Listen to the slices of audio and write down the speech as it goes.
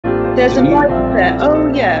There's a mic there. Oh,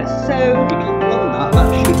 yeah. So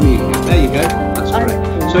that should mute you. There you go. That's great.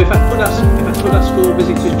 So if I could ask all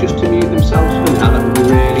visitors just to mute themselves for now, that would be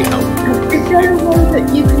really helpful. Is there a way that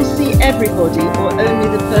you can see everybody or only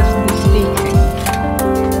the person who's speaking?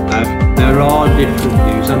 There are different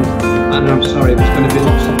views, and I'm sorry, there's going to be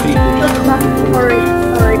lots of people. Sorry.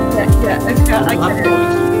 Yeah. Okay, I get it.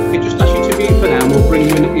 Okay, just ask you to mute for now, and we'll bring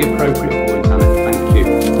you in at the appropriate point, Anna. Thank you.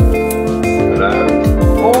 Hello.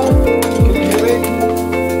 Paul, can you hear me?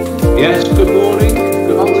 Yes. Good morning.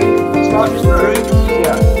 Good morning. It's Marcus Brewery.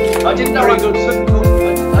 Yeah. I didn't know I had to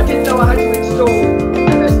install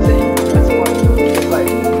MST. That's why I couldn't play.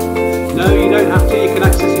 No, you don't have to. You can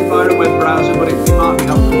access it via a web browser, but it might be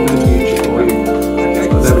helpful for the future for you. Okay.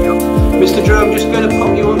 Oh, there we go. Mr. Drew, I'm just going to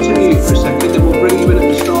pop you onto mute for a second, and we'll bring you in at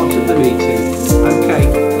the start of the meeting. Okay.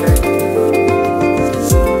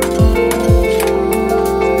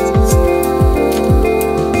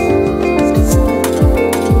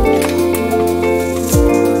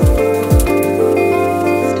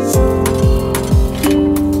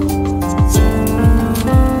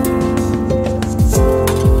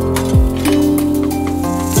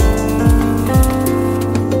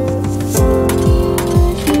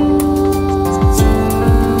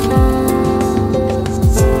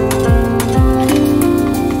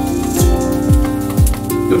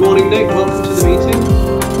 Nick, welcome to the meeting.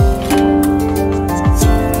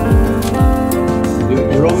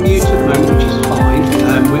 You're on mute at the moment, which is fine.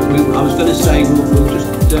 I was going to say we'll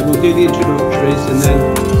do the introductories, and then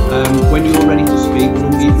when you're ready to speak,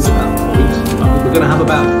 we'll unmute you at that point. We're going to have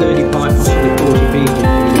about 35, possibly 40 people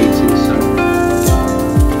in the meeting, so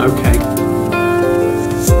okay.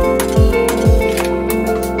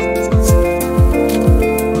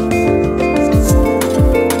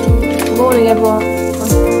 Good morning, everyone.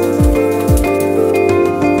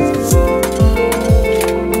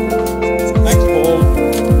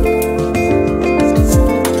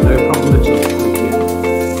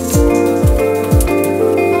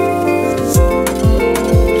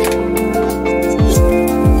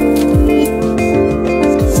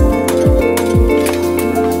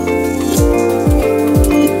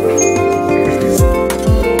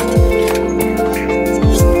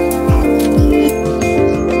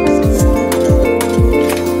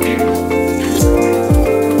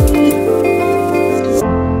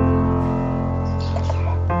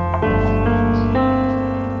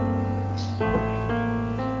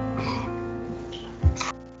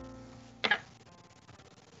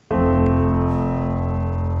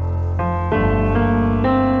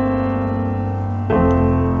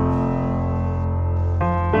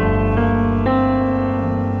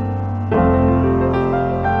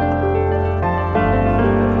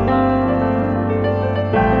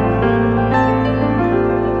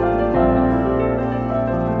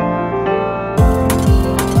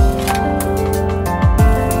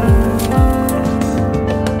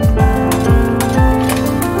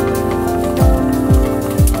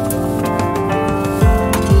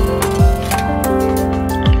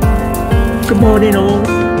 Morning all.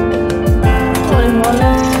 Morning,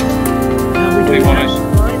 Wallace. How are we doing? Wallace.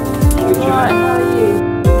 Right, how are you?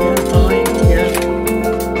 Yeah, fine, yeah.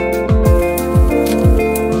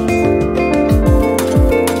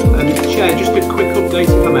 Chair, just a quick update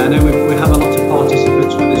if I may. I know we have a lot of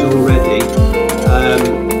participants with us already,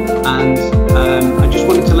 and I just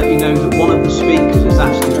wanted to let you know that one of the speakers has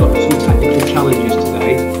actually got some technical challenges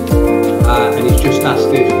today, and he's just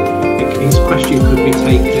asked if his question could be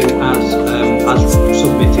taken as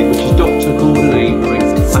submitted, which is Dr. Gordon Avery.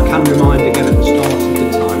 I can remind again at the start of the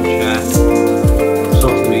time, Chair,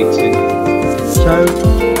 start of the meeting. So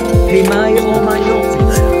he may or may not be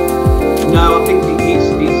there. No, I think he's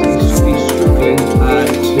struggling to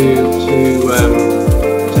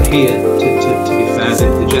hear. To be fair,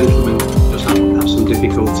 the gentleman does have some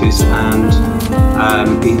difficulties, and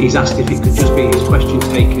he's asked if it could just be his question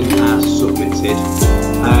taken as submitted.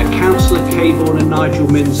 Councillor Caborn and Nigel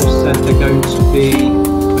Minns have said they're going to be a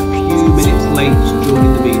few minutes late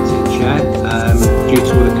joining the meeting, Chair, due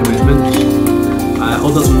to other commitments.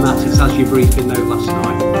 Other than that, it's as your briefing note last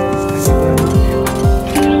night.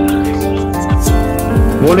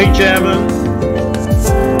 Morning, Chairman.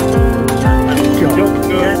 John.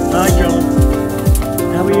 Yeah, hi John.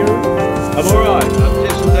 How are you? I'm alright. I've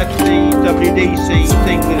just left the WDC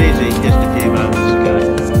thing with Izzy just a few moments ago.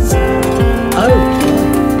 Oh,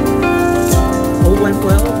 all went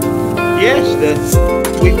well? Yes,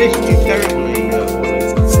 we missed you terribly,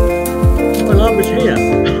 Wally. Well, I was here.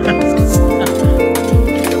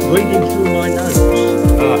 Reading through my notes.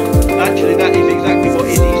 Actually, that is exactly what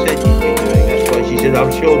Izzy said you'd be doing. That's why she said,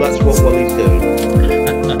 I'm sure that's what Wally's doing.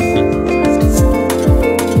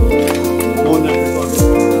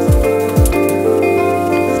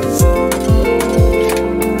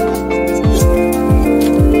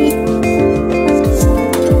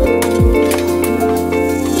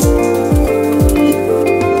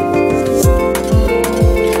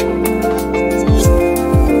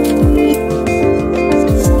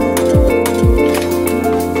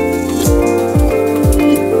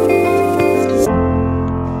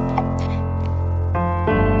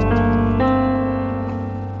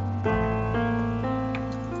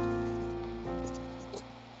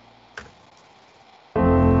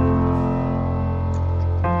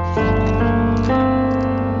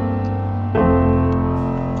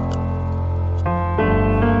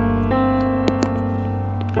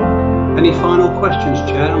 Any final questions,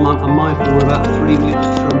 Chair? I'm mindful we're about 3 minutes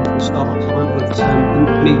from the start time, but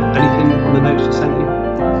anything on the notes I sent you?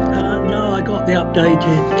 No, I got the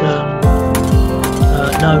updated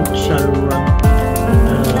notes, so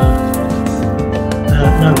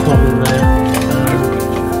no problem there.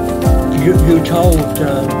 You told,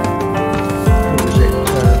 who was it,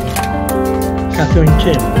 Catherine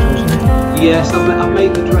Tim, wasn't it? Yes, I've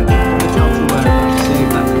made the Director of Public Health aware of that to see if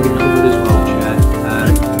that can be covered as well, Chair.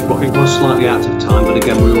 It was slightly out of time, but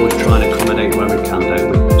again, we always try and accommodate where we can,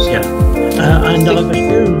 don't we? So. Yeah, and I've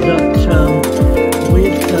assumed that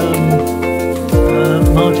with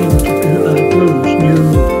Martin Drew's new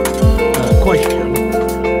question,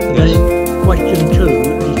 then question 2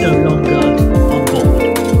 is no longer on board.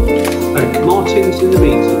 Okay, Martin's in the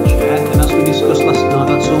meeting, Chair, and as we discussed last night,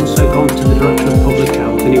 that's also gone to the Director of Public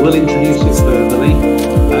Health, and he will introduce it verbally,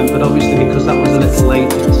 but obviously because that was a little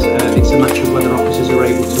late, it's a matter of whether officers are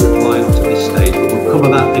able to reply not at this stage, but we'll cover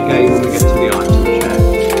that again when we get to the item, Chair.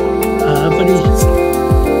 But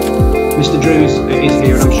Mr. Drew is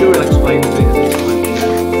here, and I'm sure he'll explain it at the time,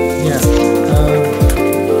 Chair. Yeah.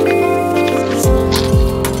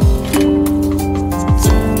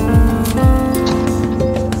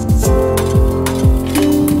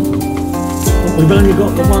 We've only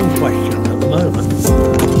got the one question at the moment.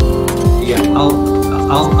 Yeah,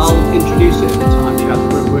 I'll introduce it at the time, Chair.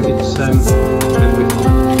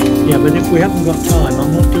 Yeah, but if we haven't got time,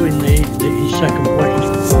 I'm not doing the second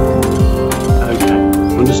question. Okay,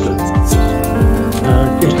 understood.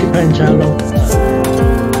 Just depends how long.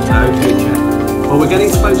 Okay, Chair. Well, we're getting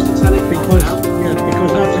close to 10 o'clock now. Yeah,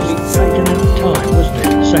 because that was taken out of time, wasn't it?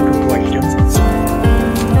 The second question.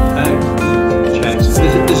 Chair, so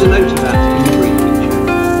there's a note of that in the briefing, Chair.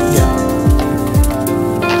 Yeah.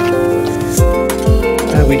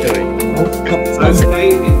 How are we doing? Okay,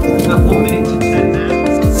 it's about 1 minute to 10 now.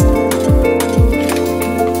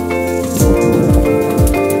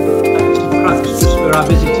 Perhaps just for our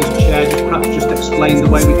visitors, Chair, perhaps just explain the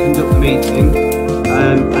way we conduct the meeting,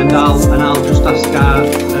 and I'll just ask our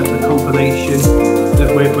for confirmation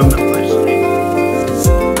that we're from the place.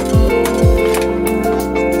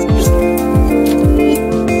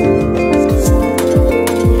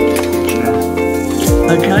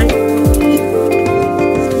 Okay.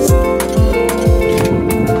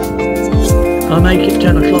 I'll make it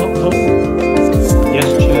 10 o'clock, Paul. Yes,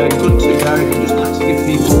 Chair, good to go. You just have to give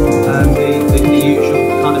people the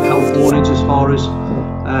usual kind of health warnings as far as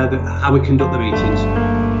how we conduct the meetings.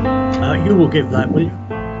 You will give that, will you?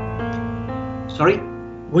 Sorry?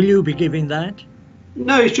 Will you be giving that?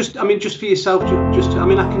 No, it's just, just for yourself,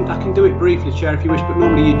 I can do it briefly, Chair, if you wish, but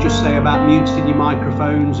normally you just say about muting your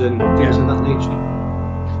microphones and things of that nature.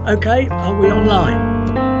 Okay, are we online?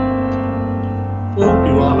 Well,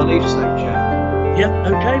 you are, I believe so, Chair. Yeah,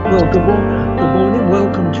 okay. Well, good morning.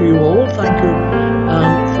 Welcome to you all. Thank you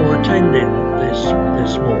for attending this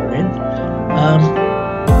morning.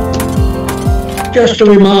 Just to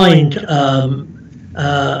remind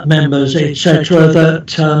members, etc.,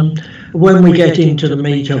 that when we get into the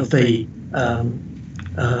meat of the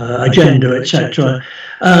agenda, etc.,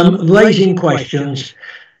 raising questions,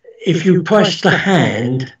 if you press the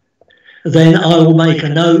hand, then I will make a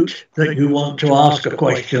note that you want to ask a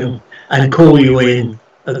question and call you in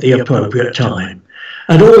at the appropriate time.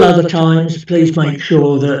 At all other times, please make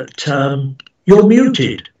sure that you're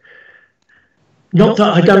muted. Not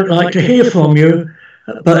that I don't like to hear from you,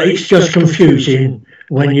 but it's just confusing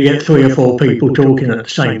when you get 3 or 4 people talking at the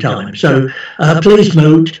same time. So please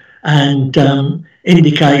mute and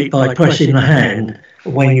indicate by pressing the hand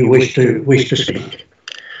when you wish to speak.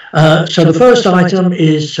 So the first item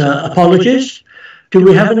is apologies. Do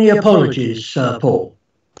we have any apologies, Paul?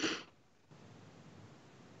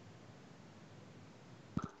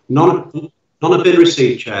 None have been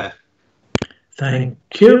received, Chair. Thank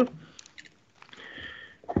you.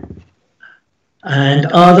 And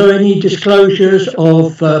are there any disclosures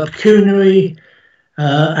of pecuniary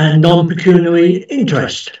and non-pecuniary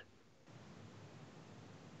interest?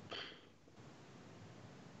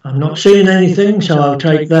 I'm not seeing anything, so I'll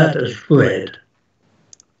take that as read.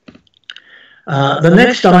 The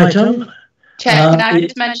next item... Chair, can I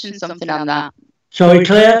just mention something on that? Sorry,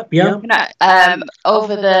 Claire? Yeah?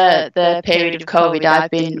 Over the period of COVID,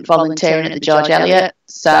 I've been volunteering at the George Eliot,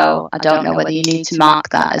 so I don't know whether you need to mark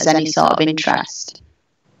that as any sort of interest.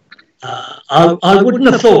 I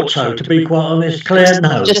wouldn't have thought so, to be quite honest. Claire,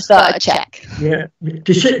 no. Just thought I'd check. Yeah.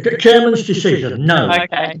 Chairman's decision, no.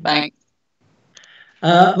 Okay, thanks.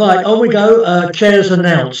 Right, on we go. Chair's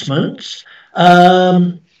announcements.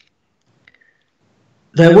 There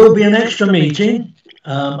will be an extra meeting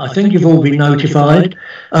I think you've all been notified,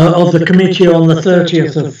 of the committee on the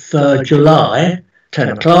 30th of July, 10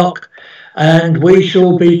 o'clock, and we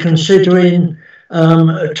shall be considering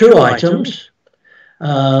 2 items,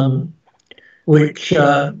 which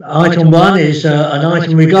item 1 is an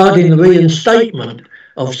item regarding the reinstatement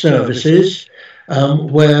of services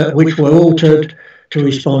which were altered to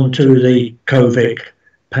respond to the COVID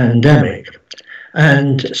pandemic.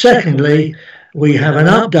 And secondly, we have an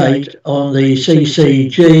update on the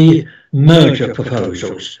CCG merger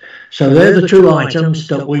proposals. So they're the 2 items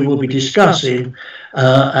that we will be discussing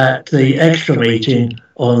at the extra meeting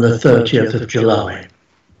on the 30th of July.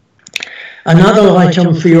 Another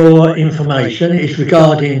item for your information is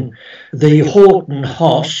regarding the Horton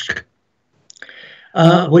HOSC,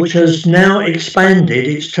 which has now expanded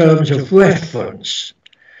its terms of reference.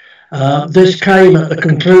 This came at the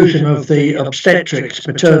conclusion of the obstetrics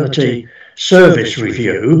maternity service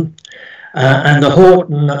review, and the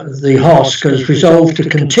HOSC has resolved to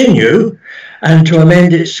continue and to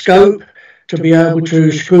amend its scope to be able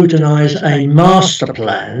to scrutinise a master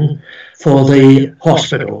plan for the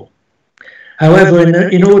hospital. However,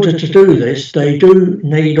 in order to do this, they do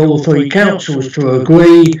need all 3 councils to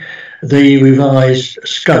agree the revised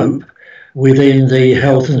scope within the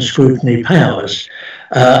health and scrutiny powers,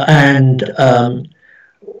 and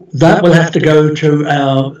that will have to go to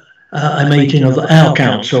a meeting of our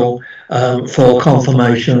council for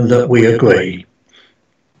confirmation that we agree.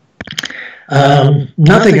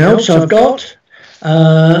 Nothing else I've got.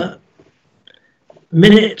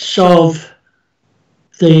 Minutes of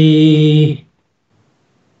the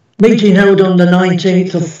meeting held on the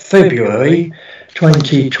 19th of February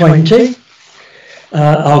 2020.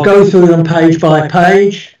 I'll go through them page by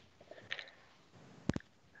page.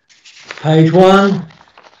 Page 1,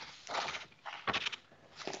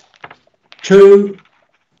 2,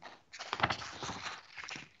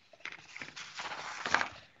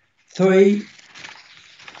 3,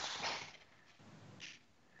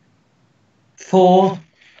 4,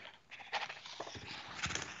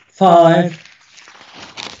 5,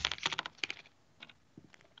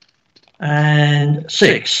 and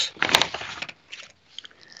 6.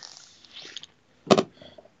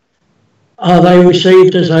 Are they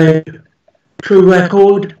received as a true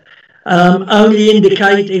record? Only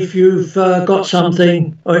indicate if you've got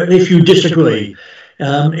something or if you disagree.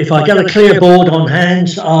 If I get a clear board on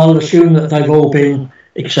hands, I'll assume that they've all been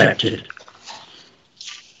accepted.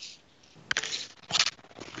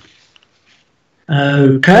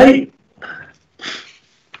 Okay.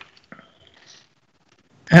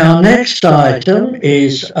 Our next item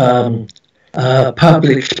is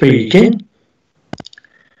public speaking.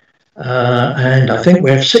 And I think we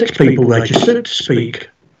have 6 people registered to speak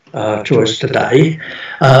to us today.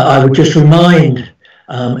 I would just remind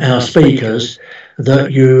our speakers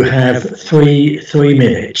that you have three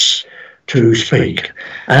minutes to speak.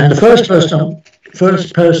 And the first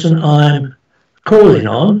person I'm calling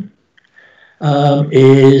on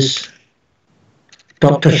is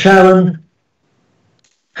Dr. Sharon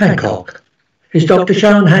Hancock. Is Dr.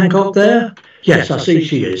 Sharon Hancock there? Yes, I see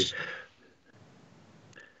she is.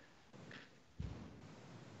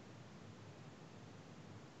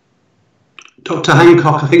 Dr.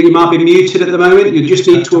 Hancock, I think you might be muted at the moment. You just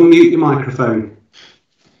need to unmute your microphone.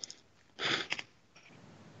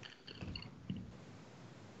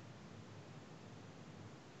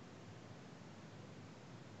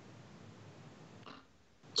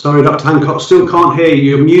 Sorry, Dr. Hancock, still can't hear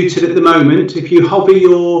you. You're muted at the moment. If you hover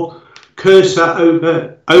your cursor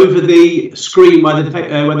over the screen where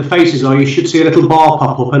the faces are, you should see a little bar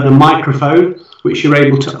pop up and a microphone, which you're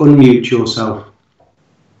able to unmute yourself.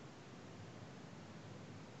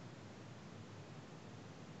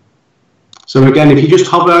 So again, if you just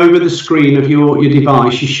hover over the screen of your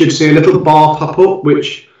device, you should see a little bar pop up,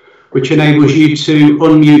 which enables you to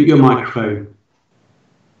unmute your microphone.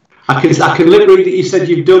 I can literally that you said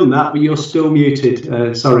you've done that, but you're still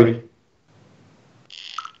muted. Sorry.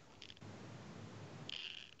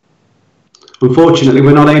 Unfortunately,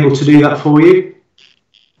 we're not able to do that for you.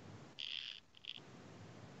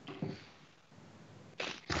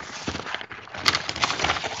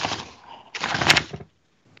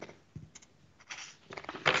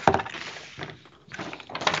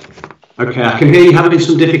 Okay, I can hear you having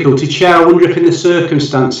some difficulty. Chair, I wonder if in the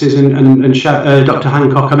circumstances, and Dr.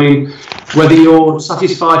 Hancock, I mean, whether you're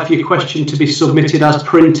satisfied for your question to be submitted as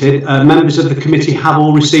printed. Members of the committee have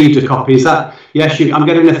all received a copy. Is that, yes, I'm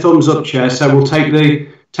getting a thumbs up, Chair, so we'll take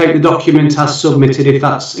the document as submitted if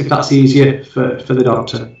that's easier for the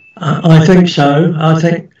doctor. I think so. I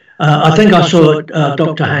think I saw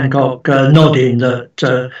Dr. Hancock nodding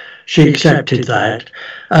that she accepted that.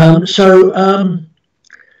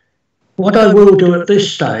 What I will do at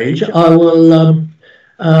this stage, I will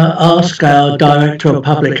ask our Director of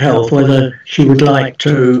Public Health whether she would like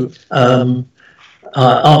to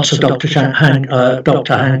answer Dr.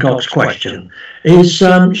 Hancock's question. Is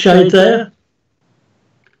Shade there?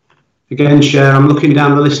 Again, Chair, I'm looking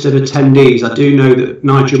down the list of attendees. I do know that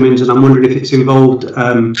Nigel Minns, and I'm wondering if it's involved.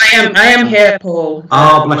 I am here, Paul.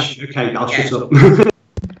 Ah, bless you. Okay, I'll shut up.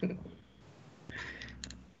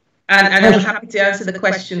 and I'm happy to answer the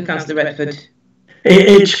question, Councillor Redford.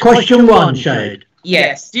 It's question 1, Shade.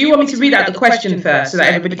 Yes. Do you want me to read out the question first so that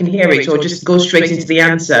everybody can hear it, or just go straight into the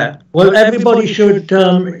answer? Well, everybody should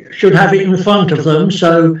have it in front of them.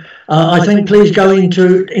 So I think please go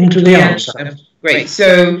into the answer. Great.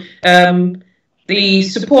 So the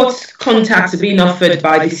support contacts are being offered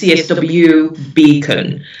by the CSW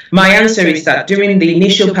Beacon. My answer is that during the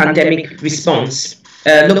initial pandemic response,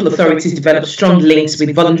 local authorities developed strong links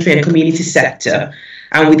with voluntary and community sector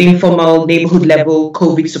and with informal neighbourhood level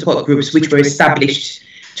COVID support groups, which were established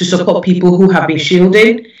to support people who have been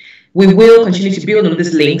shielding. We will continue to build on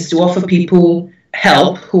these links to offer people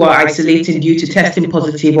help who are isolating due to testing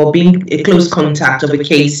positive or being a close contact of a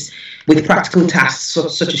case with practical tasks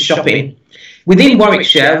such as shopping. Within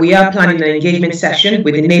Warwickshire, we are planning an engagement session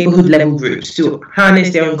with the neighbourhood level groups to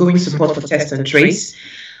harness their ongoing support for test and trace.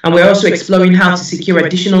 And we're also exploring how to secure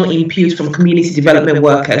additional input from community development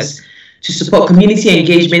workers to support community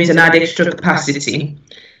engagement and add extra capacity,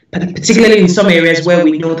 particularly in some areas where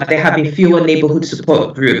we know that there have been fewer neighbourhood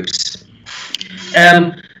support groups.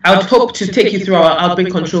 I would hope to take you through our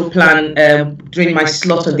outbreak control plan during my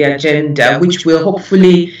slot on the agenda, which will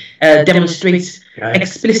hopefully demonstrate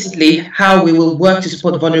explicitly how we will work to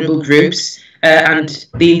support vulnerable groups. And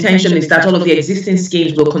the intention is that all of the existing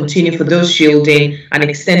schemes will continue for those shielding and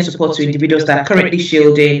extend support to individuals that are currently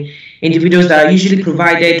shielding, individuals that are usually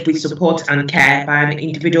provided with support and care by an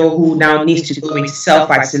individual who now needs to go into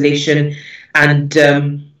self-isolation, and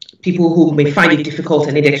people who may find it difficult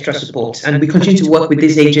and need extra support. And we continue to work with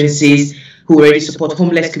these agencies who already support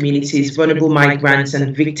homeless communities, vulnerable migrants,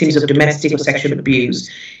 and victims of domestic or sexual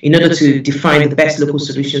abuse in order to define the best local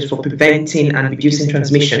solutions for preventing and reducing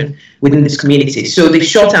transmission within this community. So the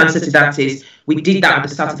short answer to that is we did that at the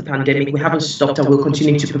start of the pandemic. We haven't stopped, and we'll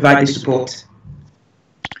continue to provide this support.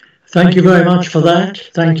 Thank you very much for that.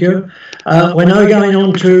 Thank you. We're now going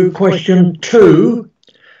on to question 2.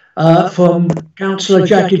 From Councillor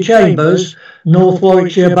Jackie Chambers, North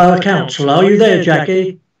Warwickshire Borough Council. Are you there,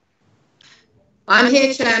 Jackie? I'm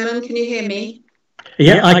here, Chairman. Can you hear me?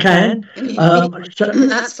 Yeah, I can.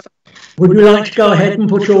 That's fine. Would you like to go ahead and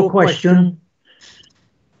put your question?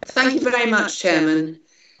 Thank you very much, Chairman.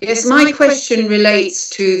 Yes, my question relates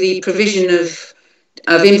to the provision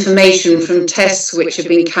of information from tests which have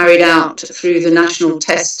been carried out through the National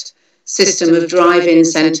Test System of drive-in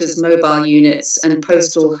centres, mobile units and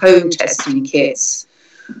postal home testing kits.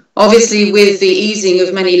 Obviously, with the easing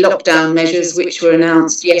of many lockdown measures which were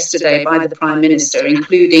announced yesterday by the Prime Minister,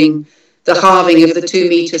 including the halving of the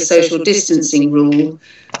 2-metre social distancing rule,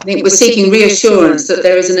 I think we're seeking reassurance that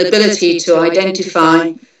there is an ability to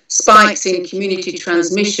identify spikes in community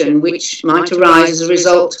transmission which might arise as a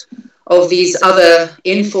result of these other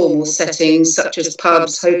informal settings such as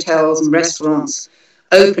pubs, hotels and restaurants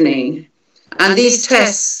opening. And these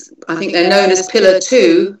tests, I think they're known as Pillar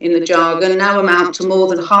 2 in the jargon, now amount to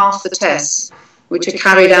more than half the tests which are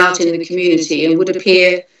carried out in the community and would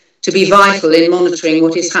appear to be vital in monitoring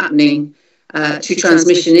what is happening to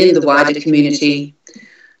transmission in the wider community.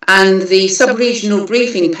 And the sub-regional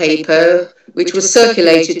briefing paper, which was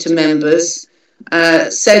circulated to members,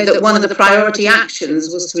 said that one of the priority actions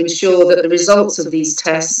was to ensure that the results of these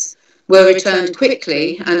tests were returned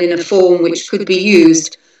quickly and in a form which could be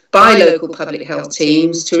used by local public health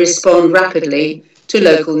teams to respond rapidly to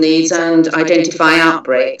local needs and identify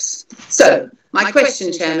outbreaks. So, my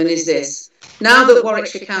question, Chairman, is this. Now that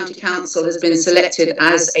Warwickshire County Council has been selected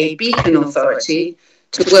as a beacon authority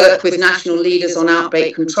to work with national leaders on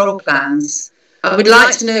outbreak control plans, I would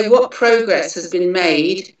like to know what progress has been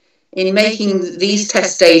made in making these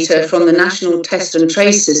test data from the National Test and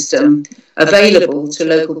Trace System available to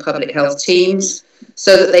local public health teams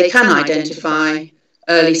so that they can identify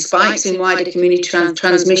early spikes in wider community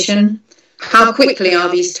transmission. How quickly are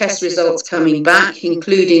these test results coming back,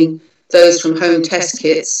 including those from home test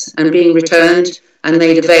kits, and being returned and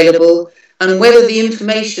made available, and whether the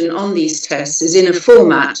information on these tests is in a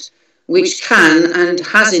format which can and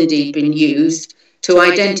has indeed been used to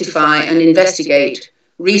identify and investigate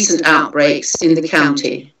recent outbreaks in the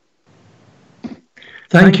county.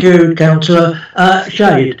 Thank you, Councillor.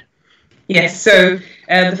 Shade. Yes, so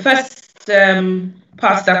The first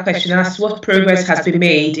part of that question asks what progress has been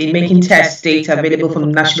made in making test data available from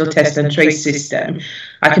the National Test and Trace System.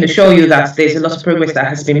 I can assure you that there's a lot of progress that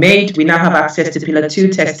has been made. We now have access to Pillar 2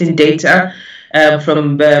 testing data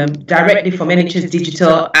from directly from NHS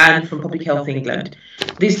Digital and from Public Health England.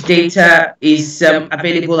 This data is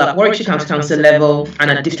available at Warwickshire County Council level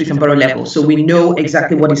and at district and borough level, so we know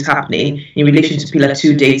exactly what is happening in relation to Pillar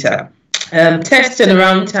 2 data. Test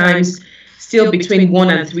turnaround times still between 1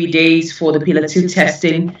 and 3 days for the Pillar 2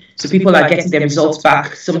 testing, so people are getting their results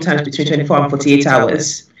back sometimes between 24 and 48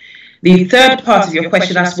 hours. The third part of your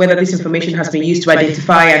question asks whether this information has been used to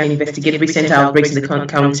identify and investigate recent outbreaks in the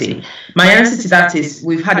county. My answer to that is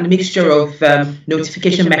we've had a mixture of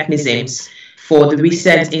notification mechanisms for the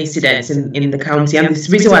recent incidents in the county, and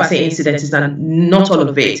the reason why I say incidents is that not all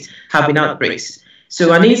of it have been outbreaks.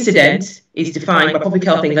 So an incident is defined by Public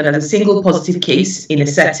Health England as a single positive case in a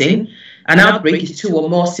setting. An outbreak is 2 or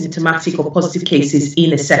more symptomatic or positive cases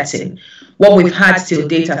in a setting. What we've had till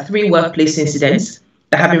date are 3 workplace incidents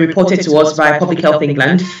that have been reported to us via Public Health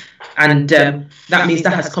England, and that means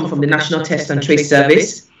that has come from the National Test and Trace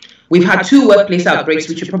Service. We've had 2 workplace outbreaks,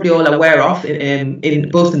 which you're probably all aware of,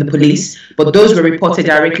 both in the police, but those were reported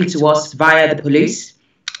directly to us via the police.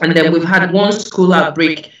 And then we've had 1 school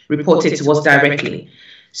outbreak reported to us directly.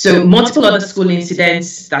 So multiple other school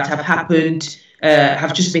incidents that have happened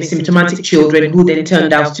have just been symptomatic children who then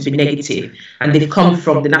turned out to be negative, and they've come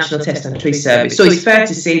from the National Test and Trace Service. So it's fair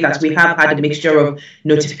to say that we have had a mixture of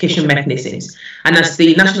notification mechanisms. And as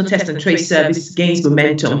the National Test and Trace Service gains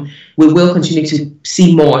momentum, we will continue to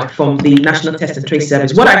see more from the National Test and Trace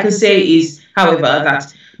Service. What I can say is, however,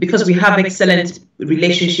 that because we have excellent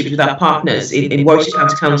relationships with our partners in Warwickshire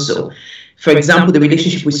County Council, for example, the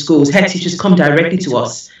relationship with schools, head teachers come directly to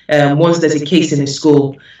us once there's a case in a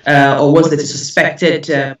school or once there's a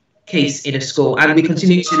suspected case in a school. And we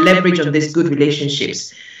continue to leverage on these good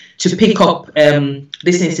relationships to pick up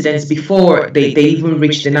these incidents before they even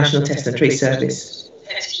reach the National Test and Trace Service.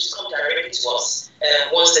 Head teachers come directly to us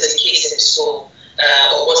once there's a case in a school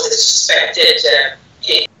or once there's a suspected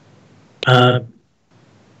case.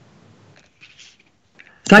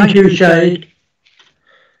 Thank you, Shade.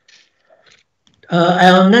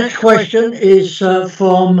 Our next question is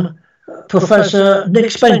from Professor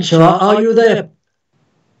Nick Spencer. Are you there?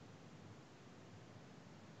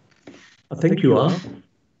 I think you are.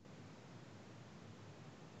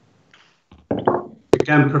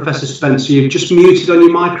 Again, Professor Spencer, you've just muted on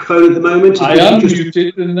your microphone at the moment. I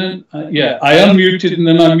unmuted and then, I unmuted and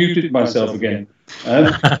then I muted myself again.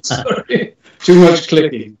 Sorry, too much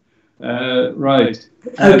clicking. Right.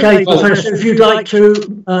 Okay, Professor, if you'd like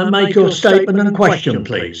to make your statement and question,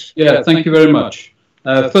 please. Yeah, thank you very much.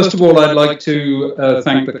 First of all, I'd like to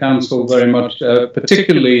thank the Council very much,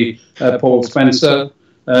 particularly Paul Spencer,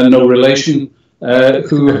 no relation,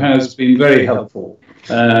 who has been very helpful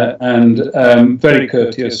and very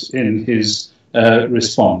courteous in his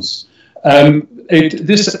response.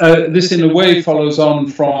 This in a way follows on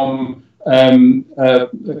from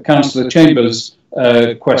Councillor Chambers'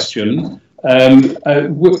 question.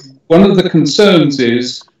 One of the concerns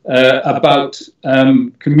is about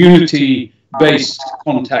community-based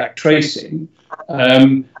contact tracing,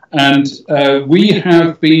 and we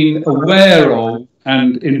have been aware of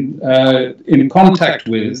and in contact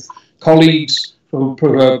with colleagues who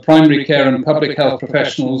are primary care and public health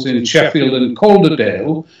professionals in Sheffield and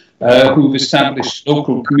Calderdale who've established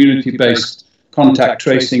local community-based contact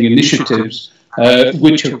tracing initiatives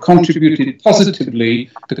which have contributed positively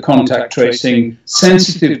to contact tracing,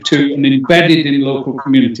 sensitive to and embedded in local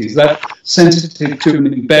communities. That sensitive to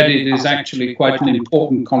and embedded is actually quite an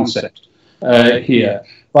important concept here.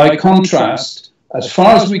 By contrast, as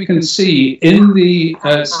far as we can see in the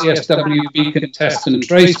CSW Beacon Test and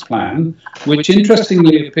Trace Plan, which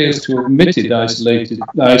interestingly appears to have omitted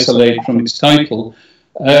isolate from its title,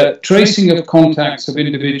 tracing of contacts of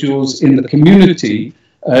individuals in the community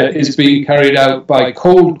is being carried out by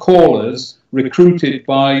cold callers recruited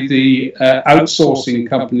by the outsourcing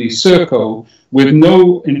company Serco with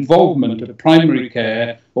no involvement of primary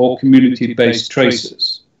care or community-based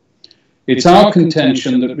tracers. It's our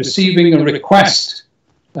contention that receiving a request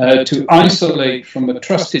to isolate from a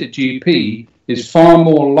trusted GP is far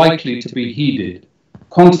more likely to be heeded.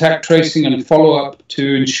 Contact tracing and follow-up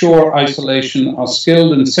to ensure isolation are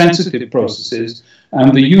skilled and sensitive processes,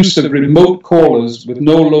 and the use of remote callers with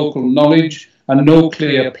no local knowledge and no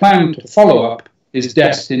clear plan to follow up is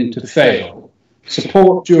destined to fail.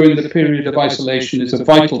 Support during the period of isolation is a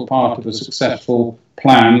vital part of a successful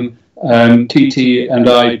plan,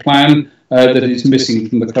 TT&I plan, that is missing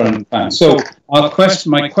from the current plan. So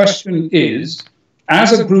my question is,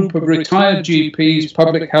 as a group of retired GPs,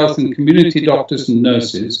 public health and community doctors and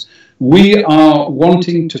nurses, we are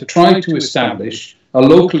wanting to try to establish a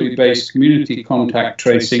locally based community contact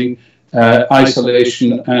tracing,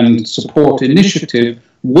 isolation and support initiative,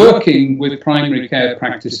 working with primary care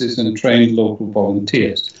practices and trained local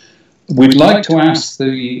volunteers. We'd like to ask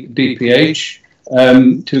the DPH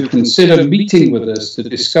to consider meeting with us to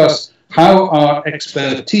discuss how our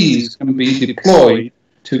expertise can be deployed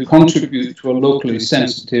to contribute to a locally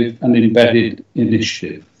sensitive and embedded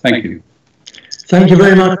initiative. Thank you. Thank you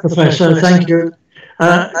very much, Professor. Thank you.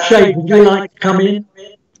 Shay, would you like to come in?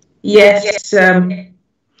 Yes,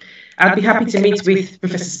 I'd be happy to meet with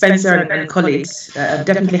Professor Spencer and colleagues.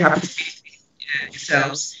 Definitely happy to meet with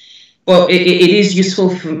yourselves. Well, it is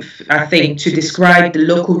useful, I think, to describe the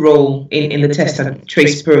local role in the test and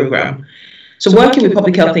trace program. So working with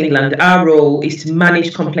Public Health England, our role is to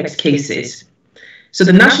manage complex cases. So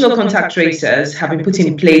the national contact tracers have been put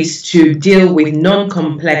in place to deal with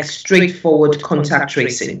non-complex, straightforward contact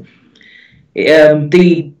tracing.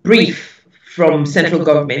 The brief from central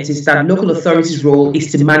government is that local authorities' role is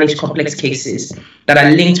to manage complex cases that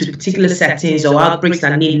are linked with particular settings or outbreaks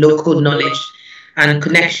that need local knowledge and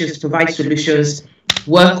connections to provide solutions,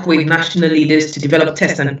 work with national leaders to develop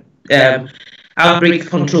test and outbreak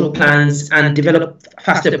control plans, and develop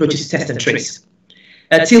faster approaches to test and trace.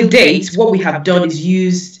 Till date, what we have done is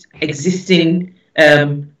used existing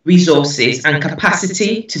resources and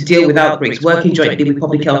capacity to deal with outbreaks, working jointly with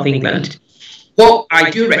Public Health England. What I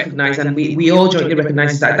do recognise, and we all jointly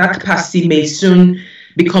recognise, is that that capacity may soon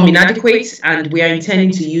become inadequate, and we are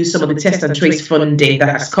intending to use some of the test and trace funding that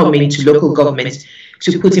has come into local government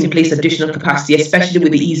to put in place additional capacity, especially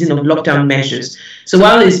with the easing of lockdown measures. So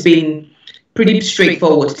while it's been pretty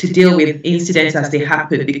straightforward to deal with incidents as they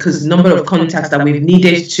happen, because the number of contacts that we've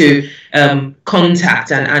needed to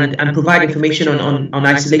contact and provide information on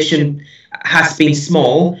isolation has been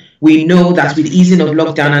small, we know that with easing of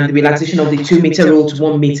lockdown and the relaxation of the 2-meter rule to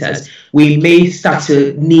 1 meter, we may start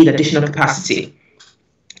to need additional capacity.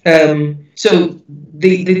 So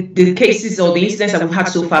the cases or the incidents that we've had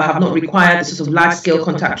so far have not required the sort of large-scale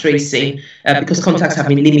contact tracing because contacts have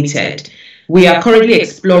been limited. We are currently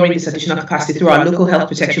exploring this additional capacity through our local health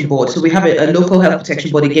protection board. So we have a local health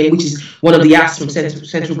protection board again, which is one of the asks from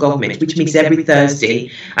central government, which meets every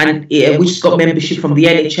Thursday, and which has got membership from the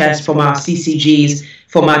NHS, from our CCGs,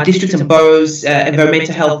 from our district and boroughs,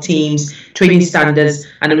 environmental health teams, training standards,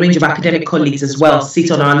 and a range of academic colleagues as well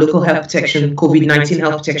sit on our local health protection, COVID-19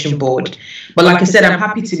 health protection board. But like I said, I'm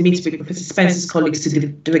happy to meet with Professor Spencer's colleagues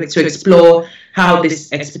to explore how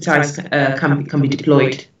this expertise can be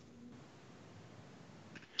deployed.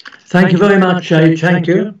 Thank you very much, Jade. Thank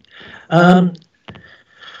you. The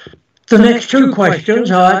next two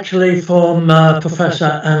questions are actually from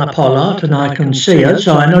Professor Anna Pollard, and I can see her,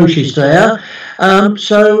 so I know she's there. Anna,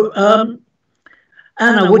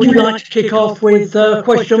 would you like to kick off with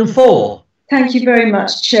question 4? Thank you very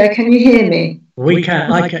much, Chair. Can you hear me? We can.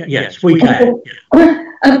 Yes, we can.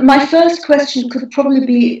 My first question could probably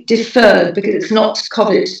be deferred because it's not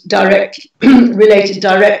COVID related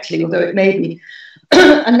directly, although it may be.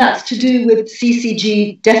 And that's to do with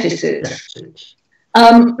CCG deficits.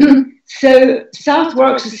 So South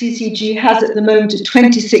Warwickshire CCG has at the moment a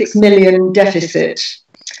 26 million deficit,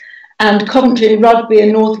 and Coventry and Rugby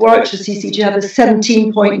and North Warwickshire CCG have a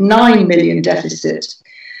 17.9 million deficit.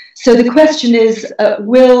 So the question is,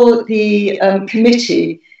 will the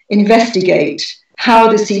committee investigate how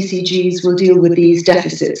the CCGs will deal with these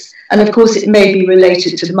deficits? And of course it may be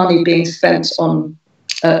related to the money being spent on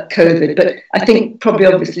COVID, but I think probably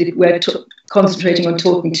obviously we're concentrating on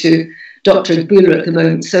talking to Dr. Buller at the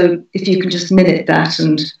moment, so if you can just minute that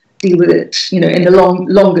and deal with it, in the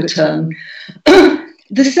longer term.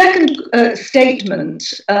 The second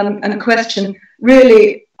statement and question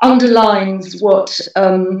really underlines what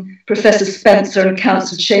Professor Spencer and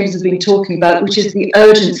Councillor Chambers have been talking about, which is the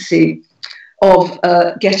urgency of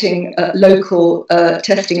getting local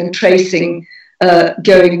testing and tracing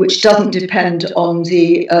going, which doesn't depend on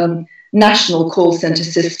the national call centre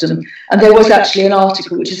system. And there was actually an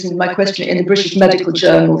article, which is in my question, in the British Medical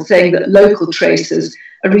Journal, saying that local tracers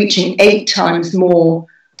are reaching 8 times more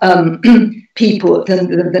people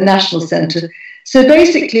than the national centre. So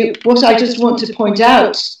basically, what I just want to point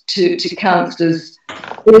out to councillors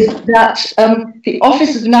is that the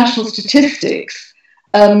Office of National Statistics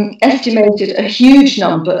estimated a huge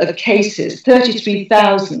number of cases,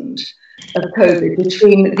 33,000, of COVID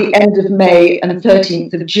between the end of May and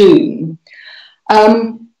 13th of June.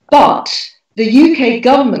 But the UK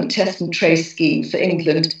government test and trace scheme for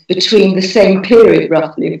England between the same period,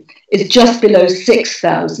 roughly, is just below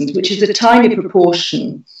 6,000, which is a tiny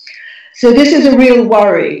proportion. So this is a real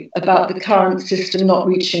worry about the current system not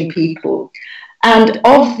reaching people. And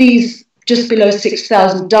of these just below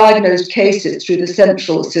 6,000 diagnosed cases through the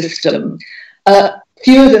central system,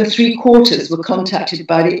 fewer than 3/4 were contacted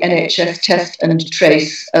by the NHS test and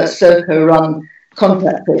trace SOCO-run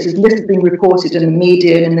contact traces. This has been reported in the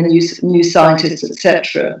media and in the New Scientist,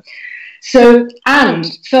 etc. So, and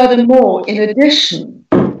furthermore, in addition,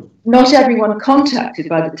 not everyone contacted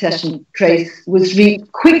by the test and trace was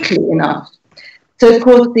reached quickly enough. So, of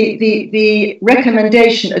course, the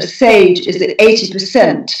recommendation of SAGE is that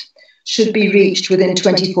 80% should be reached within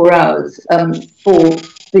 24 hours for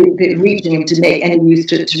the reaching to make any use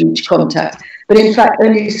to reach contact. But in fact,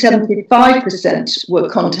 only 75% were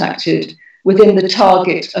contacted within the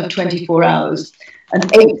target of 24 hours, and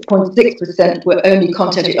 8.6% were only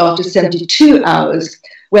contacted after 72 hours,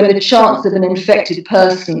 when the chance of an infected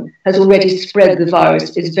person has already spread the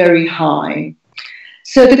virus is very high.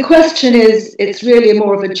 So the question is, it's really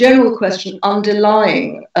more of a general question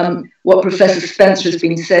underlying what Professor Spencer has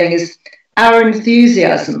been saying, is our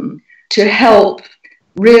enthusiasm to help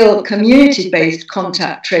real community-based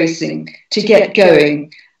contact tracing to get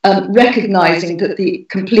going, recognising that the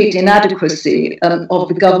complete inadequacy of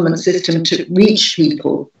the government system to reach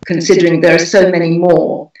people, considering there are so many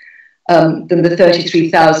more than the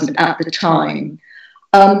 33,000 at the time.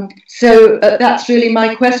 So that's really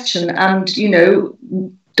my question. And, you know,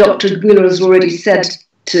 Dr. Gula has already said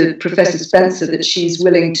to Professor Spencer that she's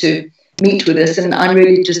willing to meet with us, and I'm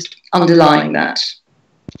really just underlying that.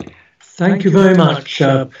 Thank you very much,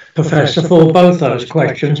 Professor, for both those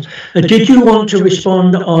questions. Did you want to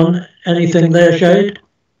respond on anything there, Shade?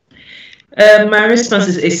 My response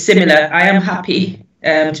is similar. I am happy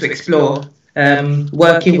to explore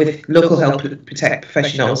working with local health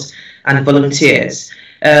professionals and volunteers.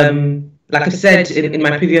 Like I said in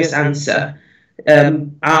my previous answer,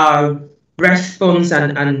 our response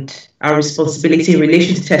and our responsibility in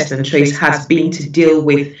relation to test and trace has been to deal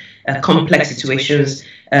with complex situations.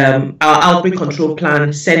 Our outbreak control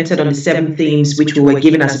plan centered on the 7 themes which we were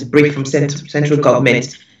given as a brief from central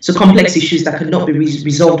government. So complex issues that cannot be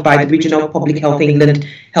resolved by the regional Public Health England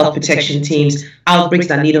health protection teams, outbreaks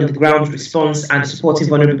that need on-the-ground response, and supporting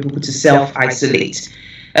vulnerable people to self-isolate.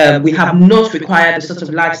 We have not required a sort of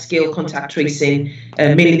large-scale contact tracing,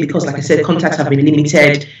 mainly because, like I said, contacts have been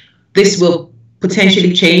limited. This will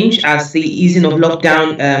potentially change as the easing of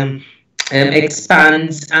lockdown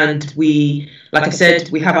expands, and we, like I said,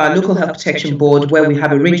 we have our local health protection board where we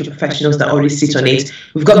have a range of professionals that already sit on it.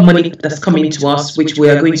 We've got money that's coming to us, which we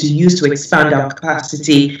are going to use to expand our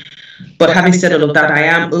capacity. But having said all of that, I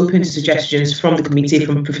am open to suggestions from the committee,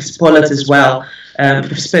 from Professor Pollard as well,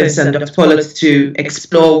 Professor Spencer and Dr. Pollard, to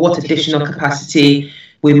explore what additional capacity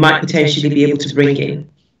we might potentially be able to bring in.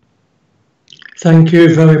 Thank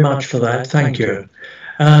you very much for that. Thank you.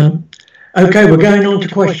 Okay, we're going on to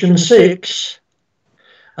question 6,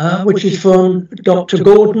 which is from Dr.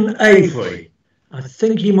 Gordon Avery. I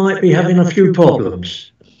think he might be having a few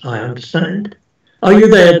problems, I understand. Are you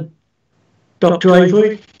there, Dr.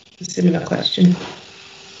 Avery? A similar question.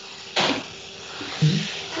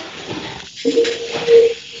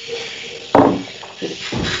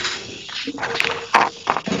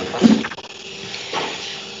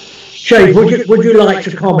 Shade, would you like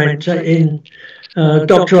to comment in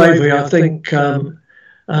Dr. Avery, I think,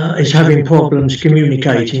 is having problems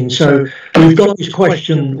communicating. So we've got this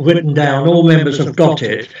question written down. All members have got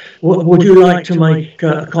it. Would you like to make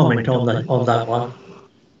a comment on that one?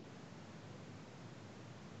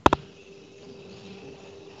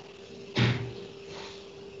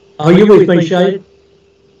 Are you with me, Shade?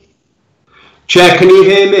 Chair, can you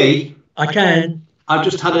hear me? I can. I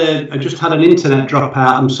just had an internet drop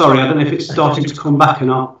out. I'm sorry. I don't know if it's starting to come back or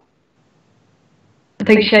not. I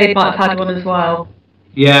think Shade might have had one as well.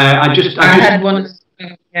 Yeah, I had one.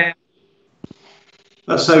 Yeah.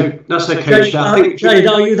 That's okay. Shade,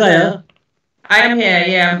 are you there? I am here.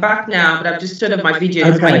 Yeah, I'm back now, but I've just turned off my video.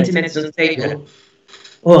 Okay. My internet's unstable. Yeah.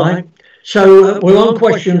 All right. So we're on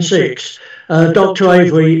question 6. Dr.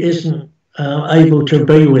 Avery isn't able to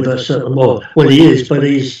be with us at the moment. Well, he is, but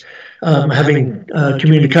he's having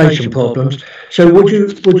communication problems. So would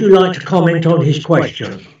you like to comment on his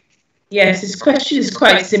question? Yes, his question is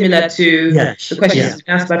quite similar to the questions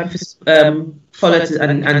asked by Professor Pollard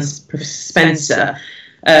and Professor Spencer.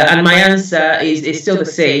 And my answer is still the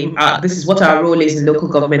same. This is what our role is in local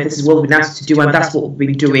government. This is what we've been asked to do, and that's what we've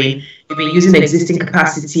been doing. We've been using existing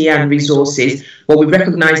capacity and resources, but we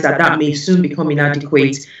recognise that that may soon become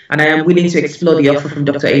inadequate, and I am willing to explore the offer from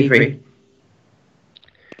Dr. Avery.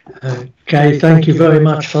 Okay, thank you very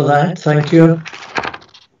much for that. Thank you.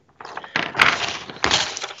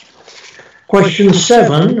 Question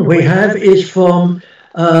 7 we have is from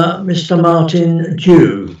Mr. Martin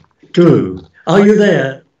Drew. Are you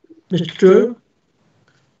there, Mr. Drew?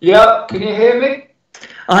 Yeah, can you hear me?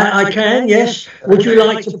 I can, yes. Would you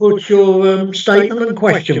like to put your statement and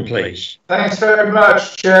question, please? Thanks very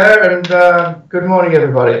much, Chair, and good morning,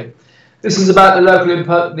 everybody. This is about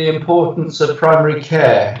the importance of primary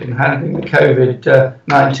care in handling the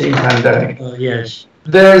COVID-19 pandemic. Yes.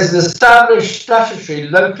 There is an established statutory,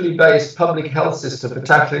 locally based public health system for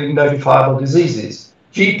tackling notifiable diseases.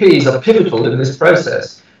 GPs are pivotal in this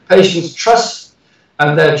process. Patients' trust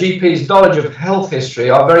and their GP's knowledge of health history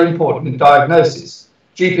are very important in diagnosis.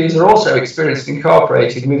 GPs are also experienced in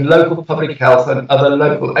cooperating with local public health and other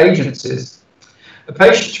local agencies. A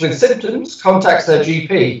patient with symptoms contacts their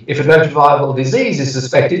GP. If a notifiable disease is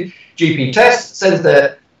suspected, GP tests,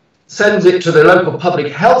 sends it to the local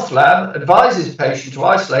public health lab, advises patient to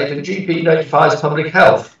isolate, and GP notifies public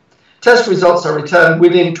health. Test results are returned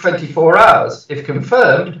within 24 hours. If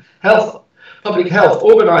confirmed, public health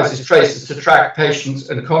organises traces to track patients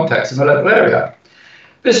and contacts in the local area.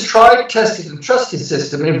 This tried, tested and trusted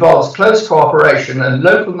system involves close cooperation and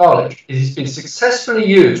local knowledge. It has been successfully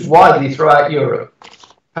used widely throughout Europe.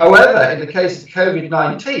 However, in the case of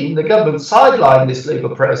COVID-19, the government sidelined this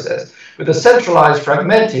legal process with a centralised,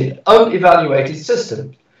 fragmented, unevaluated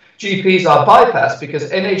system. GPs are bypassed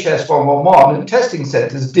because NHS 111 and testing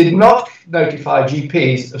centres did not notify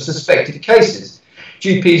GPs of suspected cases.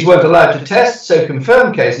 GPs weren't allowed to test, so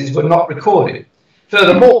confirmed cases were not recorded.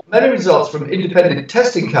 Furthermore, many results from independent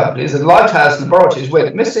testing companies and lighthouse laboratories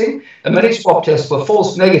went missing, and many swab tests were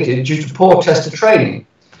false negative due to poor tester training.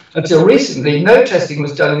 Until recently, no testing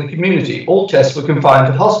was done in the community. All tests were confined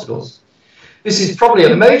to hospitals. This is probably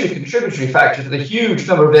a major contributory factor to the huge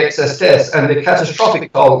number of excess deaths and the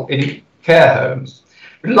catastrophic toll in care homes.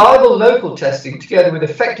 Reliable local testing, together with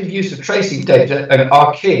effective use of tracing data,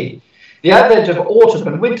 are key. The advent of autumn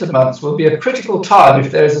and winter months will be a critical time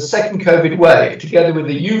if there is a second COVID wave, together with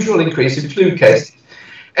the usual increase in flu cases.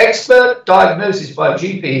 Expert diagnosis by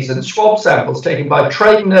GPs and swab samples taken by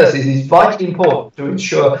trained nurses is vitally important to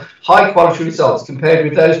ensure high-quality results compared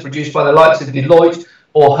with those produced by the likes of Deloitte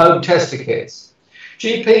or home tester kits.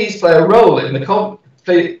 GPs play no role in the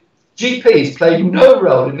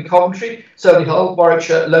Coventry, Solihull,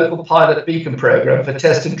 Warwickshire local pilot beacon programme for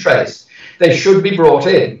test and trace. They should be brought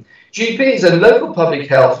in. GPs and local public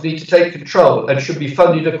health need to take control and should be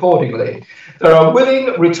funded accordingly. There are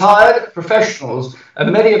willing, retired professionals,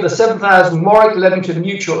 and many of the 7,000 Warwick Leamington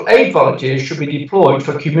mutual aid volunteers should be deployed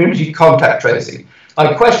for community contact tracing.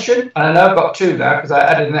 I question, and I know I've got 2 now because I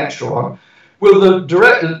added an extra one, will the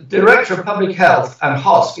Director of Public Health and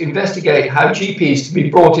HOSC investigate how GPs can be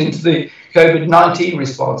brought into the COVID-19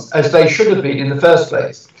 response, as they should have been in the first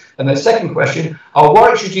place? And the second question, are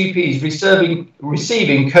Warwickshire GPs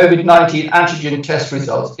receiving COVID-19 antigen test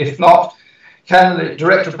results? If not, can the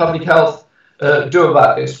Director of Public Health do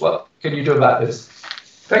about this? What can you do about this?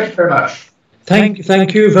 Thank you very much.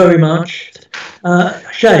 Thank you very much.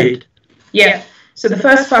 Shade. Yeah. So the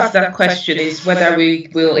first part of that question is whether we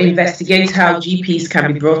will investigate how GPs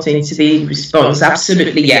can be brought into the response.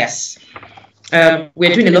 Absolutely, yes.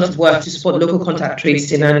 We're doing a lot of work to support local contact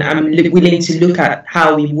tracing, and I'm willing to look at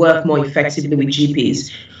how we work more effectively with GPs.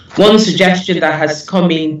 One suggestion that has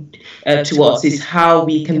come in to us is how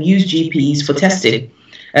we can use GPs for testing,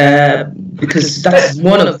 because that's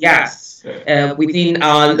one of the asks within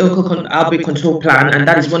our local outbreak control plan, and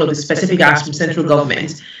that is one of the specific asks from central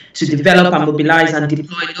government to develop and mobilize and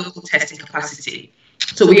deploy local testing capacity.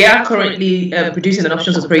 So we are currently producing an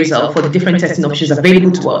options appraisal for the different testing options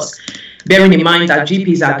available to us, bearing in mind that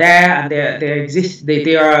GPs are there and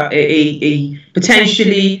they are a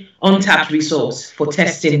potentially untapped resource for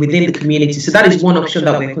testing within the community. So that is one option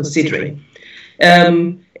that we're considering.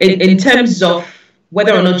 In terms of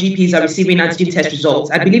whether or not GPs are receiving antigen test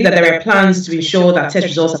results, I believe that there are plans to ensure that test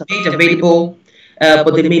results are made available,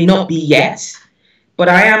 but they may not be yet. But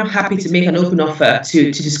I am happy to make an open offer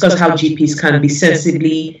to discuss how GPs can be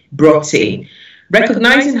sensibly brought in.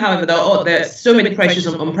 Recognizing, however, that there are so many pressures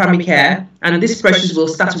on primary care, and these pressures will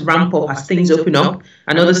start to ramp up as things open up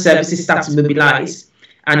and other services start to mobilize,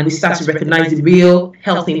 and we start to recognize the real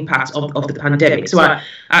health impact of the pandemic. So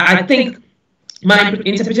I think my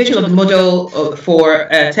interpretation of the model for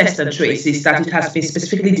test and trace is that it has been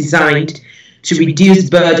specifically designed to reduce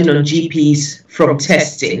burden on GPs from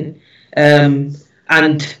testing.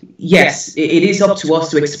 And yes, it is up to us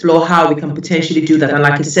to explore how we can potentially do that. And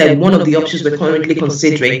like I said, one of the options we're currently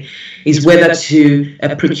considering is whether to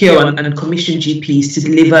procure and commission GPs to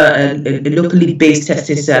deliver a locally based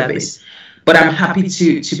testing service. But I'm happy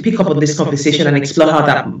to pick up on this conversation and explore how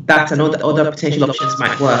that and other potential options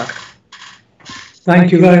might work.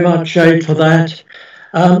 Thank you very much, Shade, for that.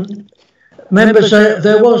 Members,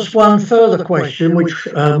 there was one further question which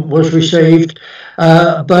was received,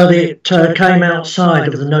 but it came outside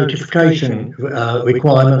of the notification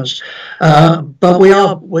requirements. But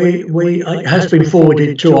it has been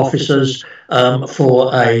forwarded to officers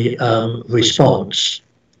for a response.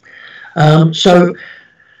 So,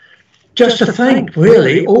 just to thank,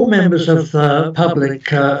 really, all members of the public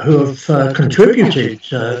who have contributed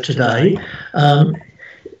today.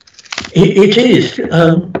 It is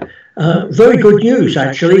very good news,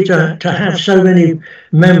 actually, to have so many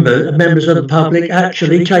members of the public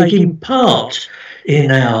actually taking part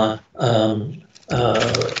in our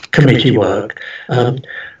committee work.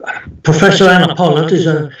 Professor Anna Pollard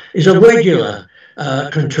is a regular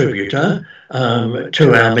contributor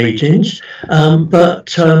to our meetings,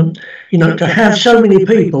 but you know, to have so many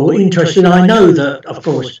people interested. I know that, of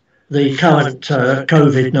course, the current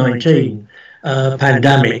COVID-19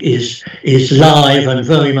 pandemic is live and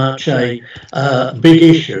very much a big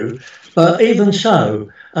issue, but even so,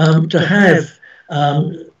 to have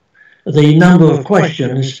the number of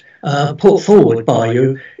questions put forward by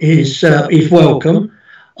you is welcome.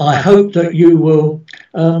 I hope that you will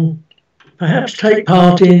perhaps take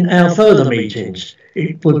part in our further meetings.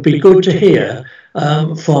 It would be good to hear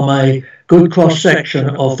from a good cross-section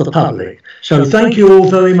of the public. So thank you all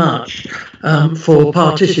very much for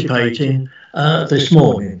participating this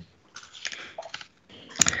morning.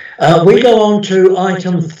 We go on to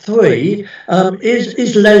item 3.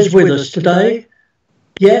 Is Les with us today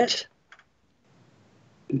yet?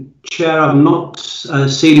 Chair, I've not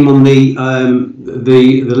seen him on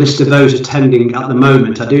the list of those attending at the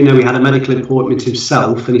moment. I do know he had a medical appointment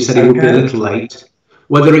himself, and he said he would be a little late.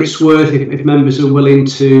 Whether it's worth, if members are willing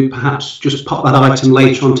to perhaps just pop that item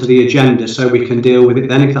later onto the agenda so we can deal with it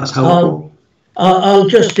then, if that's helpful. I'll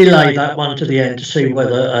just delay that one to the end to see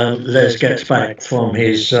whether Les gets back from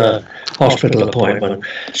his hospital appointment.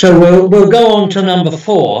 So we'll go on to number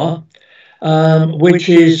 4, which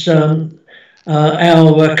is our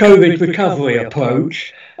COVID recovery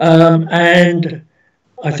approach, and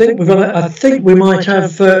I think we might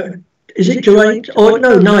have. Is it Geraint? Oh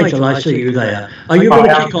no, Nigel, I see you there. Are you going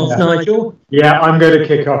to kick off, Nigel? Yeah, I'm going to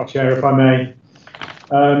kick off, Chair, if I may.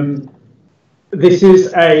 This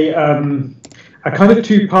is a kind of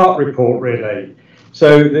two-part report, really.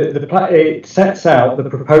 So it sets out the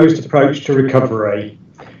proposed approach to recovery,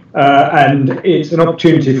 and it's an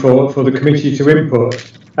opportunity for the committee to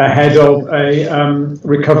input ahead of a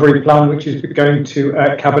recovery plan which is going to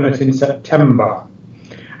Cabinet in September.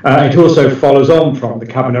 It also follows on from the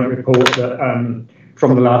Cabinet report that,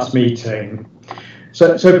 from the last meeting.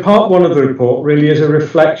 So part 1 of the report really is a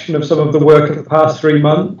reflection of some of the work of the past 3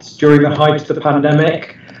 months during the height of the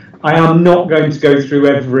pandemic. I am not going to go through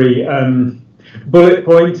every bullet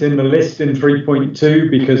point in the list in 3.2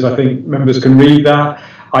 because I think members can read that.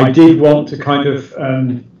 I did want to kind of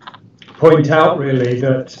point out really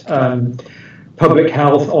that public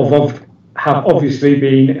health have obviously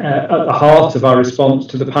been at the heart of our response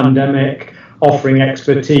to the pandemic, offering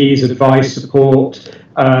expertise, advice, support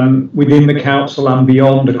within the council and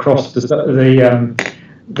beyond across the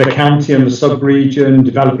county and the sub-region,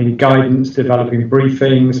 developing guidance, developing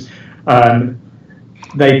briefings.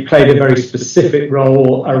 They played a very specific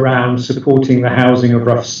role around supporting the housing of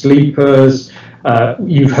rough sleepers.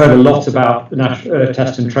 You've heard a lot about the National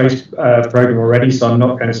Test and Trace programme already, so I'm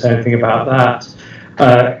not going to say anything about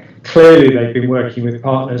that. Clearly, they've been working with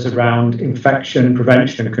partners around infection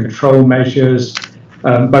prevention and control measures,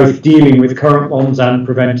 both dealing with current ones and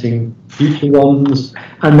preventing future ones.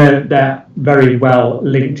 And they're very well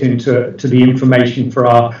linked into the information for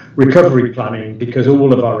our recovery planning, because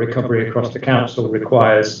all of our recovery across the council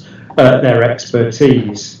requires their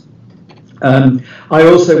expertise. I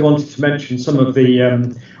also wanted to mention some of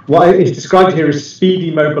the what is described here as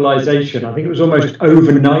speedy mobilisation. I think it was almost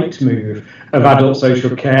overnight move of adult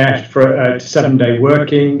social care for to 7-day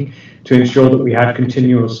working to ensure that we had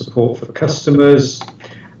continual support for customers.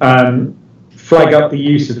 Flag up the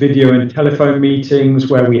use of video and telephone meetings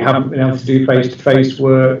where we haven't been able to do face-to-face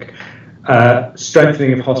work.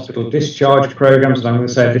 strengthening of hospital discharge programs, and I'm going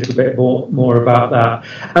to say a little bit more about that,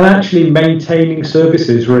 and actually maintaining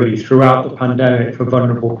services really throughout the pandemic for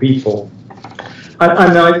vulnerable people.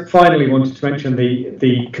 And I finally wanted to mention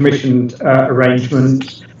the commissioned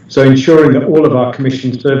arrangements, so ensuring that all of our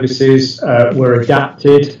commissioned services were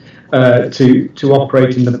adapted to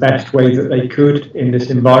operate in the best way that they could in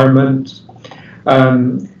this environment.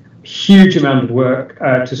 Huge amount of work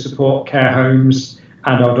to support care homes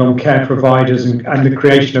and our non-care providers, and the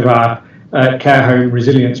creation of our care home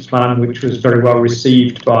resilience plan, which was very well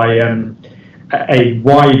received by a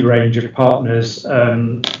wide range of partners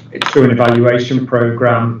through an evaluation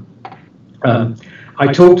programme. I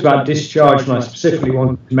talked about discharge, and I specifically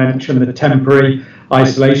wanted to mention the temporary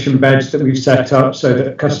isolation beds that we've set up so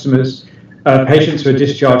that patients who are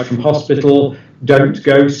discharged from hospital don't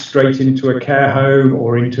go straight into a care home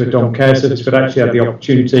or into a dom care service, but actually have the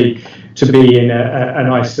opportunity to be in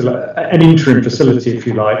an interim facility, if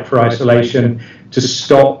you like, for isolation, to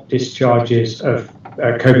stop discharges of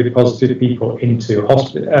COVID positive people into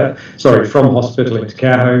from hospital into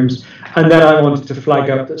care homes. And then I wanted to flag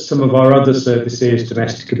up that some of our other services,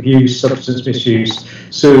 domestic abuse, substance misuse,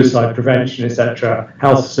 suicide prevention, etc.,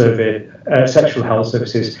 sexual health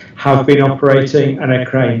services, have been operating and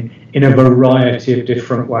occurring in a variety of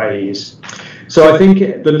different ways. So I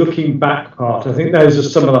think the looking back part, I think those are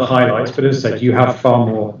some of the highlights, but as I said, you have far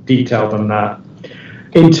more detail than that.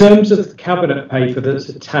 In terms of the cabinet paper that's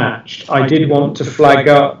attached, I did want to flag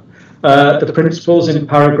up the principles in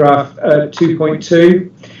paragraph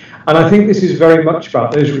 2.2. And I think this is very much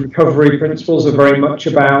about those recovery principles, are very much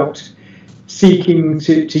about seeking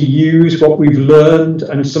to use what we've learned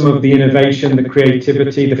and some of the innovation, the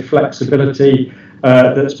creativity, the flexibility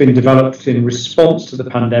that's been developed in response to the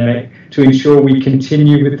pandemic to ensure we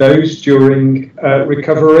continue with those during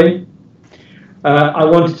recovery. I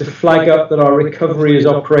wanted to flag up that our recovery is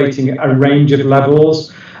operating at a range of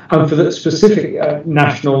levels, and for the specific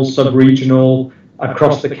national, sub-regional,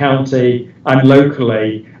 across the county and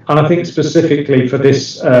locally. And I think specifically for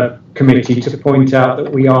this committee to point out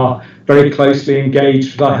that we are very closely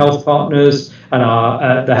engaged with our health partners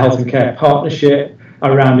and the Health and Care Partnership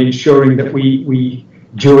around ensuring that we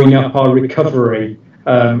join up our recovery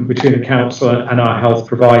between the council and our health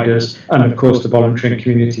providers, and of course the voluntary and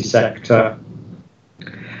community sector.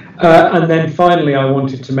 And then finally, I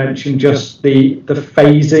wanted to mention just the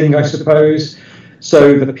phasing, I suppose.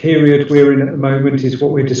 So the period we're in at the moment is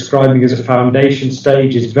what we're describing as a foundation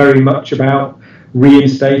stage, is very much about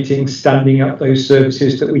reinstating, standing up those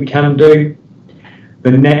services that we can do.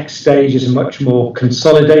 The next stage is a much more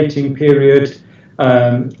consolidating period.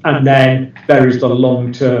 And then there is the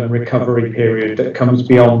long-term recovery period that comes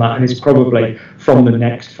beyond that, and is probably from the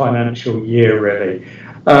next financial year, really.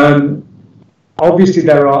 Obviously,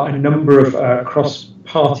 there are a number of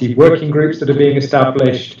cross-party working groups that are being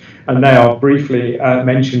established, and they are briefly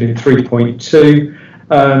mentioned in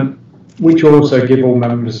 3.2, which also give all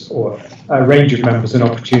members, or a range of members, an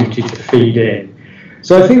opportunity to feed in.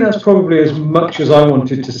 So I think that's probably as much as I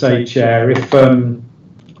wanted to say, Chair. If I'm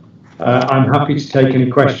happy to take any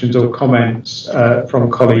questions or comments from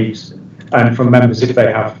colleagues and from members if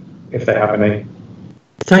they have any.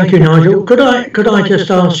 Thank you, Nigel. Could I just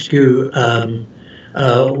ask you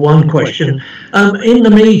one question? In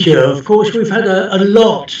the media, of course, we've had a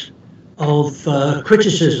lot of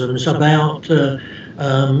criticisms about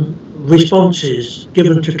responses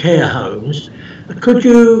given to care homes. Could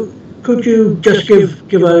you just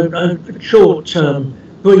give a short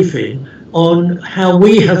briefing on how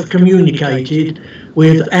we have communicated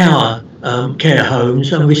with our care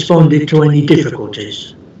homes and responded to any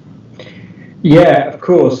difficulties? Yeah, of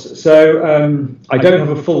course. So I don't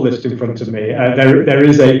have a full list in front of me. There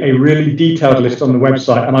is a really detailed list on the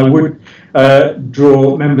website, and I would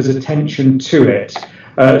draw members' attention to it.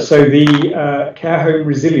 So the Care Home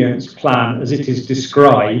Resilience Plan, as it is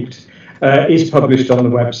described, is published on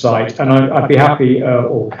the website, and I'd be happy,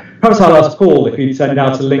 or perhaps I'll ask Paul if he'd send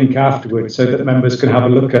out a link afterwards so that members can have a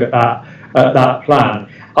look at that plan.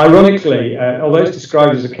 Ironically, although it's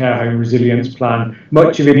described as a care home resilience plan,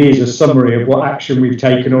 much of it is a summary of what action we've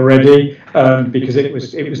taken already, because it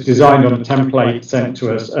was designed on a template sent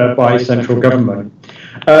to us by central government.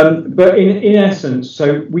 But in essence,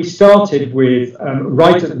 so we started with,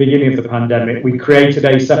 right at the beginning of the pandemic, we created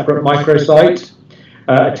a separate microsite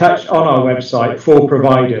attached on our website for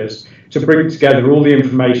providers to bring together all the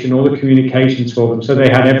information, all the communications for them, so they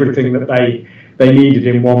had everything that they needed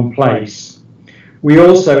in one place. We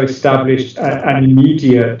also established an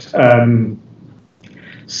immediate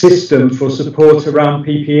system for support around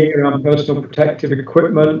PPE, around personal protective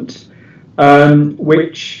equipment,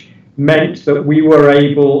 which meant that we were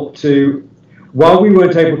able to, while we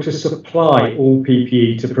weren't able to supply all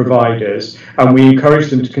PPE to providers, and we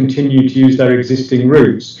encouraged them to continue to use their existing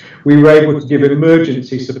routes, we were able to give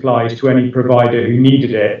emergency supplies to any provider who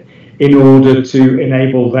needed it in order to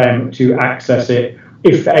enable them to access it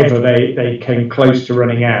if ever they came close to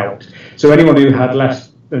running out. So anyone who had less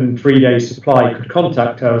than 3 days supply could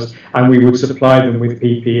contact us and we would supply them with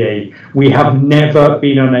PPE. We have never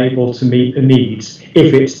been unable to meet the needs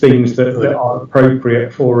if it's things that are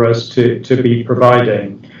appropriate for us to be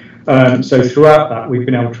providing. So throughout that, we've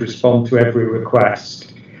been able to respond to every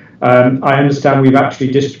request. I understand we've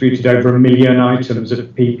actually distributed over 1 million items of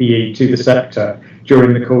PPE to the sector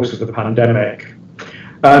during the course of the pandemic.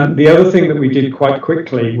 The other thing that we did quite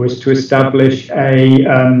quickly was to establish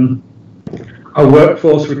a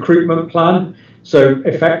workforce recruitment plan. So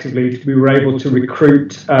effectively, we were able to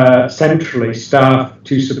recruit centrally staff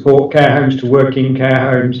to support care homes, to work in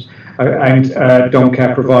care homes and dom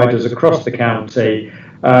care providers across the county,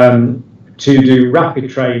 to do rapid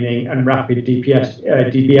training and rapid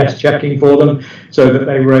DBS checking for them so that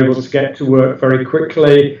they were able to get to work very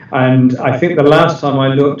quickly. And I think the last time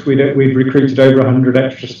I looked, we'd recruited over 100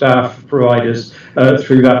 extra staff providers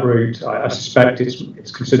through that route. I suspect it's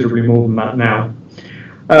considerably more than that now.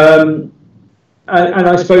 And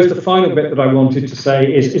I suppose the final bit that I wanted to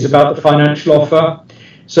say is about the financial offer.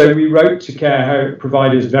 So we wrote to care home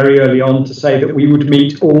providers very early on to say that we would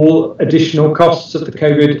meet all additional costs of the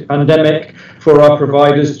COVID pandemic for our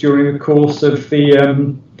providers during the course of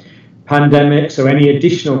the pandemic. So any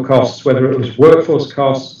additional costs, whether it was workforce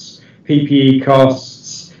costs, PPE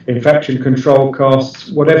costs, infection control costs,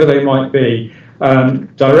 whatever they might be,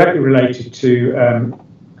 directly related to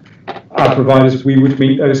our providers, we would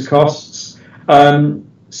meet those costs.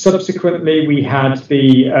 Subsequently, we had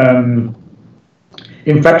the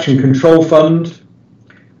Infection Control Fund,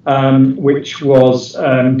 which was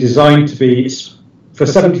designed to be for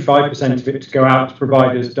 75% of it to go out to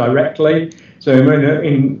providers directly. So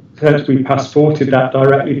in terms, we passported that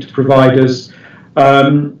directly to providers.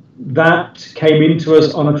 That came into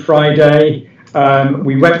us on a Friday.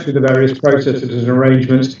 We went through the various processes and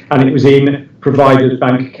arrangements, and it was in providers'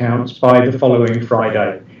 bank accounts by the following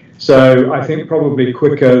Friday. So I think probably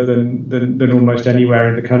quicker than almost anywhere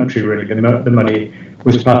in the country, really. The money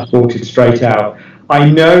was passported straight out. I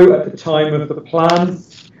know at the time of the plan,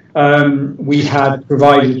 we had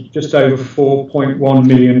provided just over £4.1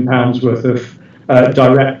 million worth of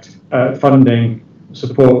direct funding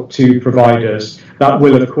support to providers. That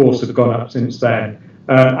will, of course, have gone up since then.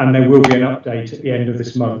 And there will be an update at the end of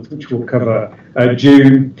this month, which will cover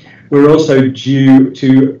June. We're also due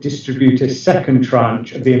to distribute a second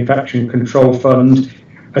tranche of the Infection Control Fund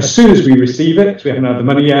as soon as we receive it, because we haven't had the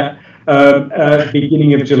money yet,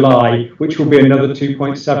 beginning of July, which will be another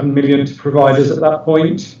 2.7 million to providers at that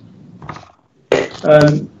point.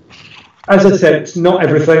 As I said, it's not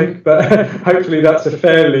everything, but hopefully that's a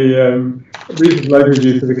fairly reasonable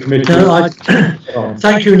overview for the committee. No,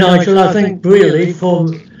 thank you, Nigel. I think really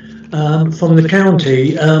from the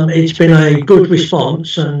county, it's been a good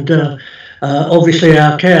response, and obviously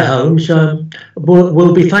our care homes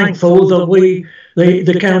will be thankful that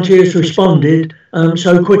the county has responded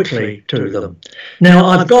so quickly to them. Now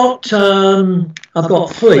I've got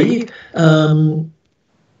 3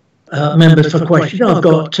 members for questions. I've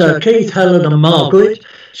got Keith, Helen and Margaret,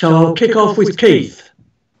 so I'll kick off with Keith.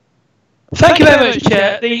 Thank you very much,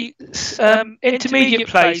 Chair. The intermediate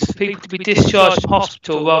place for people to be discharged from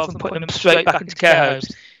hospital rather than putting them straight back into care homes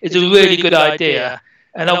is a really good idea.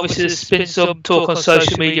 And obviously there's been some talk on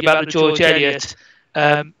social media about the George Eliot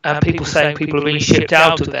and people saying people are being shipped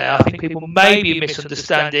out of there. I think people may be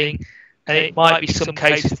misunderstanding, and it might be some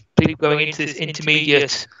cases of people going into this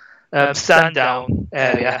intermediate stand-down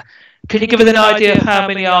area. Can you give us an idea of how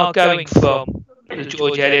many are going from the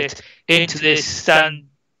George Eliot into this stand-down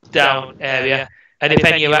area, and if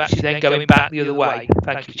any are actually then going back the other way?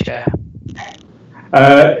 Thank you, Chair.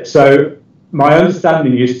 So my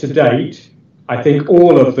understanding is to date, I think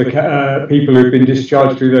all of the people who've been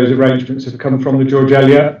discharged through those arrangements have come from the George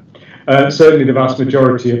Eliot. Certainly the vast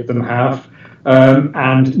majority of them have.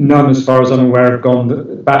 And none, as far as I'm aware, have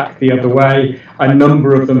gone back the other way. A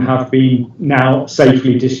number of them have been now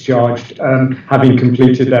safely discharged, having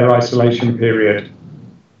completed their isolation period.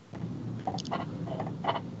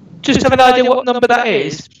 Just have an idea what number that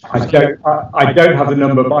is? I don't have the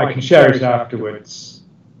number, but I can share it afterwards.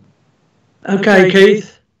 Okay,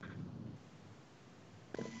 Keith.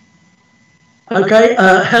 Okay,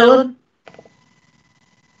 Helen.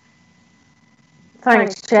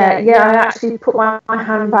 Thanks, Chair. Yeah, I actually put my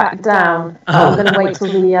hand back down. I'm going to wait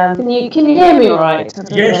till the. Can you hear me all right?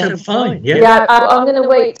 Yes, I'm fine. Yeah. Yeah, I'm going to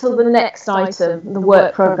wait till the next item, the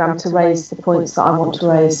work programme, to raise the points that I want to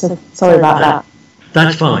raise. So sorry about that.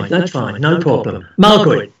 That's fine. That's fine. No problem.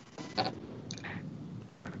 Margaret.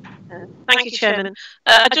 Thank you, Chairman.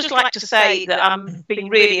 I'd just like to say that I'm being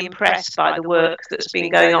really impressed by the work that's been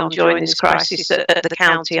going on during this crisis at the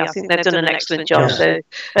county. I think they've done an excellent job, so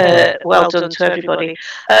well done to everybody.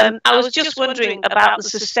 I was just wondering about the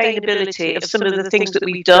sustainability of some of the things that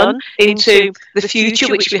we've done into the future,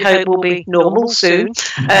 which we hope will be normal soon,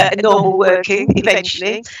 normal working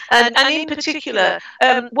eventually, and in particular,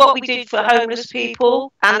 what we did for homeless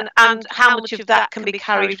people and how much of that can be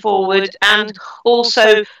carried forward, and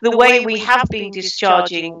also the way we have been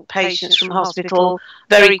discharging patients from hospital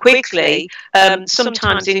very quickly,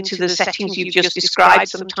 sometimes into the settings you've just described,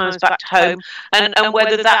 sometimes back to home, and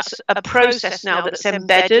whether that's a process now that's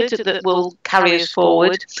embedded that will carry us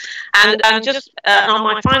forward. And just on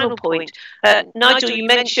my final point, Nigel, you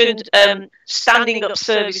mentioned standing up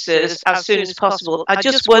services as soon as possible. I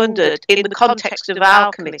just wondered, in the context of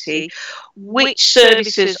our committee, which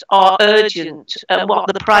services are urgent and what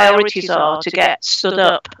the priorities are to get stood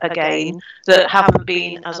up again that haven't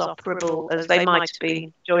been as operable as they might have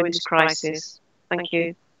been during this crisis. Thank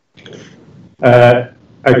you.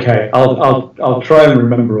 Okay, I'll try and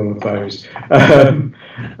remember all of those.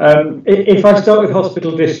 If I start with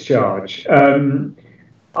hospital discharge,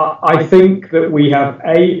 I think that we have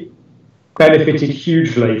benefited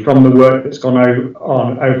hugely from the work that's gone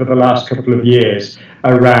on over the last couple of years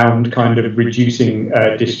around kind of reducing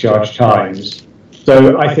discharge times.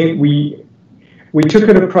 So I think we took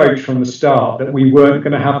an approach from the start that we weren't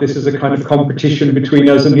going to have this as a kind of competition between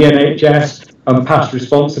us and the NHS and pass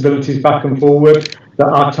responsibilities back and forward, that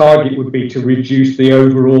our target would be to reduce the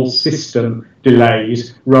overall system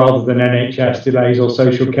delays rather than NHS delays or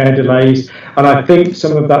social care delays. And I think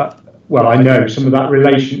some of that, well, I know some of that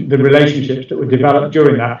the relationships that were developed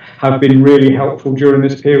during that have been really helpful during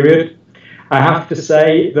this period. I have to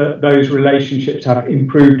say that those relationships have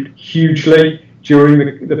improved hugely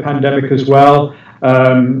during the pandemic as well.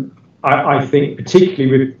 I think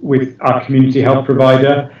particularly with our community health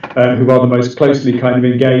provider, who are the most closely kind of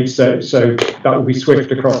engaged, so that will be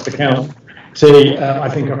Swift across the county. I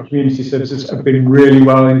think our community services have been really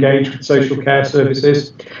well engaged with social care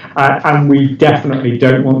services, and we definitely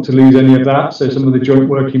don't want to lose any of that. So some of the joint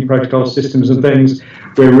working protocol systems and things,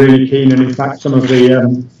 we're really keen, and in fact some of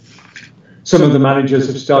the managers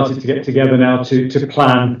have started to get together now to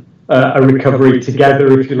plan a recovery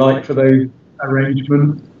together, if you like, for those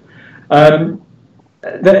arrangements.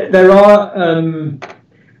 There are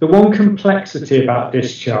the one complexity about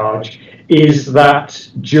discharge is that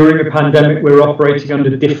during the pandemic we're operating under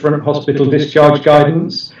different hospital discharge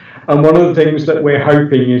guidance, and one of the things that we're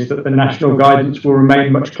hoping is that the national guidance will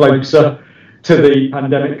remain much closer to the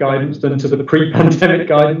pandemic guidance than to the pre-pandemic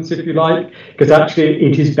guidance, if you like, because actually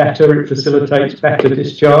it is better, it facilitates better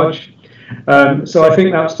discharge. So I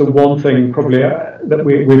think that's the one thing probably that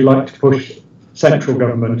we'd like to push central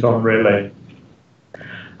government on, really.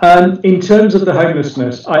 In terms of the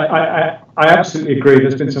homelessness, I absolutely agree.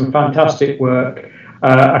 There's been some fantastic work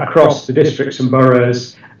across the districts and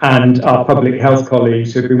boroughs and our public health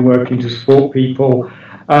colleagues who've been working to support people.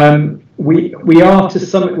 We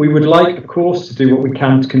would like, of course, to do what we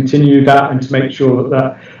can to continue that and to make sure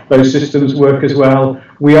that those systems work as well.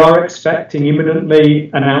 We are expecting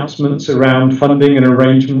imminently announcements around funding and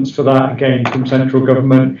arrangements for that, again, from central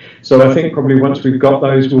government. So I think probably once we've got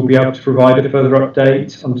those, we'll be able to provide a further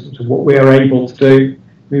update on what we are able to do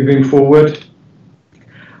moving forward.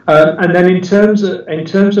 And then in terms of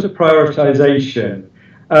prioritisation,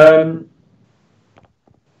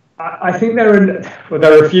 I think there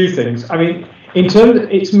are a few things. I mean, in terms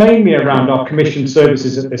it's mainly around our commissioned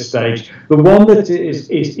services at this stage. The one that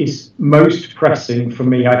is most pressing for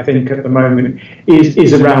me, I think, at the moment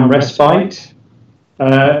is around respite,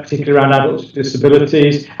 particularly around adults with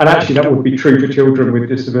disabilities, and actually that would be true for children with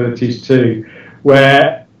disabilities too,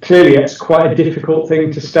 where clearly it's quite a difficult thing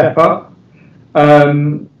to step up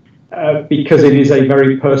because it is a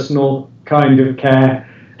very personal kind of care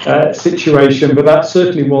situation, but that's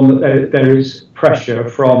certainly one that there is pressure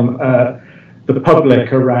from the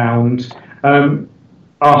public around. Our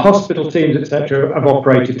hospital teams, etc., have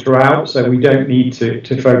operated throughout, so we don't need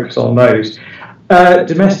to focus on those.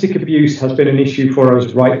 Domestic abuse has been an issue for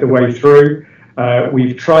us right the way through.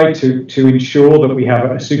 We've tried to ensure that we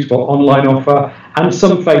have a suitable online offer and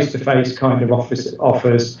some face-to-face kind of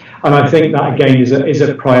offers. And I think that, again, is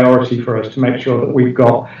a priority for us to make sure that we've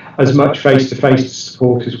got as much face-to-face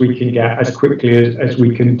support as we can get as quickly as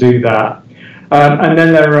we can do that. And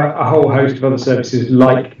then there are a whole host of other services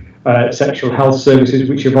like sexual health services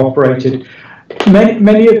which have operated.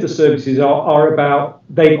 Many of the services are about,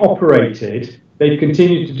 they've operated, they've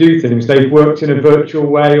continued to do things, they've worked in a virtual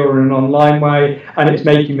way or in an online way, and it's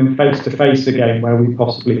making them face-to-face again where we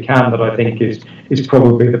possibly can, that I think is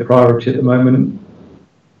probably the priority at the moment.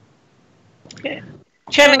 Yeah.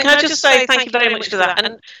 Chairman, can I just say thank you very much for that.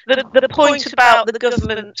 And the point about the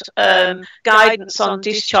government guidance on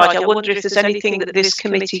discharge, I wonder if there's anything that this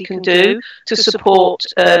committee can do to support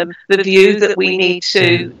the view that we need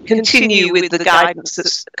to continue with the guidance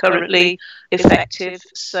that's currently effective.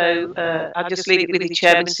 So I'll just leave it with you,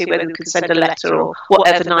 Chairman, to see whether we can send a letter or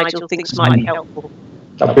whatever Nigel thinks might be helpful.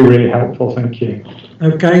 That'd be really helpful, thank you.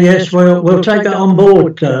 Okay, yes, we'll take that on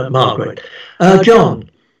board, Margaret. John.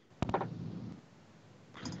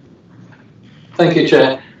 Thank you,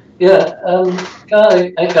 Chair. Yeah, can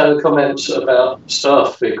I echo the comments about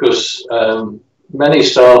staff, because many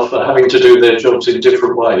staff are having to do their jobs in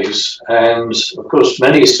different ways, and of course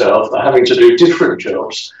many staff are having to do different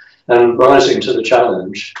jobs and rising to the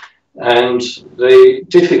challenge. And the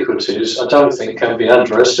difficulties, I don't think, can be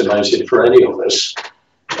underestimated for any of us.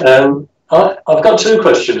 I've got two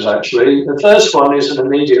questions, actually. The first one is an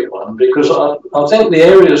immediate one, because I think the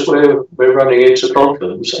areas where we're running into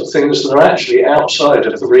problems are things that are actually outside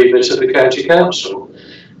of the remit of the county council.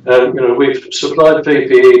 We've supplied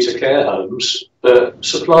PPE to care homes, but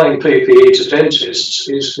supplying PPE to dentists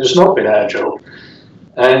has not been our job.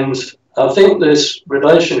 And I think this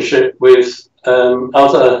relationship with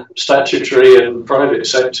other statutory and private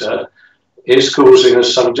sector is causing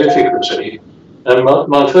us some difficulty. And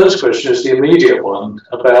my first question is the immediate one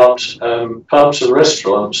about pubs and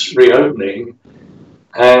restaurants reopening,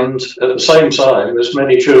 and at the same time as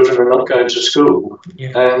many children are not going to school.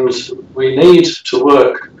 Yeah. And we need to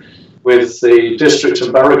work with the district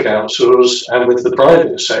and borough councils and with the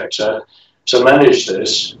private sector to manage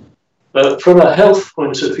this. But from a health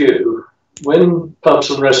point of view, when pubs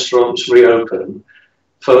and restaurants reopen,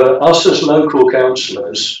 for us as local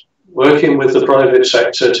councillors, working with the private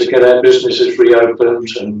sector to get our businesses reopened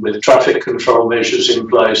and with traffic control measures in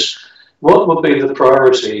place, what would be the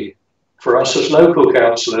priority for us as local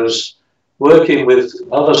councillors working with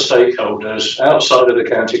other stakeholders outside of the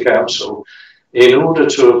county council in order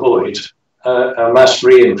to avoid a mass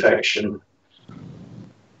reinfection?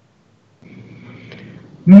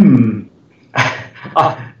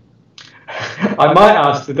 I might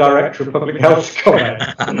ask the Director of Public Health to comment,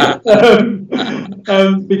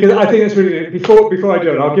 because I think it's really, before I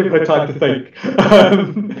do it, I'll give her time to think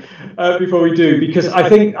before we do, because I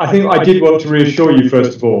think I did want to reassure you,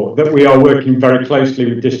 first of all, that we are working very closely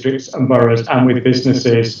with districts and boroughs and with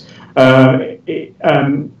businesses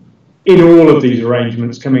in all of these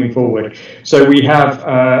arrangements coming forward. So we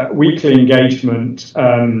have weekly engagement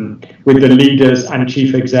with the leaders and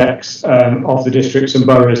chief execs of the districts and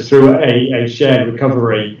boroughs through a shared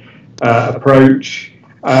recovery approach,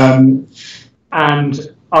 and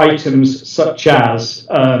items such as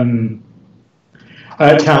town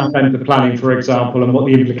centre planning, for example, and what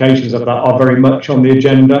the implications of that are very much on the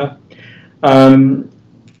agenda.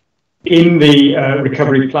 In the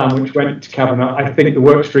recovery plan which went to Cabinet, I think the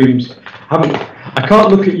work streams I can't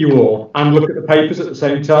look at you all and look at the papers at the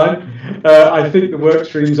same time. I think the work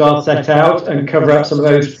streams are set out and cover out some of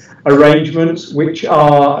those arrangements, which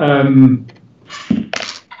are, I don't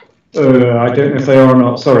know if they are or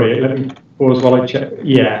not, sorry, let me pause while I check.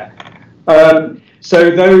 Yeah. So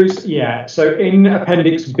those, yeah, so in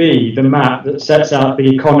Appendix B, the map that sets out the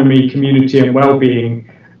economy, community and well-being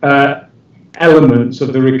elements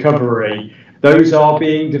of the recovery, those are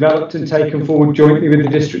being developed and taken forward jointly with the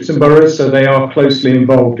districts and boroughs, so they are closely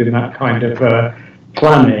involved in that kind of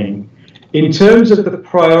planning. In terms of the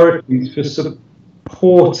priorities for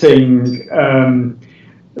supporting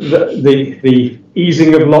the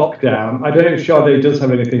easing of lockdown, I don't know if Sade does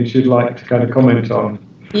have anything she'd like to kind of comment on.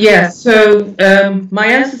 Yeah, so my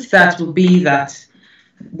answer to that would be that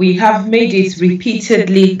we have made it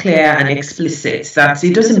repeatedly clear and explicit that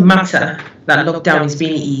it doesn't matter that lockdown is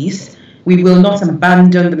being eased. We will not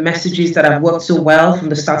abandon the messages that have worked so well from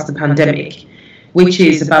the start of the pandemic, which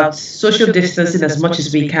is about social distancing as much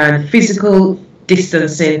as we can, physical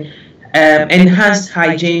distancing, enhanced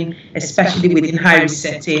hygiene, especially within high-risk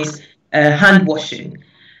settings, hand washing,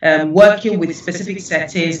 working with specific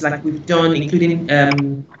settings like we've done, including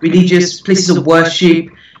religious places of worship,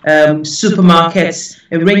 supermarkets,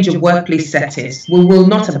 a range of workplace settings. We will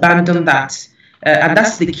not abandon that. And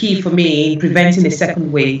that's the key for me in preventing a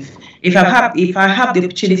second wave. If I have the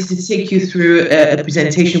opportunity to take you through a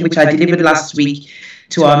presentation which I delivered last week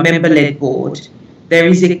to our member-led board, there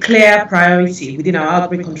is a clear priority within our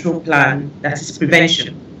outbreak control plan that is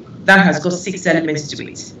prevention. That has got 6 elements to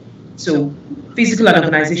it. So physical and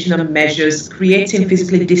organizational measures, creating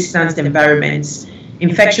physically distanced environments,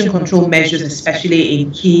 infection control measures, especially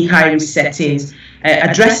in key high-risk settings,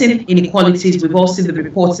 addressing inequalities. We've all seen the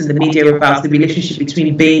reports in the media about the relationship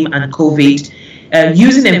between BAME and COVID,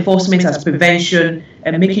 using enforcement as prevention,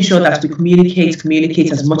 and making sure that we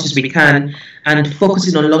communicate as much as we can, and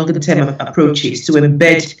focusing on longer-term approaches to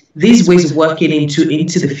embed these ways of working into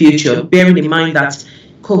the future, bearing in mind that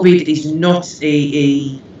COVID is not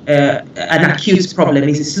an acute problem.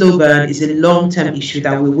 It's a slow burn. It's a long-term issue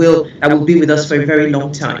that will be with us for a very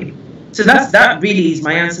long time. So that really is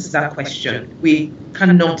my answer to that question. We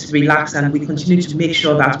cannot relax, and we continue to make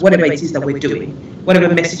sure that whatever it is that we're doing,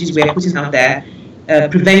 whatever messages we are putting out there,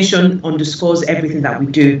 prevention underscores everything that we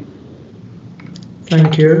do.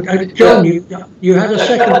 Thank you. John, you had a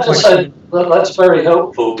second question. That's very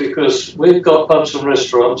helpful, because we've got pubs and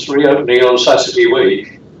restaurants reopening on Saturday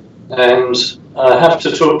week, and I have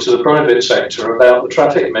to talk to the private sector about the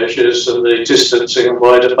traffic measures and the distancing and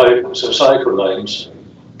wider pavements and cycle lanes.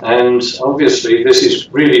 And obviously this is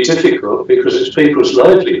really difficult because it's people's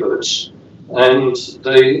livelihoods and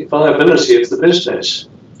the viability of the business.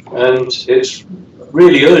 And it's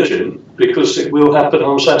really urgent because it will happen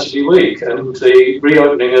on Saturday week, and the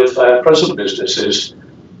reopening of our present businesses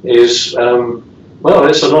is, well,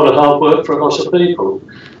 it's a lot of hard work for a lot of people.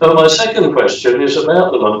 But my second question is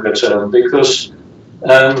about the longer term, because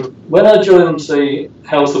when I joined the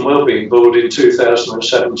Health and Wellbeing Board in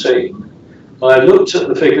 2017, I looked at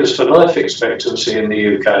the figures for life expectancy in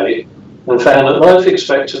the UK and found that life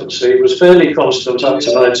expectancy was fairly constant up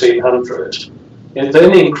to 1900. It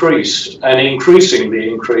then increased, and increasingly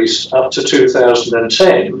increased, up to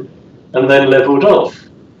 2010, and then levelled off.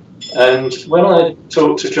 And when I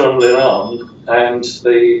talked to John Linan and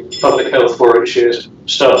the Public Health Warwickshire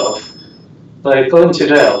staff, they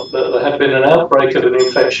pointed out that there had been an outbreak of an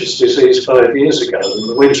infectious disease 5 years ago, in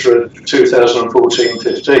the winter of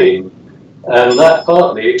 2014-15, and that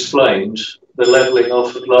partly explained the levelling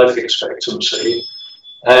off of life expectancy,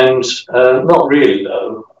 and not really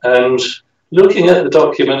though. And looking at the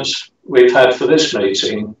documents we've had for this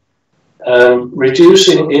meeting,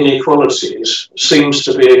 reducing inequalities seems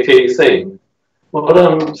to be a key thing. What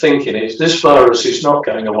I'm thinking is this virus is not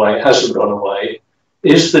going away, it hasn't gone away.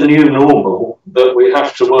 Is the new normal that we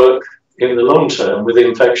have to work in the long term with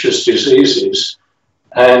infectious diseases?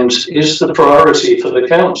 And is the priority for the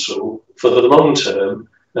council for the long term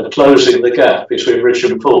of closing the gap between rich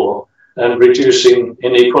and poor and reducing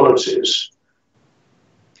inequalities?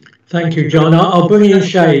 Thank you, John. I'll bring in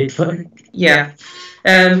Shade. Yeah,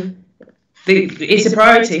 it's a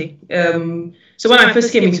priority. So when I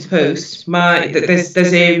first came into post,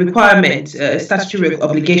 there's a requirement, a statutory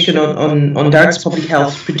obligation on Director of Public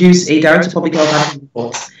Health to produce a Director of Public Health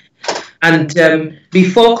report. And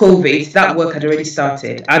before COVID, that work had already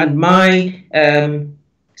started. And my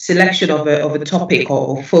selection of a topic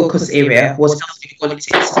or focus area was health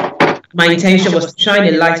inequalities. My intention was to shine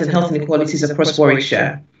a light on health inequalities across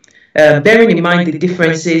Warwickshire. Bearing in mind the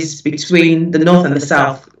differences between the north and the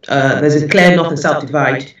south, there's a clear north and south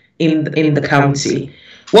divide in the county.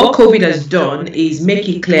 What COVID has done is make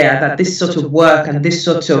it clear that this sort of work and this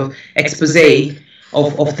sort of expose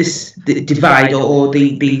of this divide or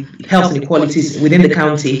the health inequalities within the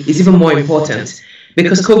county is even more important,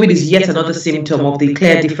 because COVID is yet another symptom of the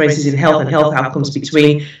clear differences in health and health outcomes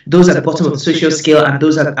between those at the bottom of the social scale and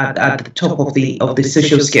those at the top of the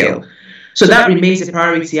social scale. So that remains a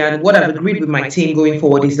priority, and what I've agreed with my team going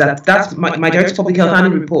forward is that my Director of Public Health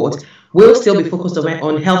annual report will still be focused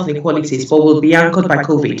on health inequalities, but will be anchored by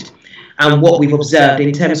COVID and what we've observed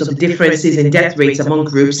in terms of the differences in death rates among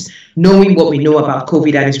groups, knowing what we know about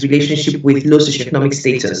COVID and its relationship with low socioeconomic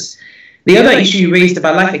status. The other issue you raised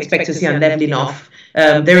about life expectancy and levelling off,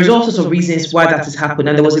 there is all sorts of reasons why that has happened,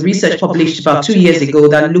 and there was a research published about 2 years ago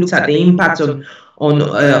that looked at the impact of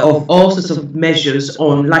all sorts of measures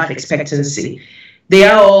on life expectancy. They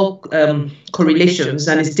are all correlations,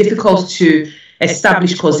 and it's difficult to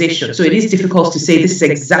establish causation. So it is difficult to say this is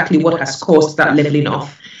exactly what has caused that levelling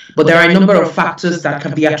off. But there are a number of factors that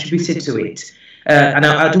can be attributed to it. And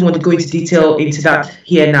I don't want to go into detail into that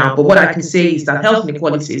here now, but what I can say is that health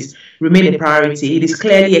inequalities remain a priority. It is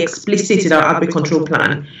clearly explicit in our outbreak control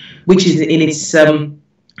plan, which is in its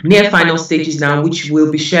near final stages now, which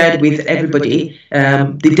will be shared with everybody.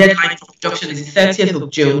 The deadline for production is the 30th of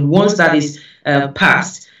June. Once that is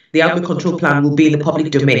passed, the outbreak control plan will be in the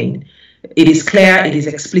public domain. It is clear, it is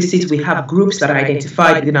explicit. We have groups that are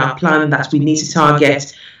identified within our plan that we need to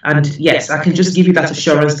target. And yes, I can just give you that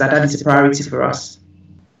assurance that that is a priority for us.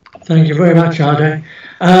 Thank you very much, Ade.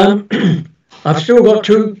 I've still got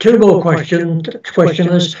two more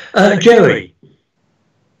questioners. Jerry.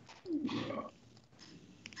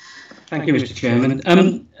 Thank you, Mr. Chairman.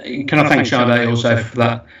 Can I thank Sade also for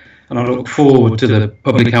that? And I look forward to the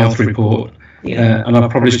public health report. And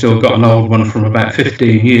I've probably still got an old one from about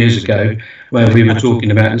 15 years ago where we were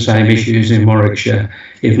talking about the same issues in Warwickshire,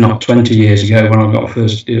 if not 20 years ago when I got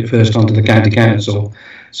first onto the county council.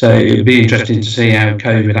 So it would be interesting to see how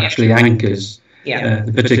COVID actually anchors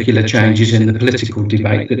the particular changes in the political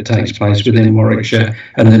debate that takes place within Warwickshire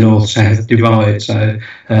and the north-south divide. So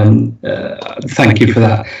thank you for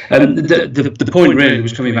that. The point really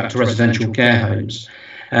was coming back to residential care homes.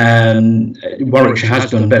 Warwickshire has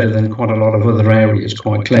done better than quite a lot of other areas,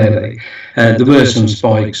 quite clearly. There were some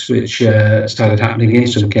spikes which started happening in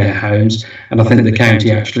some care homes, and I think the county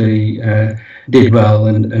actually did well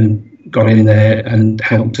and got in there and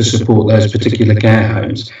helped to support those particular care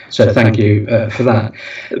homes. So thank you for that.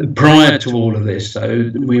 Prior to all of this,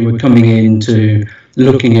 though, we were coming into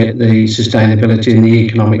looking at the sustainability and the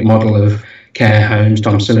economic model of care homes,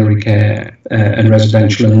 domiciliary care and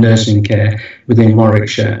residential and nursing care within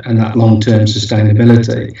Warwickshire and that long-term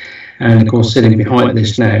sustainability. And of course, sitting behind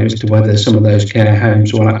this now as to whether some of those care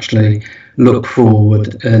homes will actually look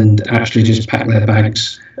forward and actually just pack their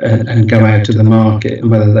bags and go out to the market and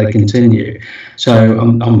whether they continue. So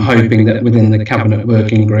I'm hoping that within the cabinet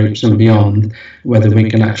working groups and beyond, whether we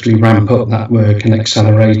can actually ramp up that work and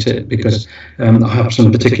accelerate it, because I have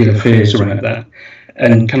some particular fears around that.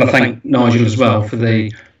 And can I thank Nigel as well for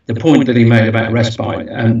the point that he made about respite.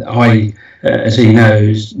 And I, as he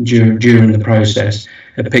knows, during the process,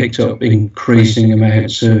 have picked up increasing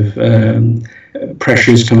amounts of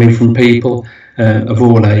pressures coming from people of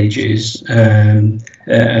all ages.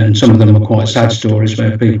 And some of them are quite sad stories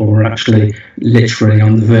where people were actually literally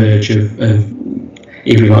on the verge of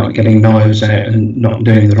if you like, getting knives out and not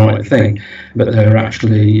doing the right thing, but they were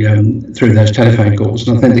actually through those telephone calls.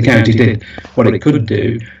 And I think the county did what it could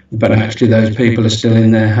do, but actually those people are still in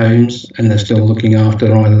their homes and they're still looking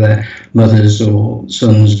after either their mothers or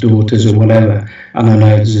sons, daughters or whatever. And I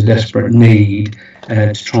know there's a desperate need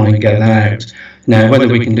to try and get that out. Now, whether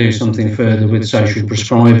we can do something further with social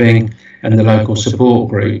prescribing and the local support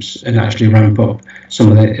groups and actually ramp up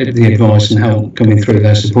some of the advice and help coming through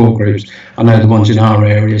those support groups. I know the ones in our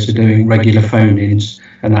areas are doing regular phone-ins,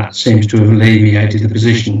 and that seems to have alleviated the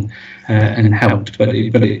position and helped, but I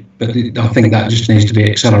think that just needs to be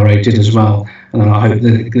accelerated as well, and I hope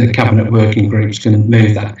the cabinet working groups can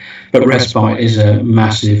move that. But respite is a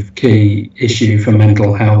massive key issue for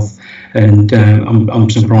mental health, and I'm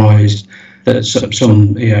surprised that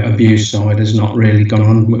some abuse side has not really gone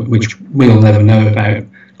on, which we'll never know about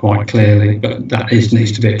quite clearly, but that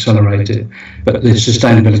needs to be accelerated. But the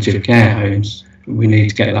sustainability of care homes, we need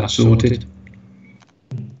to get that sorted.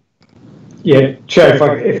 Yeah, Chair,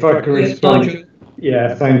 if I can respond.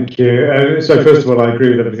 Yeah, thank you. So first of all, I agree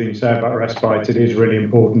with everything you say about respite. It is really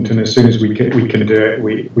important, and as soon as we can do it,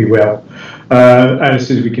 we will. And as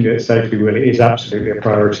soon as we can do it safely, it is absolutely a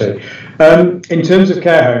priority. In terms of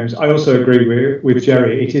care homes, I also agree with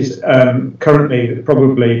Jerry. It is currently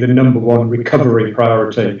probably the #1 recovery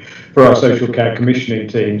priority for our social care commissioning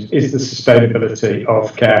teams is the sustainability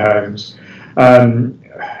of care homes.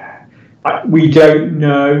 We don't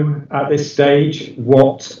know at this stage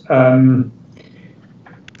what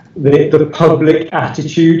the public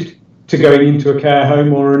attitude to going into a care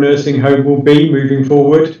home or a nursing home will be moving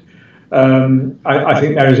forward. I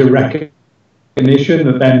think there is a recognition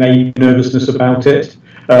that there may be nervousness about it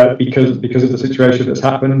because of the situation that's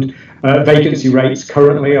happened. Vacancy rates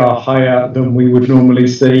currently are higher than we would normally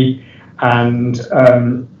see, and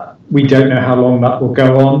we don't know how long that will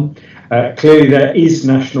go on. Clearly there is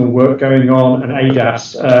national work going on, and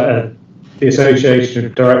ADAS, the Association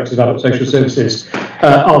of Directors of Adult Social Services,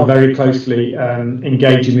 are very closely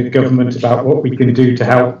engaging with government about what we can do to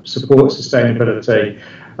help support sustainability.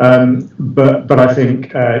 But I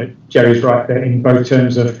think Jerry's right there in both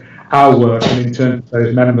terms of our work and in terms of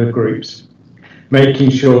those member groups. Making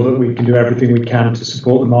sure that we can do everything we can to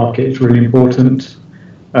support the market is really important,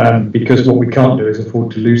 because what we can't do is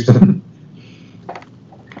afford to lose them.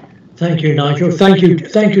 Thank you, Nigel. Thank you,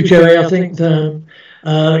 Jerry. I think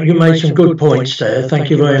you made some good points there. Thank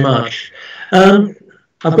you very much.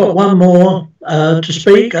 I've got one more to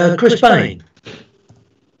speak. Chris Bain.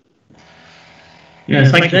 Yeah,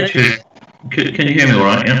 thank you, Chair. Can you hear me all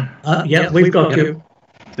right, yeah? Yeah, we've got you.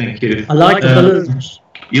 Thank you. I like the balloons.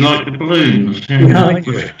 You like the balloons?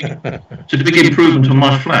 Yeah. It's a big improvement on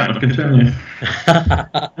my flat, I can tell you.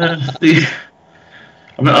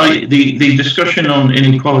 The discussion on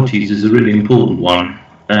inequalities is a really important one,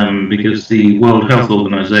 because the World Health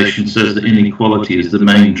Organization says that inequality is the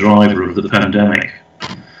main driver of the pandemic.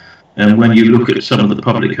 And when you look at some of the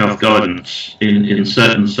public health guidance in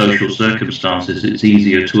certain social circumstances, it's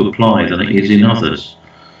easier to apply than it is in others.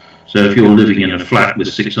 So if you're living in a flat with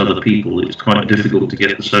 6 other people, it's quite difficult to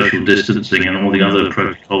get the social distancing and all the other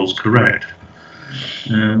protocols correct.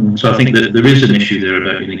 So I think that there is an issue there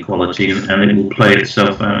about inequality, and it will play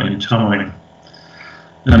itself out in time.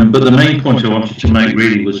 But the main point I wanted to make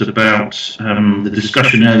really was about the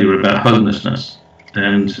discussion earlier about homelessness.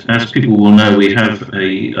 And as people will know, we have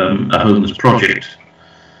a homeless project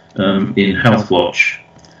in Healthwatch.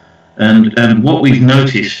 And what we've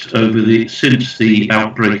noticed since the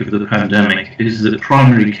outbreak of the pandemic is that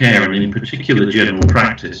primary care, and in particular general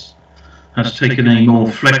practice, has taken a more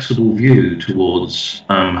flexible view towards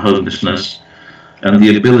homelessness and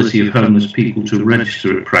the ability of homeless people to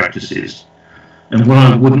register at practices. And what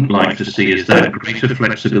I wouldn't like to see is that greater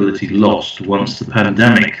flexibility lost once the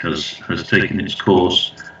pandemic has taken its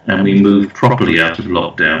course and we move properly out of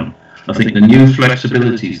lockdown. I think the new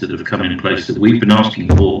flexibilities that have come in place that we've been asking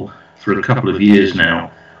for a couple of years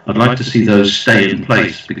now, I'd like to see those stay in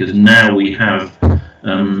place, because now we have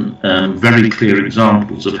very clear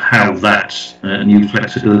examples of how that new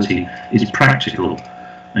flexibility is practical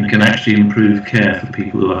and can actually improve care for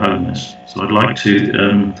people who are homeless. So I'd like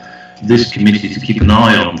to this committee to keep an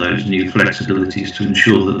eye on those new flexibilities to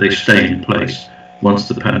ensure that they stay in place once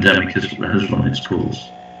the pandemic has run its course.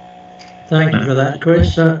 Thank you for that,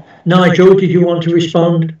 Chris. Nigel, did you want to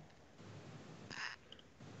respond?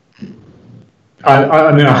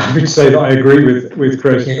 I mean, I would say that I agree with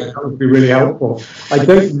Chris. That would be really helpful. I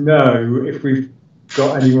don't know if we've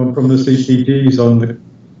got anyone from the CCGs on the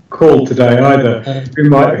call today either who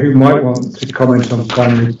might want to comment on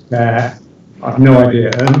primary care. I have no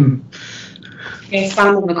idea. Yes,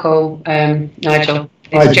 I'm on the call, Nigel.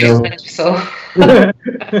 Hi, Jill.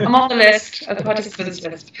 I'm on the list, of the participants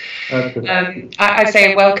list. I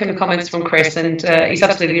say welcome comments from Chris, and he's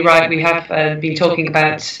absolutely right. We have been talking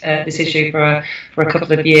about this issue for a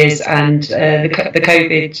couple of years, and the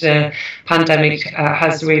COVID pandemic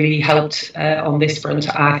has really helped on this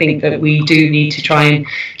front. I think that we do need to try and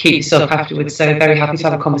keep this up afterwards. So very happy to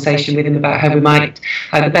have a conversation with him about how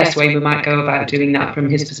the best way we might go about doing that from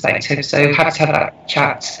his perspective. So happy to have that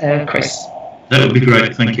chat, Chris. That would be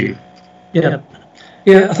great, thank you. Yeah,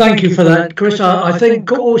 thank you for that, Chris. I think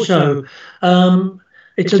also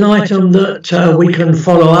it's an item that we can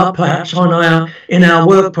follow up perhaps in our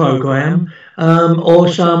work programme, or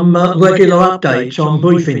some regular updates on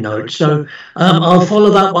briefing notes. So I'll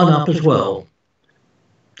follow that one up as well.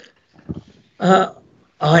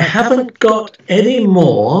 I haven't got any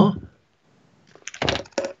more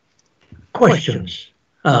questions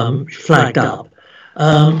flagged up.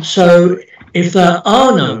 So if there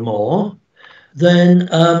are no more, then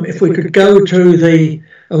if we could go to the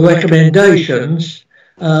recommendations,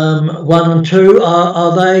 1 and 2,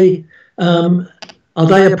 are they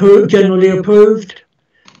generally approved?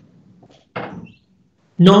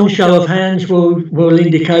 Non-show of hands will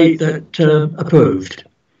indicate that approved.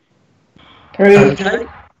 Okay.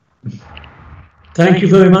 Thank you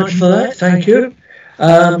very much for that. Thank you.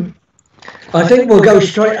 I think we'll go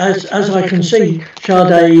straight, as I can see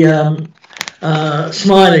Sade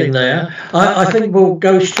smiling there. I think we'll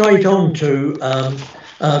go straight on to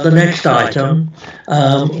the next item,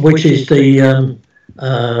 which is the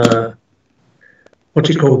what's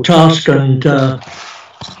it called, task and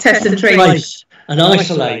test and trace and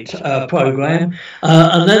isolate program.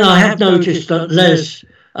 And then I have noticed that Les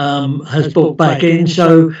has booked back in,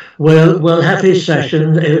 so we'll have his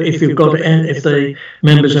session if the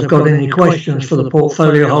members have got any questions for the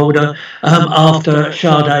portfolio holder after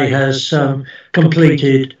Sade has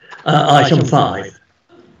completed item 5.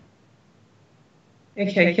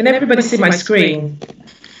 Okay, can everybody see my screen?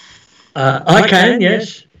 I can,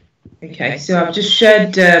 yes. Okay, so I've just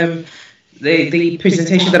shared the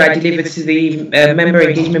presentation that I delivered to the Member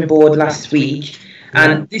Engagement Board last week,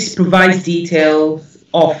 and this provides details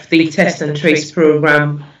of the test and trace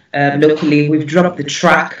program locally. We've dropped the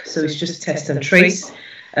track, so it's just test and trace,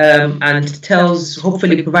 and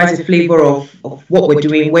hopefully provides a flavour of what we're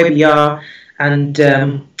doing, where we are, and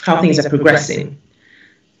how things are progressing.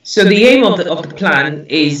 So the aim of the plan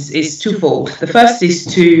is twofold. The first is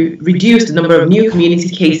to reduce the number of new community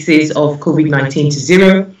cases of COVID-19 to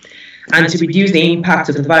 0. and to reduce the impact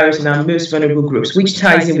of the virus on our most vulnerable groups, which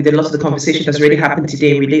ties in with a lot of the conversation that's already happened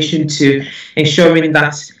today in relation to ensuring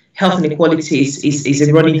that health inequalities is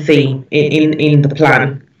a running theme in the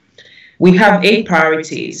plan. We have 8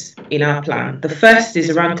 priorities in our plan. The first is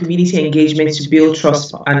around community engagement to build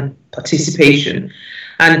trust and participation.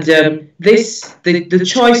 And the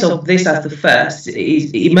choice of this as the first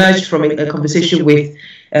emerged from a conversation with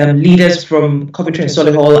leaders from Coventry and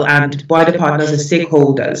Solihull and wider partners and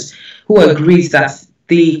stakeholders who agreed that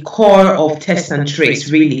the core of test and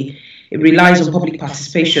trace really relies on public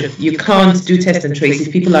participation. You can't do test and trace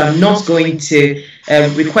if people are not going to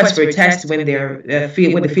request for a test when they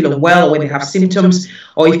feel unwell or when they have symptoms,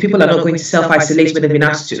 or if people are not going to self-isolate when they've been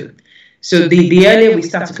asked to. So the earlier we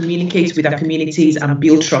start to communicate with our communities and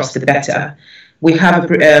build trust, the better. We have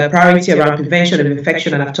a priority around prevention of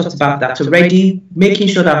infection, and I've talked about that already, making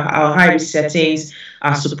sure that our high-risk settings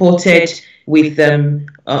are supported with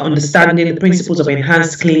understanding the principles of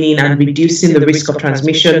enhanced cleaning and reducing the risk of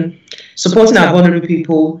transmission, supporting our vulnerable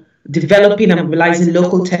people, developing and mobilizing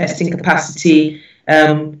local testing capacity,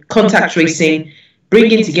 contact tracing,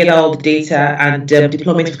 bringing together all the data and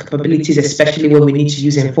deployment of capabilities, especially when we need to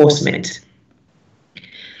use enforcement.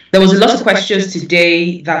 There was a lot of questions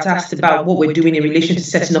today that asked about what we're doing in relation to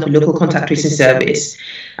setting up a local contact tracing service.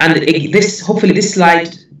 And hopefully this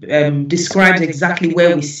slide describes exactly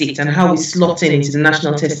where we sit and how we slot into the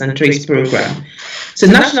National Test and Trace Programme. So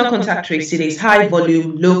national contact tracing is high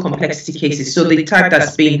volume, low complexity cases. So the type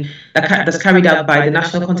that's carried out by the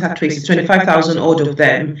National Contact Tracing, 25,000 odd of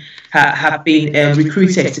them have been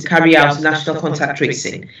recruited to carry out national contact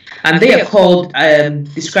tracing. And they are called,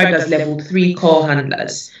 described as level 3 call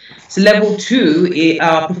handlers. So level 2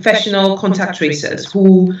 are professional contact tracers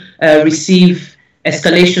who receive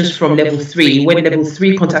escalations from level 3. When level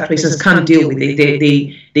 3 contact tracers can't deal with it,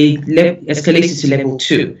 they escalate it to level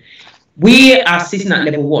 2. We are sitting at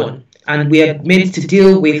level 1, and we are meant to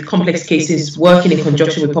deal with complex cases, working in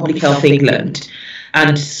conjunction with Public Health England,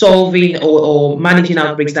 and solving or managing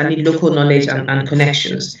outbreaks that need local knowledge and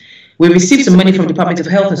connections. We received some money from the Department of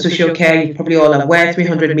Health and Social Care, you're probably all aware,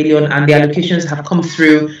 300 million, and the allocations have come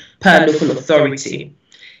through per local authority.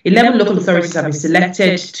 11 local authorities have been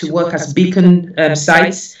selected to work as beacon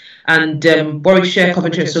sites, and Warwickshire,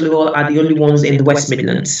 Coventry and Solihull are the only ones in the West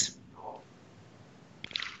Midlands.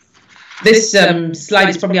 This slide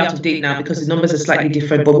is probably out of date now because the numbers are slightly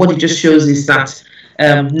different, but what it just shows is that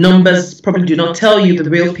numbers probably do not tell you the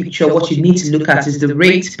real picture. What you need to look at is the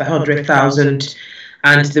rate per 100,000,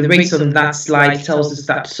 and the rates on that slide tells us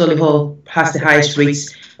that Solihull has the highest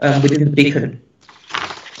rates within the beacon.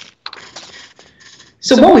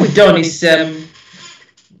 So what we've done is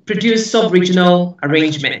produce sub-regional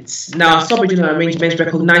arrangements. Now, sub-regional arrangements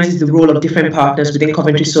recognizes the role of different partners within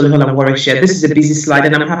Coventry, Solihull and Warwickshire. This is a busy slide,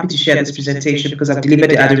 and I'm happy to share this presentation because I've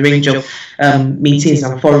delivered it at a range of meetings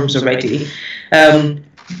and forums already.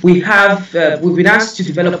 We've been asked to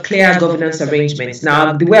develop clear governance arrangements.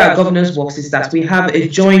 Now, the way our governance works is that we have a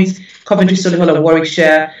joint Coventry, Solihull and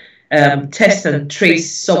Warwickshire Test and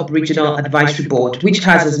Trace Sub-Regional Advisory Board, which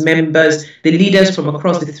has as members the leaders from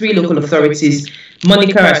across the 3 local authorities,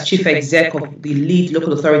 Monica as Chief Exec of the lead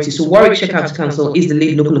local authority. So Warwickshire County Council is the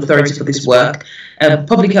lead local authority for this work,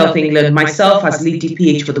 Public Health England, myself as lead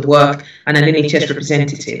DPH for the work, and an NHS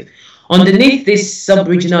representative. Underneath this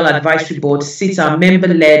sub-regional advisory board sits our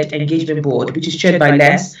member-led engagement board, which is chaired by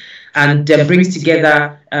Les, and brings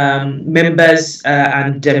together members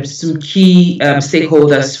and some key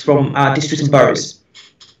stakeholders from our districts and boroughs.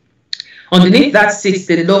 Underneath that sits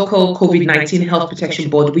the local COVID-19 Health Protection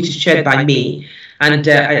Board, which is chaired by me. And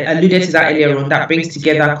I alluded to that earlier on. That brings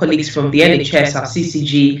together colleagues from the NHS, our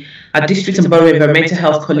CCG, our district and borough environmental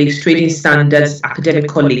health colleagues, trading standards, academic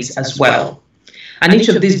colleagues as well. And each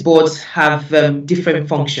of these boards have different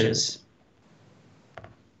functions.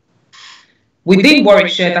 Within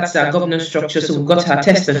Warwickshire, that's our governance structure. So we've got our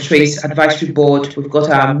Test and Trace Advisory Board. We've got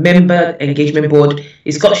our Member Engagement Board.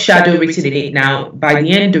 It's got shadow written in it now. By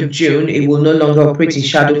the end of June, it will no longer operate in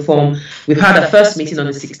shadow form. We've had our first meeting on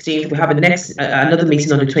the 16th. We have another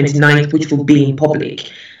meeting on the 29th, which will be in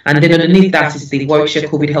public. And then underneath that is the Warwickshire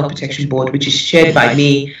COVID Health Protection Board, which is chaired by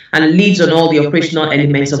me and leads on all the operational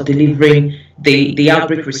elements of delivering the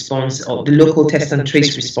outbreak response or the local test and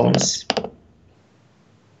trace response.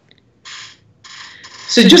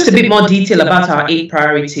 So just a bit more detail about our 8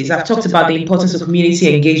 priorities. I've talked about the importance of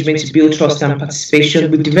community engagement to build trust and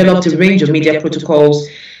participation. We've developed a range of media protocols.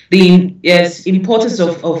 The importance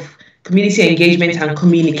of community engagement and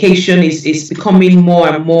communication is becoming more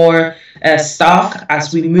and more stark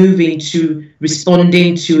as we move into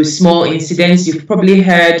responding to small incidents. You've probably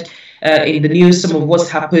heard in the news some of what's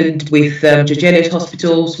happened with George Eliot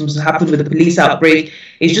Hospital, what's happened with the police outbreak.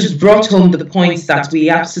 It's just brought home the points that we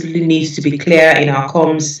absolutely need to be clear in our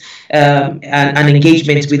comms and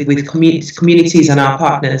engagement with communities and our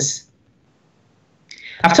partners.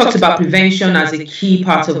 I've talked about prevention as a key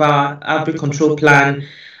part of our outbreak control plan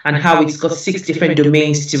and how it's got 6 different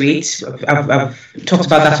domains to it. I've talked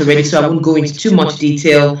about that already, so I won't go into too much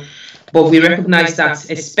detail. But we recognize that,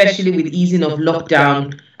 especially with easing of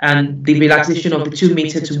lockdown and the relaxation of the 2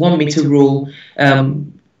 meter to 1 meter rule,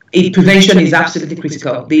 prevention is absolutely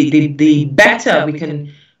critical. The better we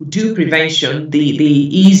can do prevention, the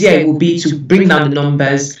easier it will be to bring down the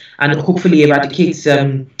numbers and hopefully eradicate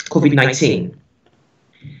COVID-19.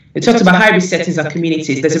 We talked about high-risk settings and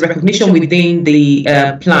communities. There's a recognition within the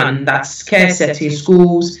plan that's care settings,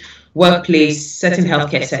 schools, workplace, certain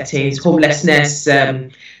healthcare settings, homelessness,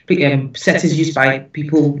 settings used by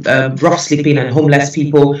people, rough sleeping and homeless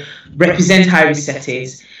people, represent high-risk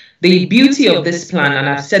settings. The beauty of this plan, and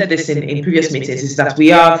I've said this in previous meetings, is that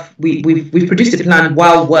we've produced a plan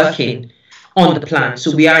while working on the plan.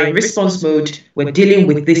 So we are in response mode. We're dealing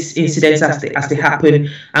with these incidents as they happen,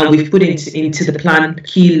 and we've put into the plan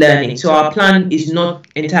key learning. So our plan is not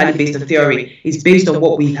entirely based on theory. It's based on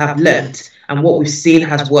what we have learned and what we've seen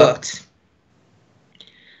has worked.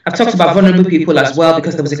 I've talked about vulnerable people as well,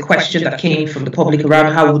 because there was a question that came from the public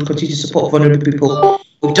around how we would continue to support vulnerable people.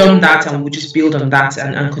 We've done that, and we'll just build on that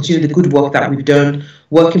and continue the good work that we've done,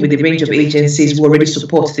 working with a range of agencies who already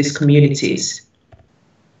support these communities.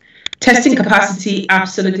 Testing capacity,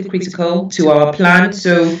 absolutely critical to our plan.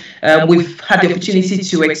 So we've had the opportunity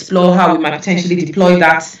to explore how we might potentially deploy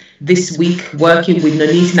that this week, working with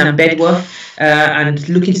Nuneaton and Bedworth, and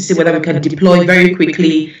looking to see whether we can deploy very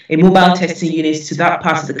quickly a mobile testing unit to that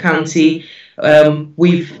part of the county.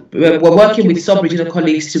 We're working with sub-regional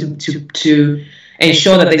colleagues to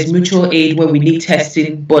ensure that there's mutual aid where we need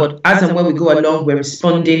testing, but as and when we go along, we're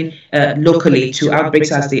responding locally to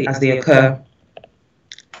outbreaks as they occur.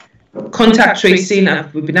 Contact tracing,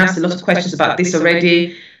 we've been asked a lot of questions about this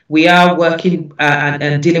already. We are working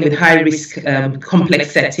and dealing with high-risk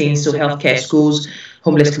complex settings, so healthcare, schools,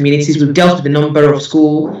 homeless communities. We've dealt with a number of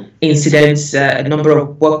school incidents, a number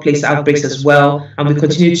of workplace outbreaks as well, and we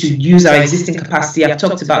continue to use our existing capacity. I've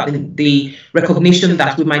talked about the recognition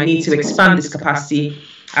that we might need to expand this capacity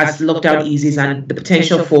as lockdown eases and the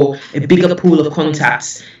potential for a bigger pool of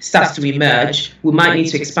contacts starts to emerge. We might need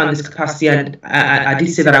to expand this capacity, and I did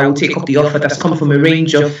say that I will take up the offer that's come from a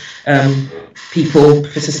range of people,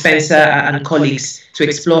 Professor Spencer and colleagues, to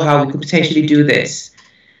explore how we could potentially do this.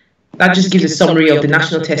 That just gives a summary of the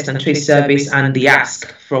National Test and Trace Service and the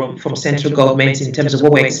ask from central government in terms of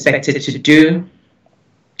what we're expected to do.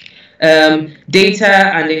 Data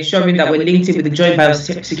and ensuring that we're linked in with the Joint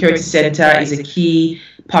Biosecurity Centre is a key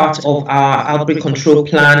part of our outbreak control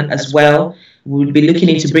plan as well. We'll be looking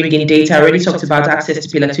into bringing data. I already talked about access to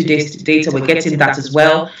Pillar 2 data. We're getting that as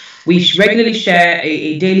well. We regularly share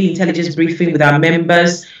a daily intelligence briefing with our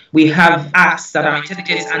members. We have asked that our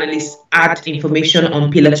intelligence analysts add information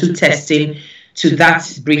on Pillar 2 testing to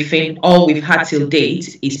that briefing. All we've had till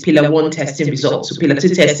date is Pillar 1 testing results. So Pillar 2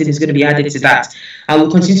 testing is going to be added to that. And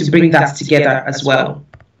we'll continue to bring that together as well.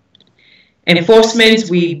 Enforcement,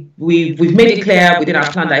 we've made it clear within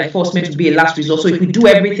our plan that enforcement will be a last resort. So if we do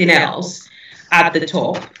everything else at the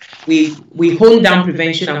top, we hone down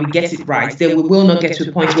prevention and we get it right, then we will not get to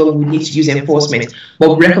a point where we need to use enforcement.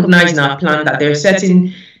 But we recognize in our plan that there are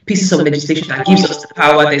certain pieces of legislation that gives us the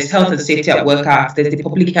power. There's Health and Safety at Work Act, there's the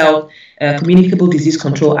Public Health Communicable Disease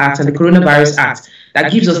Control Act, and the Coronavirus Act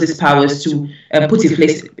that gives us these powers to put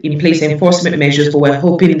in place enforcement measures. But we're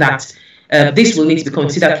hoping that this will need to be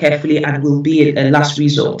considered carefully and will be a last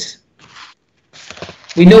resort.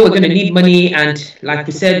 We know we're going to need money, and like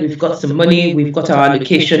we said, we've got some money. We've got our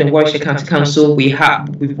allocation in Warwickshire County Council. We've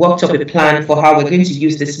worked up a plan for how we're going to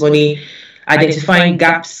use this money, identifying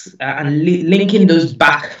gaps and linking those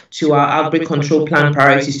back to our outbreak control plan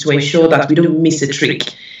priorities to ensure that we don't miss a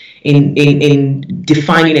trick in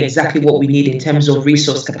defining exactly what we need in terms of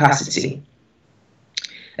resource capacity.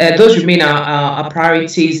 Those remain our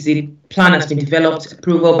priorities. The plan has been developed.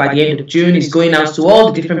 Approval by the end of June is going out to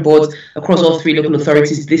all the different boards across all 3 local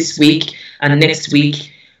authorities this week and next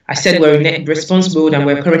week. I said we're in response mode and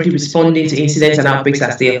we're currently responding to incidents and outbreaks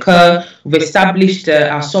as they occur. We've established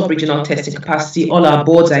our sub-regional testing capacity. All our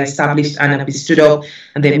boards are established and have been stood up,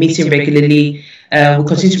 and they're meeting regularly. We'll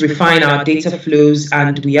continue to refine our data flows,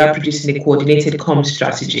 and we are producing a coordinated comms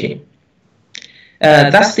strategy.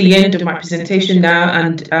 That's the end of my presentation now,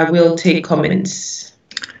 and I will take comments.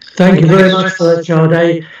 Thank you very much for that,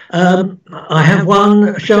 Jade. I have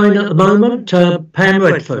one showing at the moment, Pam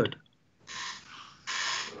Redford.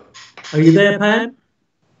 Are you there, Pam?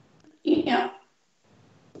 Yeah.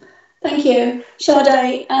 Thank you.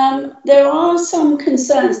 Sade, there are some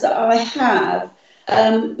concerns that I have.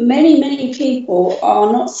 Many people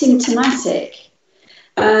are not symptomatic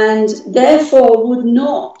and therefore would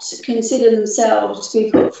not consider themselves to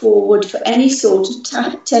be put forward for any sort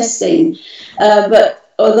of testing.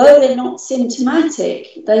 But although they're not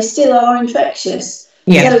symptomatic, they still are infectious.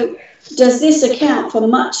 Yeah. So does this account for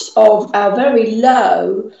much of our very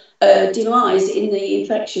low demise in the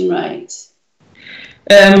infection rate?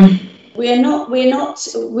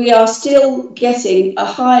 We are still getting a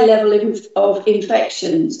high level of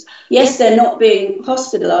infections. Yes, they're not being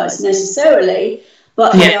hospitalised necessarily,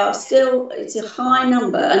 but they are still, it's a high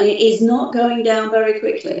number and it is not going down very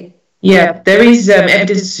quickly. Yeah, there is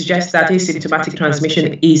evidence to suggest that asymptomatic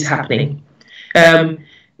transmission is happening.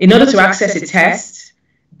 In order to access a test,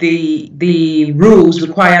 the rules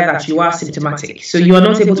require that you are symptomatic. So you are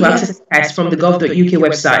not able to access a test from the gov.uk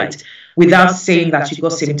website without saying that you've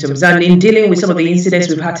got symptoms. And in dealing with some of the incidents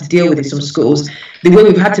we've had to deal with in some schools, the way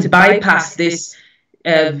we've had to bypass this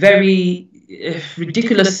very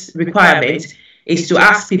ridiculous requirement is to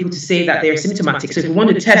ask people to say that they're symptomatic. So if we want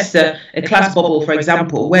to test a class bubble, for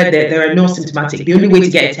example, where there are no symptomatic, the only way to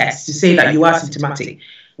get a test is to say that you are symptomatic.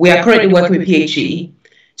 We are currently working with PHE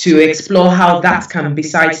to explore how that can be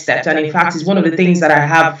sidestepped. And in fact, it's one of the things that I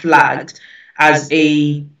have flagged as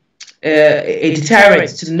a deterrent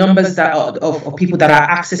to the numbers that of people that are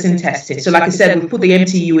accessing testing. So like I said, we've put the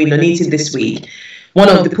MTU in on it this week. One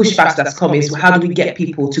of the pushbacks that's come is how do we get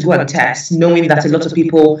people to go and test, knowing that a lot of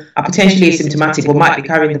people are potentially asymptomatic or might be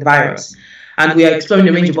carrying the virus. And we are exploring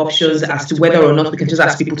a range of options as to whether or not we can just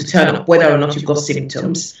ask people to turn up, whether or not you've got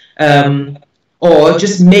symptoms, or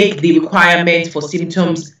just make the requirement for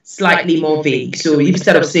symptoms slightly more vague. So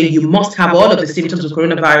instead of saying you must have all of the symptoms of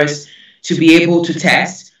coronavirus to be able to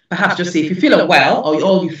test, perhaps just say if you feel unwell or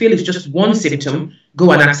all you feel is just one symptom,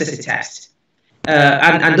 go and access a test.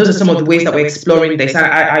 And those are some of the ways that we're exploring this.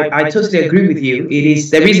 I totally agree with you.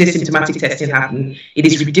 There is asymptomatic testing happening. It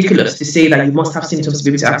is ridiculous to say that you must have symptoms to be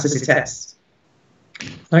able to access a test.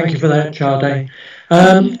 Thank you for that, Sade.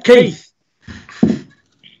 Keith.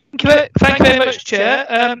 Thank you very much,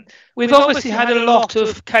 Chair. We've obviously had a lot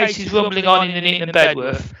of cases rumbling on in Nuneaton and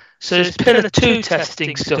Bedworth, so this Pillar 2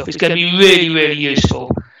 testing stuff is going to be really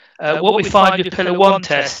useful. What we find with Pillar 1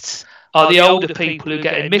 tests are the older people who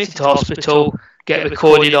get admitted to hospital, get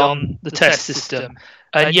recorded on the test system.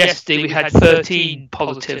 And yesterday we had 13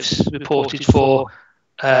 positives reported for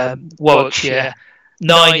Warwickshire,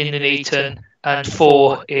 9 in Nuneaton and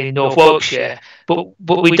 4 in North Warwickshire. But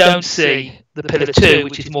we don't see the Pillar 2,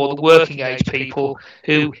 which is more the working age people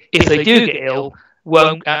who, if they do get ill,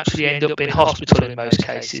 won't actually end up in hospital in most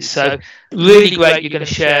cases. So really great you're going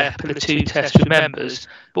to share Pillar 2 tests with members,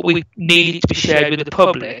 but we need it to be shared with the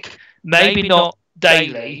public, maybe not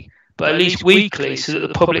daily, but at least weekly, so that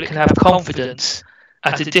the public can have confidence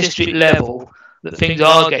at a district level that things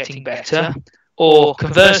are getting better, or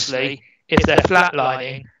conversely, if they're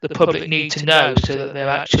flatlining, the public need to know so that they're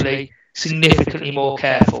actually significantly more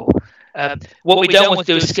careful. What we don't want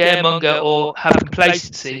to do is scaremonger or have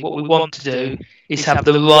complacency. What we want to do is have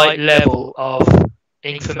the right level of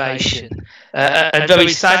information. And very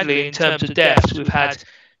sadly, in terms of deaths, we've had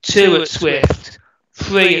 2 at Swift,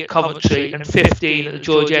 3 at Coventry and 15 at the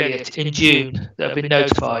George Eliot in June that have been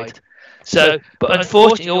notified. So, but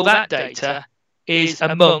unfortunately, all that data is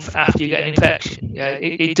a month after you get an infection.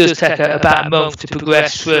 It does take about a month to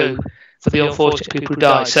progress through for the unfortunate people who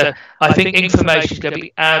die. So I think information is going to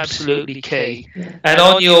be absolutely key. And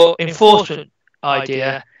on your enforcement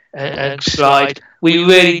idea and slide, we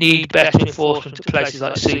really need better enforcement at places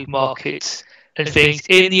like supermarkets and things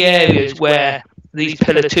in the areas where these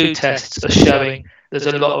Pillar 2 tests are showing there's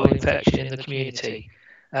a lot of infection in the community.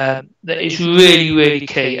 That is really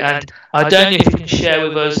key. And I don't know if you can share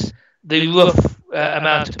with us the rough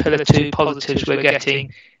amount of Pillar 2 positives we're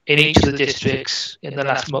getting in each of the districts in the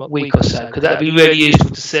last week or so, because that would be really useful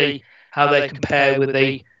to see how they compare with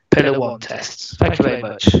the Pillar 1 tests. Thank you very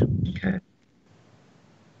much. Okay.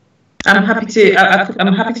 I'm happy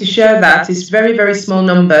to share that. It's very small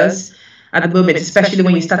numbers at the moment, especially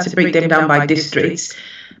when you start to break them down by districts.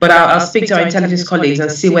 But I'll speak to our intelligence colleagues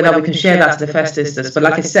and see whether we can share that to the first instance. But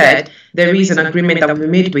like I said, there is an agreement that we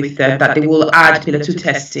made with them that they will add Pillar 2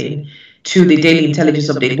 testing to the daily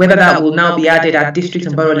intelligence update. Whether that will now be added at district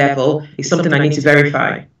and borough level is something I need to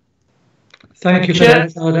verify. Thank you for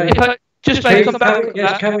that, Sade. If I just may come back on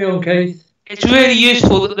that. Carry on, Keith. It's really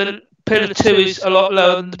useful that the Pillar 2 is a lot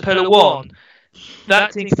lower than the Pillar 1.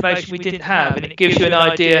 That's information we didn't have, and it gives you an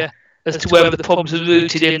idea as to whether the problems are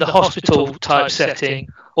rooted in the hospital type setting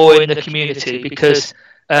or in the community, because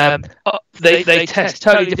they test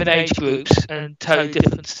totally different age groups and totally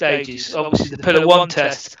different stages. Obviously, the Pillar 1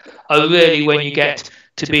 tests are really when you get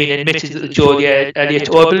to being admitted at the George Eliot,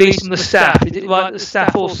 or I believe from the staff. Is it right that the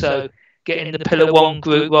staff also get in the Pillar 1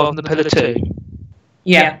 group rather than the Pillar 2?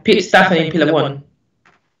 Yeah, staff are in Pillar 1.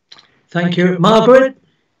 Thank you. Margaret?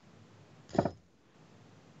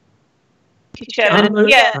 Chairman.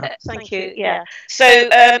 Thank you. Yeah. So,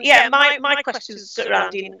 my questions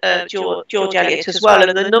surrounding George Eliot as well,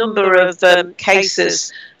 and the number of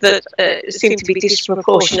cases that seem to be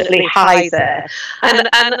disproportionately high there. And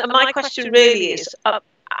my question really is,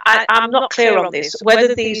 I'm not clear on this,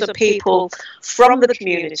 whether these are people from the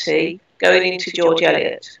community going into George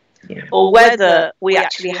Eliot, or whether we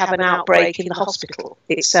actually have an outbreak in the hospital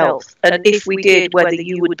itself. And if we did, whether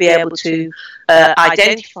you would be able to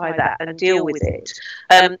identify that and deal with it.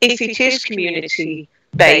 If it is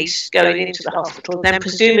community-based going into the hospital, then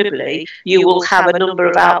presumably you will have a number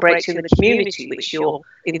of outbreaks in the community which you're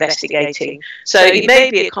investigating. So it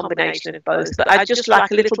may be a combination of both, but I'd just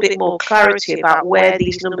like a little bit more clarity about where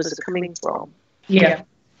these numbers are coming from. Yeah.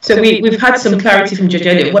 So we've had some clarity from George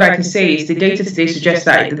Eliot. What I can say is the data today suggests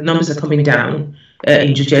that the numbers are coming down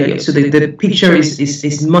in George Eliot. So the picture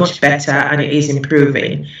is much better and it is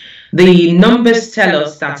improving. The numbers tell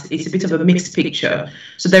us that it's a bit of a mixed picture.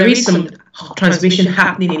 So there is some transmission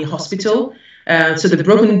happening in hospital. So the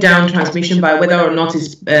broken down transmission by whether or not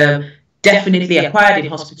it's definitely acquired in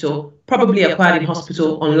hospital, probably acquired in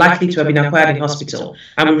hospital, unlikely to have been acquired in hospital.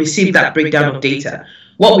 And we received that breakdown of data.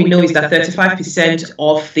 What we know is that 35%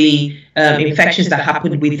 of the infections that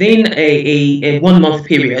happened within a 1 month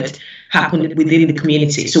period happened within the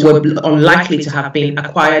community. So we're unlikely to have been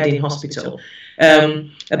acquired in hospital.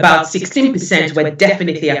 About 16% were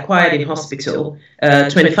definitely acquired in hospital.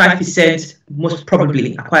 25% most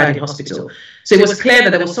probably acquired in hospital. So it was clear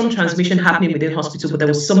that there was some transmission happening within hospital, but there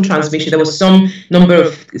was some transmission. There was a number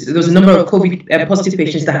of COVID positive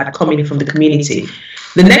patients that had come in from the community.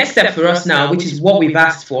 The next step for us now, which is what we've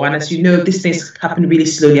asked for, and as you know, these things happen really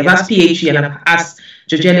slowly. I've asked PHE and I've asked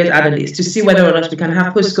George Eliot analysts to see whether or not we can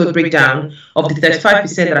have postcode breakdown of the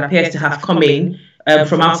 35% that appears to have come in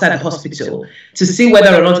from outside the hospital, to see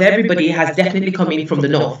whether or not everybody has definitely come in from the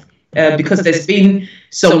north. Because there's been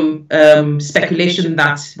some speculation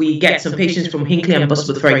that we get some patients from Hinckley and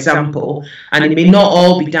Busworth, for example, and it may not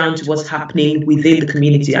all be down to what's happening within the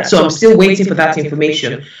community. So I'm still waiting for that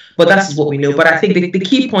information, but that's what we know. But I think the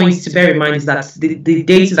key points to bear in mind is that the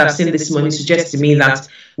data that I've seen this morning suggests to me that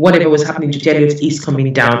whatever was happening to George Eliot is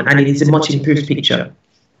coming down, and it is a much improved picture.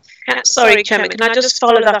 Sorry, Chairman, can I just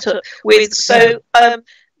follow that up with,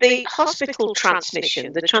 the hospital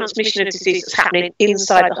transmission, the transmission of disease that's happening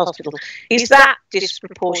inside the hospital, is that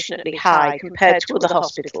disproportionately high compared to other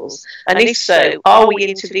hospitals? And if so, are we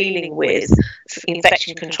intervening with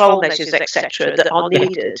infection control measures, etc., that are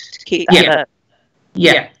needed to keep that up?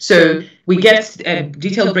 Yeah, so we get a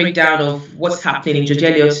detailed breakdown of what's happening in George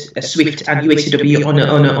Eliot, Swift, and UHCW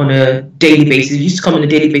on a daily basis. It used to come on a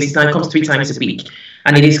daily basis, now it comes 3 times a week.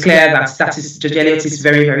 And it is clear that George Eliot is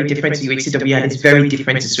very, very different to UHCW and it's very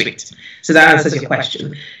different to Swift. So that answers your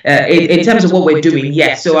question. In terms of what we're doing,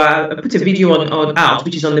 yes. So I put a video out,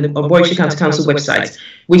 which is on the Warwickshire County Council website,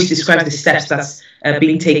 which describes the steps that's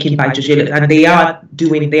being taken by George Eliot. And they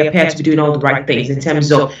appear to be doing all the right things in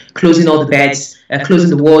terms of closing all the beds, closing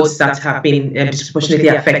the wards that have been disproportionately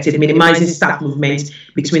affected, minimizing staff movement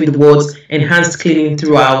between the wards, enhanced cleaning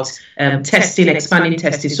throughout, testing, expanding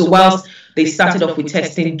testing. So whilst they started off with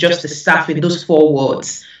testing just the staff in those 4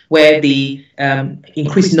 wards where the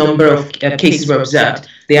increased number of cases were observed,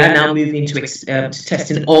 they are now moving to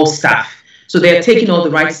testing all staff. So they are taking all the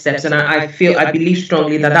right steps, and I believe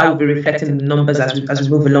strongly that will be reflected in the numbers as we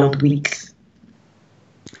move along the weeks.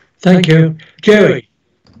 Thank you. Jerry.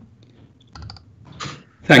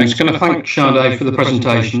 Thanks. Can I thank Sade for the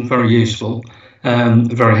presentation? Very useful.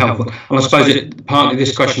 Very helpful. And I suppose partly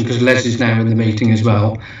this question because Les is now in the meeting as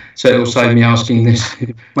well, so it will save me asking this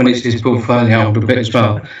when it's his portfolio a bit as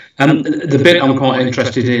well. The bit I'm quite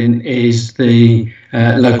interested in is the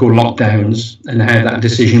local lockdowns and how that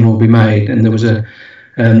decision will be made. And there was a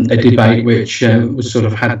debate which was sort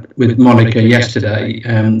of had with Monica yesterday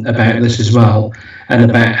about this as well, and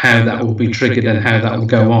about how that will be triggered and how that will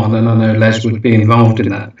go on. And I know Les would be involved in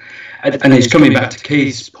that. And it's coming back to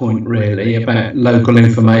Keith's point, really, about local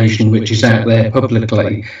information which is out there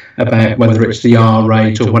publicly about whether it's the R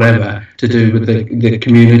rate or whatever to do with the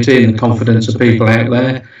community and the confidence of people out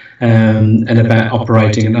there, and about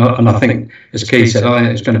operating. And I think, as Keith said, I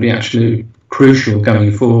think it's going to be absolutely crucial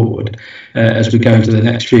going forward as we go into the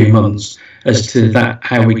next few months as to that,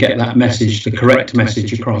 how we get that message, the correct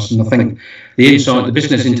message across. And I think the insight, the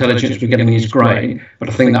business intelligence we're getting is great, but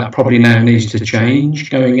I think that probably now needs to change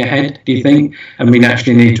going ahead, do you think? And we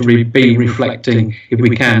actually need to be reflecting, if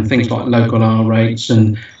we can, things like local R rates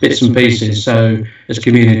and bits and pieces. So as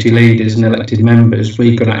community leaders and elected members,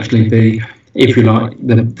 we could actually be, if you like,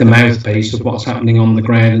 the mouthpiece of what's happening on the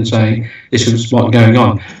ground and saying this is what's going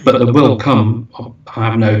on. But there will come, I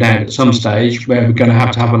have no doubt, at some stage where we're going to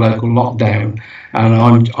have a local lockdown.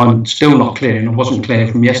 And I'm still not clear, and I wasn't clear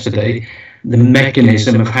from yesterday, the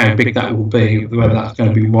mechanism of how big that will be, whether that's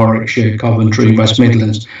going to be Warwickshire, Coventry, West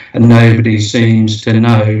Midlands, and nobody seems to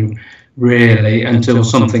know really until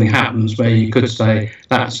something happens where you could say,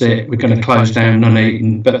 that's it, we're going to close down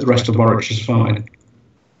Nuneaton, but the rest of Warwickshire's fine.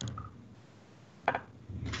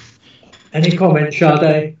 Any comments,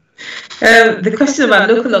 Sade? The question about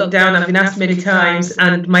local lockdown I've been asked many times,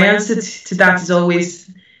 and my answer to that is always,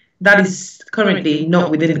 that is currently not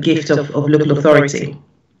within the gift of local authority.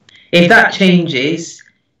 If that changes,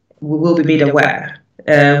 we will be made aware.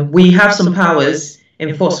 We have some powers,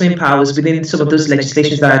 enforcement powers, within some of those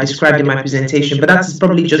legislations that I described in my presentation, but that's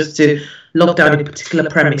probably just to lock down a particular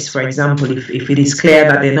premise, for example, if it is clear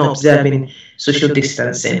that they're not observing social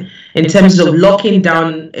distancing. In terms of locking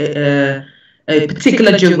down a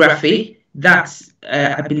particular geography, that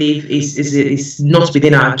I believe is not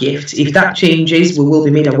within our gift. If that changes, we will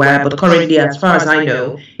be made aware, but currently, as far as I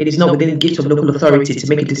know, it is not within the gift of local authority to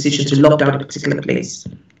make a decision to lock down a particular place.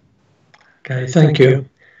 Okay, thank you.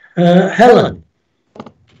 Helen.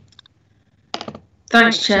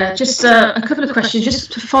 Thanks, Chair. Just a couple of questions,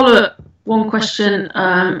 just to follow up one question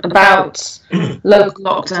about local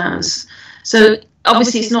lockdowns. So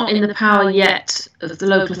obviously it's not in the power yet of the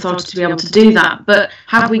local authority to be able to do that, but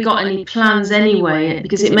have we got any plans anyway?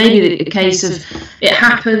 Because it may be a case of it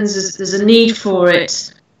happens, there's a need for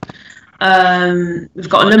it. We've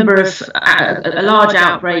got a large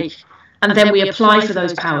outbreak, and then we apply for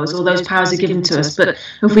those powers, or those powers are given to us. But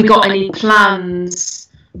have we got any plans?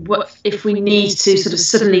 What if we need to sort of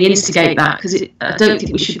suddenly instigate that? Because I don't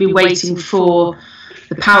think we should be waiting for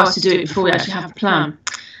the powers to do it before we actually have a plan.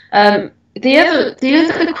 The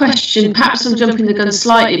other question, perhaps I'm jumping the gun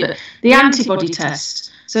slightly, but the antibody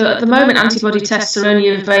test. So at the moment, antibody tests are only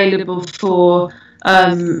available for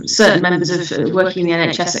certain members of working in the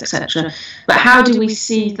NHS, etc. But how do we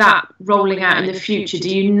see that rolling out in the future? Do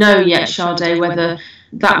you know yet, Sade, whether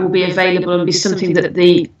that will be available and be something that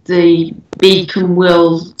the beacon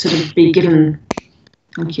will sort of be given?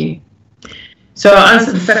 Thank you. So I'll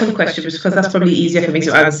answer the second question because that's probably easier for me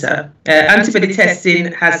to answer. Antibody testing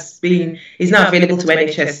is now available to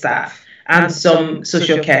NHS staff and some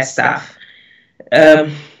social care staff.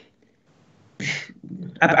 I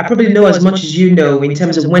probably know as much as you know in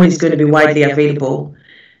terms of when it's going to be widely available.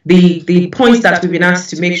 The point that we've been asked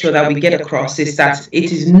to make sure that we get across is that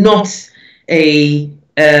it is not the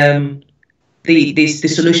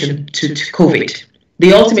solution to COVID.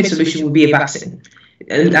 The ultimate solution will be a vaccine.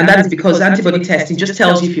 And that is because antibody testing just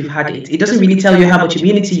tells you if you've had it. It doesn't really tell you how much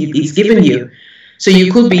immunity it's given you. So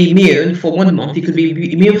you could be immune for 1 month, you could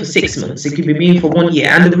be immune for 6 months, you could be immune for 1 year.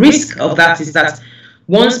 And the risk of that is that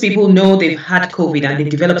once people know they've had COVID and they've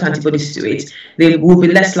developed antibodies to it, they will be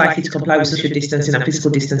less likely to comply with social distancing and physical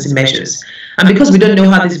distancing measures. And because we don't know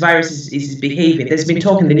how this virus is behaving, there's been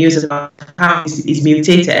talk in the news about how it's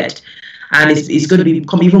mutated, and it's going to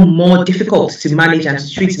become even more difficult to manage and to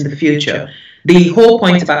treat in the future. The whole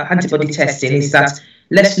point about antibody testing is that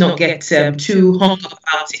let's not get too hung up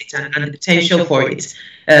about it and the potential for it.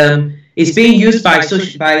 It's being used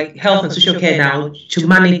by health and social care now to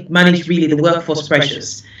manage really the workforce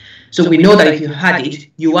pressures. So we know that if you had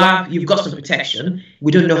it, you've got some protection.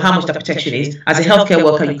 We don't know how much that protection is. As a healthcare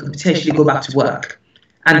worker, you could potentially go back to work.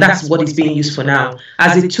 And that's what it's being used for now.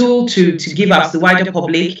 As a tool to give out to the wider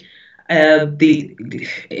public. The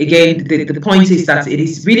point is that it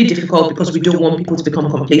is really difficult because we don't want people to become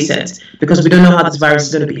complacent, because we don't know how this virus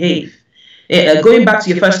is going to behave. Going back to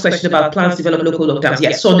your first question about plans to develop local lockdowns,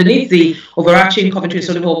 yes. So underneath the overarching Coventry,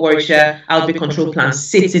 Solihull, Warwickshire outbreak control plans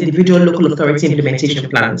sits individual local authority implementation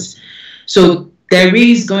plans. So there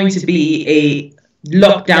is going to be a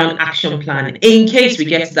lockdown action plan in case we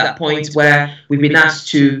get to that point where we've been asked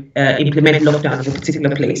to implement lockdown in a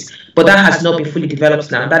particular place. But that has not been fully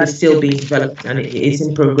developed now. That is still being developed and it is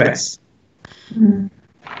in progress. In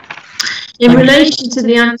relation to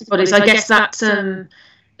the antibodies, I guess that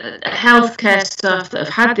healthcare staff that have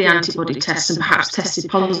had the antibody tests and perhaps tested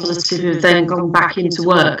positive have then gone back into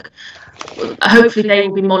work. hopefully they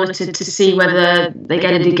will be monitored to see whether they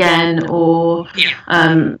get it again, or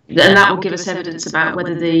and that will give us evidence about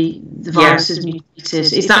whether the virus is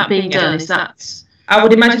mutated. Is that being done? Is that? I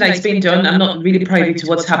would imagine that it's been done. I'm not really privy to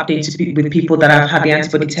what's happening with people that have had the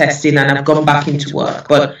antibody testing and have gone back into work,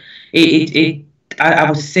 but I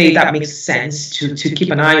would say that makes sense to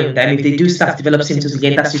keep an eye on them. If they do start to develop symptoms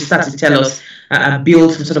again, that should start to tell us and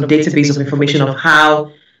build some sort of database of information of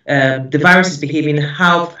how the virus is behaving,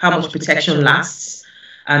 how much protection lasts,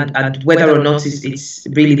 and whether or not it's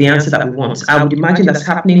really the answer that we want. I would imagine that's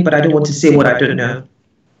happening, but I don't want to say what I don't know.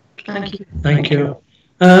 Thank you. Thank you.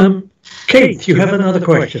 Keith, you have another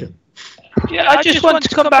question. Yeah, I just want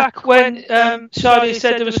to come back when Charlie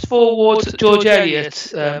said there was 4 wards at George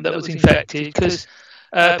Eliot that was infected, because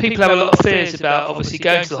people have a lot of fears about obviously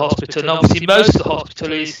going to the hospital, and obviously most of the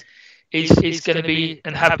hospital is going to be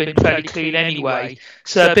and have been fairly clean anyway.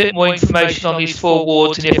 So a bit more information on these 4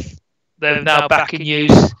 wards, and if they're now back in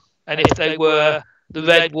use, and if they were the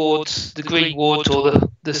red wards, the green wards, or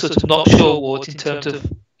the sort of not sure wards in terms of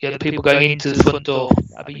the people going into the front door.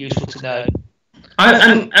 That'd be useful to know.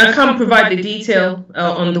 I can't provide the detail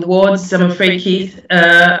on the wards, I'm afraid, Keith.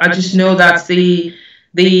 I just know that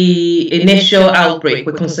the initial outbreak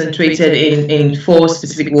were concentrated in 4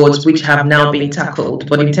 specific wards, which have now been tackled.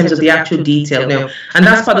 But in terms of the actual detail, no. And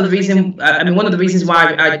that's part of the reason, one of the reasons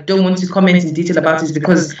why I don't want to comment in detail about it is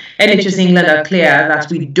because NHS England are clear that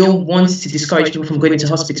we don't want to discourage people from going into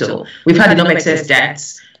hospital. We've had enough excess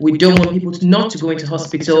deaths. We don't want people not to go into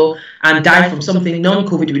hospital and die from something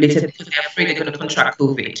non-COVID related because they're afraid they're going to contract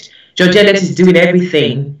COVID. George Eliot is doing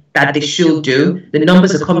everything that they should do. The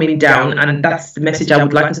numbers are coming down, and that's the message I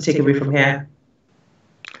would like us to take away from here.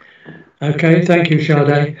 Okay, thank you,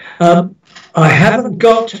 Sade. I haven't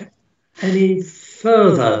got any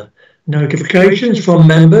further notifications from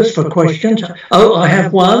members for questions. Oh, I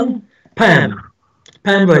have one. Pam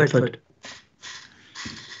Redford.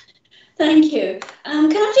 Thank you.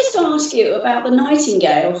 Can I just ask you about the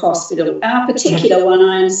Nightingale Hospital? Our particular one,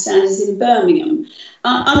 I understand, is in Birmingham.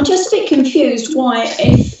 I'm just a bit confused why,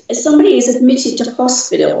 if somebody is admitted to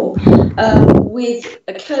hospital with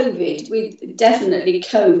a COVID, with definitely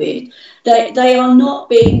COVID, they are not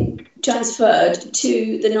being transferred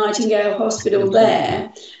to the Nightingale Hospital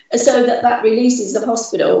there, so that releases the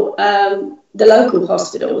hospital, the local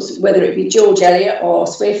hospitals, whether it be George Eliot or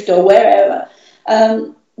Swift or wherever.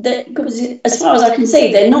 Because as far as I can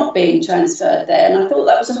see, they're not being transferred there, and I thought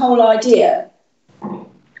that was the whole idea.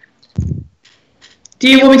 Do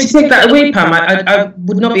you want me to take that away, Pam? I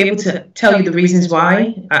would not be able to tell you the reasons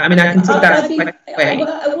why. I mean, I can take that away.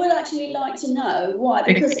 I would actually like to know why,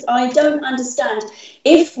 because I don't understand.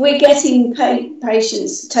 If we're getting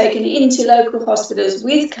patients taken into local hospitals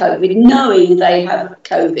with COVID, knowing they have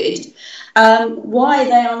COVID, why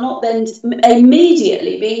they are not then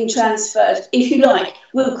immediately being transferred, if you like,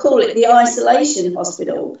 we'll call it the isolation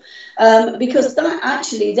hospital, because that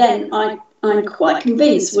actually then I'm quite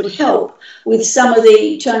convinced would help with some of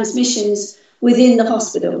the transmissions within the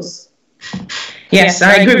hospitals. Yes,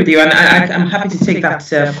 I agree with you, and I'm happy to take that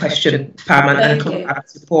question, Pam, and come back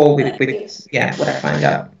to Paul with what I find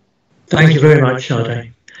out. Thank you very much,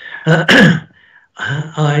 Sade.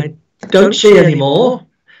 I don't see any more.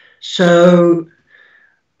 So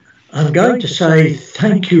I'm going to say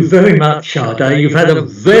thank you very much, Sade. You've had a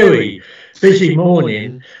very busy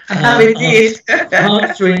morning. I have indeed.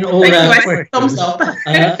 Answering all our questions.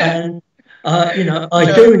 And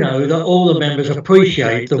I do know that all the members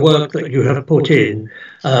appreciate the work that you have put in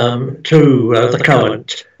to the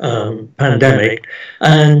current pandemic.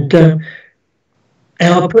 And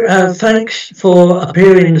our thanks for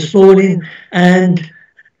appearing this morning and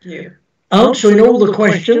answering all the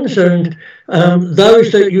questions, and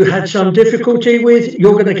those that you had some difficulty with,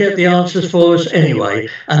 you're going to get the answers for us anyway,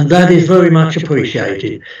 and that is very much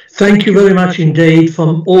appreciated. Thank you very much indeed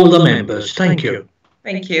from all the members. Thank you.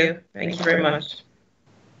 Thank you. Thank you very much.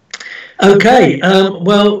 Okay,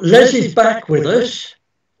 well, Les is back with us,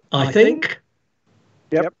 I think.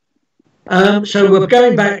 Yep. So we're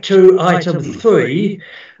going back to item 3,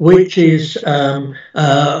 which is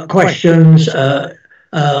questions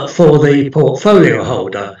for the portfolio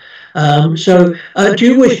holder. So do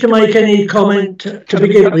you wish to make any comment to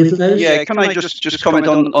begin with, Les? Yeah, can I just comment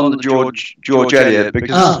on the George Eliot,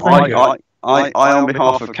 because I on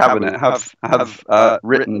behalf of Cabinet have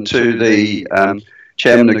written to the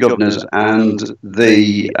Chairman of Governors and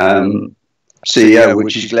the CEO,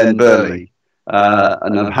 which is Glenn Burley,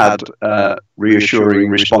 and have had reassuring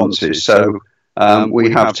responses. So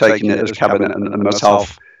we have taken it as Cabinet and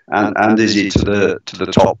myself and Izzy to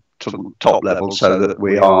the top level, so that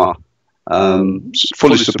we are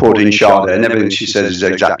fully supporting Sade, and everything she says is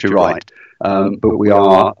exactly right. But we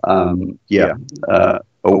are,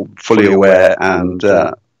 fully aware, and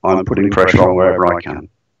I'm putting pressure on wherever I can.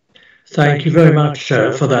 Thank you very much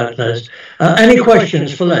for that, Les. Any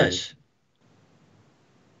questions for Les?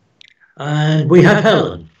 And we have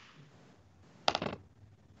Helen.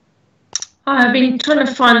 I've been trying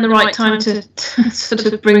to find the right time to sort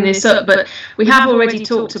of bring this up, but we have already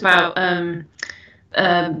talked about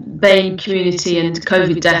BAME community and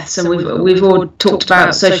COVID deaths, and we've all talked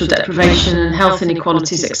about social deprivation and health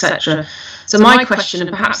inequalities, etc. So my question, and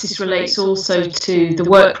perhaps this relates also to the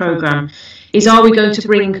work programme, is are we going to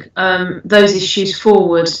bring those issues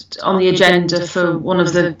forward on the agenda for one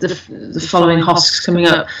of the following HOSCs coming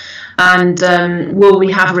up? And will we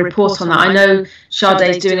have a report on that? I know Sade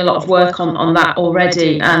is doing a lot of work on that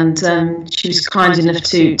already, and she was kind enough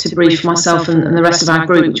to brief myself and the rest of our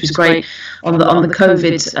group, which was great, on the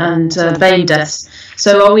COVID and BAME deaths.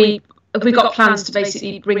 So have we got plans to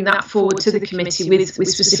basically bring that forward to the committee with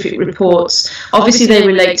specific reports? Obviously they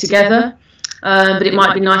relate together, but it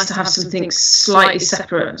might be nice to have something slightly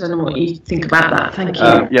separate. I don't know what you think about that. Thank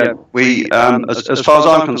you. Yeah, we, as far as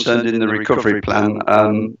I'm concerned, in the recovery plan,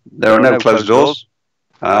 there are no closed doors.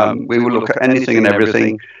 We will look at anything and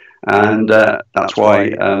everything, and that's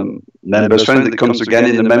why members, for anything that comes again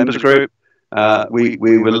in the members group, we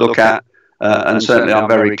will look at, and certainly I'm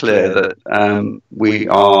very clear that we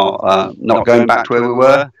are not going back to where we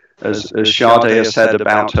were, as Sade has said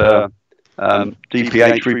about her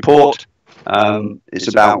DPH report. It's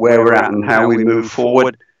about where we're at and how we move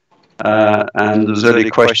forward. And there's early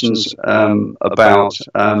questions about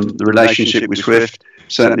the relationship with Swift.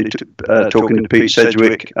 Certainly talking to Pete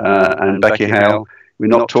Sedgwick and Becky Hale, we're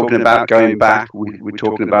not talking about going back. We're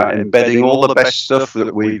talking about embedding all the best stuff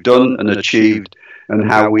that we've done and achieved, and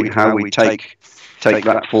how we take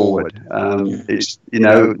that forward. It's, you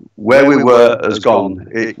know, where we were has gone.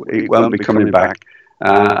 It won't be coming back,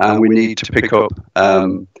 and we need to pick up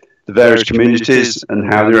the various communities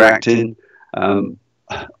and how they're acting. On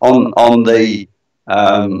the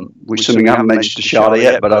which something I haven't mentioned to Sade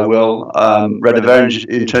yet, but I will. Read a very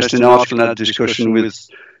interesting article and had a discussion with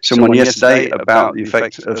someone yesterday about the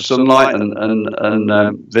effect of sunlight and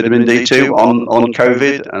vitamin D2 on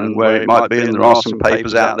COVID and where it might be, and there are some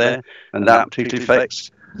papers out there, and that particularly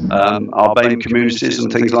affects our BAME communities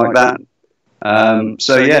and things like that.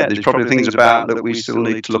 So yeah, there's probably things about that we still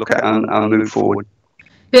need to look at and move forward.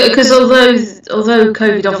 Yeah, because although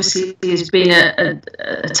COVID obviously has been a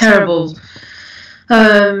terrible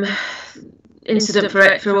incident for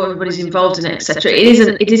everybody's involved in it, etc.,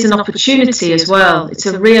 it is an opportunity as well. It's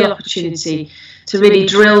a real opportunity to really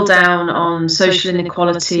drill down on social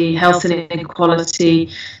inequality, health inequality,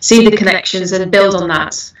 see the connections and build on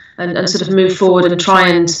that, and sort of move forward and try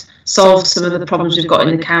and solve some of the problems we've got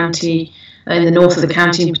in the county, in the north of the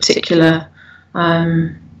county in particular.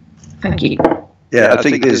 Thank you. Yeah, I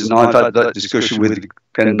think it is, and I've had that discussion with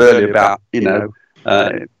Ken Burley about, you know,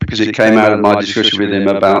 because it came out of my discussion with him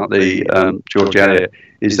about the George Eliot,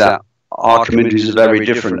 is that our communities are very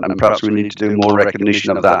different, and perhaps we need to do more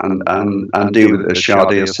recognition of that and deal with it, as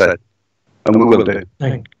Sade has said, and we will do.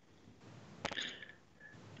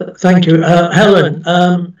 Thank you.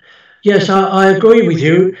 Helen, yes, I agree with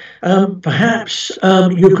you. Perhaps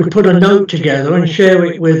you could put a note together and share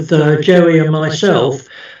it with Jerry and myself,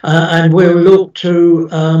 and we'll look to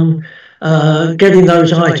getting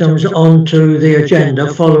those items onto the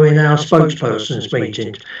agenda following our spokespersons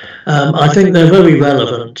meetings. I think they're very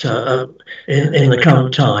relevant in the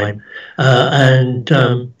current time, and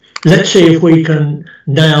let's see if we can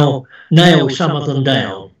now nail some of them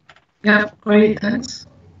down. Yeah, great, thanks.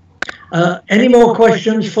 Any more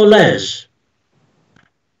questions for Les?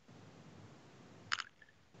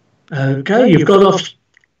 Okay, you've got off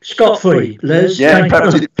scot-free, Les. Yeah,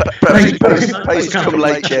 perhaps it's come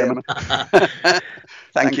late, Chairman.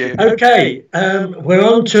 Thank you. Okay, we're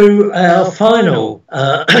on to our final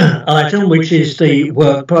item, which is the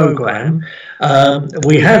work programme.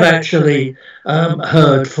 We have actually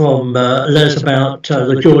heard from Les about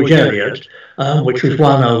the George Eliot, which was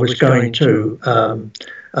one I was going to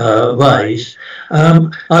raise. I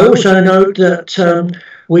also note that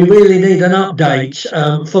we really need an update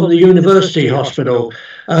from the University Hospital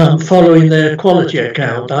following their quality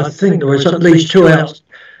account. I think there was at least two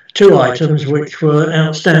items which were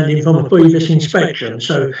outstanding from a previous inspection,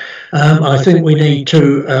 so I think we need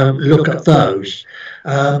to look at those.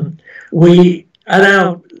 We, at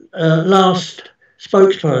our last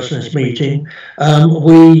spokespersons meeting,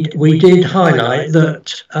 we did highlight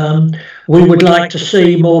that we would like to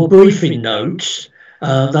see more briefing notes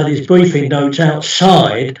that is briefing notes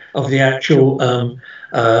outside of the actual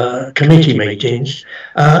committee meetings,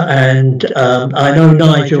 and I know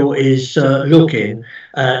Nigel is looking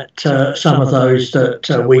at some of those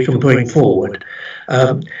that we can bring forward.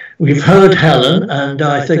 We've heard Helen, and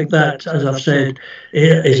I think that, as I've said,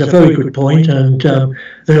 is a very good point, and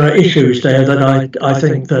there are issues there that I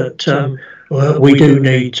think that we do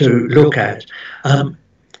need to look at.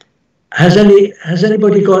 Has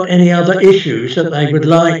anybody got any other issues that they would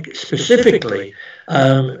like specifically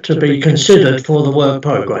to be considered for the work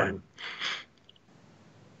programme?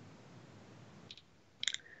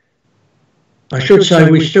 I should say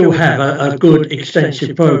we still have a good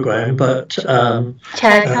extensive programme, but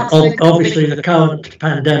obviously the current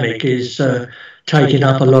pandemic is taking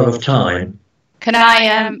up a lot of time. Can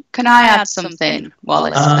I add something,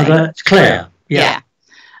 Wallace? That's Claire. Yeah.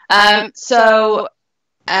 So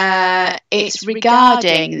it's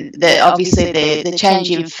regarding obviously the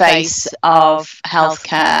changing face of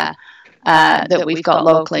healthcare that we've got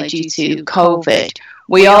locally due to COVID.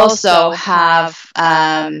 We also have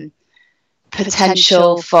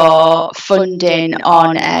potential for funding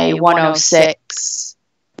on a 106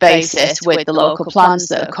 basis with the local plans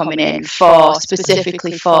that are coming in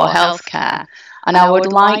specifically for healthcare. And I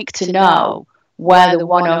would like to know where the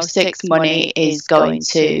 106 money is going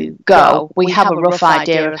to go. We have a rough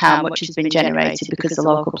idea of how much has been generated because the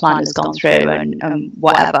local plan has gone through and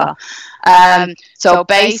whatever. So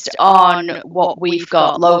based on what we've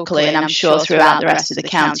got locally, and I'm sure throughout the rest of the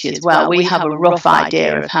county as well, we have a rough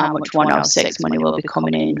idea of how much 106 money will be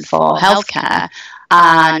coming in for healthcare.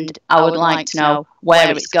 And I would like to know where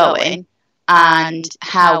it's going and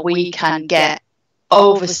how we can get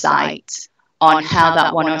oversight on how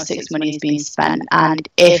that 106 money is being spent and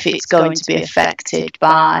if it's going to be affected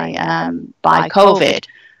by COVID.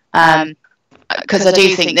 Because I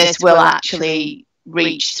do think this will actually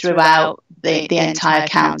reach throughout the entire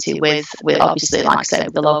county with obviously, like I said,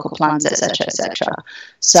 with the local plans, etc., etc.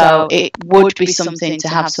 So it would be something to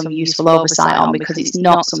have some useful oversight on, because it's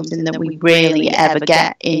not something that we really ever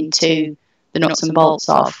get into the nuts and bolts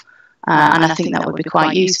of, and I think that would be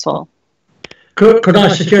quite useful. Could I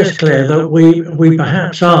suggest, Claire, that we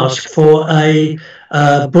perhaps ask for a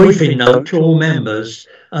briefing note to all members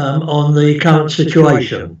on the current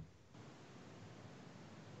situation?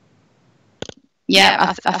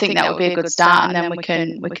 Yeah, I think that would be a good start, and then we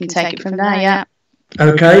can take it from there. Yeah.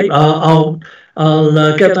 Okay, I'll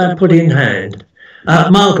get that put in hand.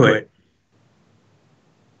 Margaret.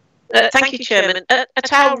 Thank you, Chairman.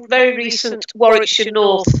 At our very recent Warwickshire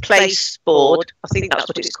North Place Board, I think that's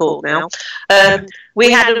what it's called now, we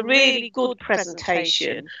had a really good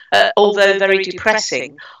presentation, although very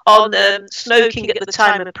depressing, on smoking at the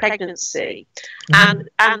time of pregnancy. And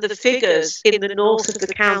the figures in the north of the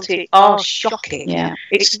county are shocking. Yeah.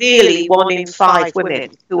 It's nearly 1 in 5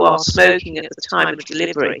 women who are smoking at the time of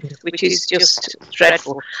delivery, which is just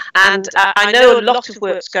dreadful. And I know a lot of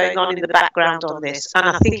work's going on in the background on this, and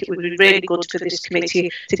I think it would be really good for this committee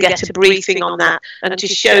to get a briefing on that and to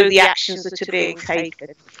show the actions that are being taken.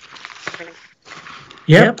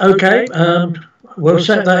 Yeah, okay. We'll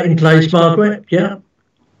set that in place, Margaret. Yeah.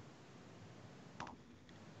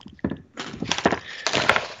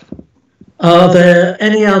 Are there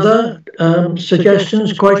any other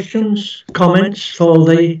suggestions, questions, comments for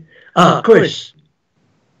the... Chris.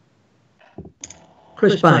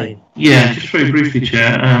 Chris Bain. Yeah, just very briefly,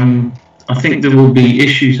 Chair. I think there will be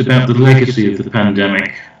issues about the legacy of the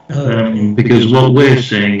pandemic, because what we're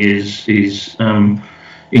seeing is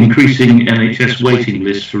increasing NHS waiting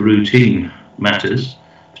lists for routine matters,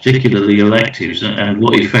 particularly electives, and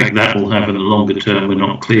what effect that will have in the longer term, we're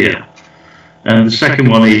not clear. And the second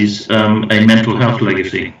one is a mental health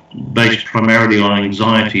legacy, based primarily on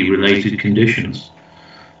anxiety-related conditions.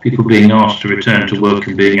 People being asked to return to work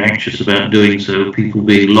and being anxious about doing so, people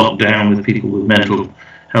being locked down with people with mental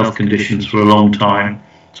health conditions for a long time.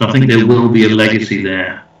 So I think there will be a legacy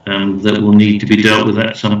there that will need to be dealt with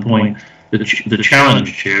at some point. The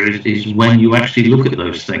challenge, Chair, is when you actually look at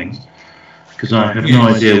those things, because I have no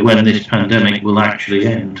idea when this pandemic will actually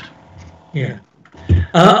end. Yeah,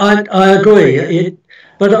 I agree,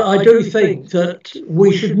 but I do think that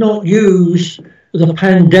we should not use the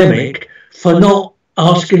pandemic for not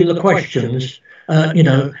asking the questions,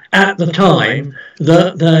 at the time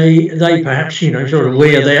that they perhaps, sort of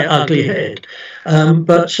rear their ugly head.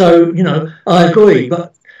 But so, I agree,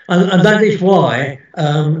 and that is why,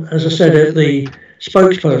 as I said at the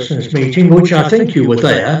spokesperson's meeting, which I think you were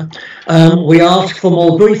there, we asked for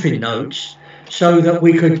more briefing notes so that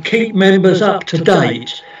we could keep members up to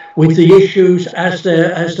date with the issues as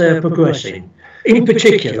they're progressing. In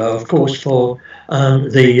particular, of course, for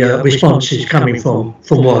the responses coming from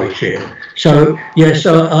Warwickshire. So yes,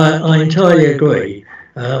 I entirely agree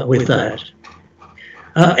with that.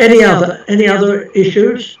 Any other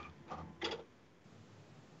issues?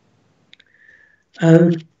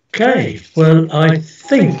 Okay, well, I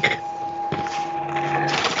think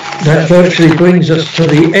that virtually brings us to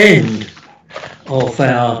the end of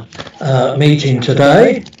our meeting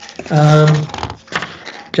today.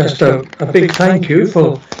 Just a big thank you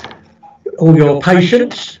for all your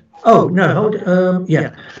patience. Oh no,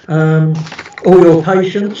 all your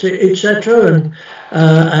patience, etc.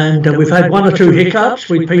 And we've had one or two hiccups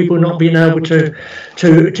with people not being able to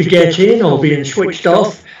get in or being switched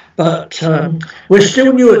off. But we're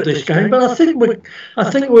still new at this game. But I think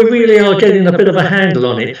we really are getting a bit of a handle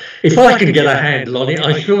on it. If I can get a handle on it,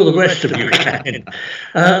 I'm sure the rest of you can.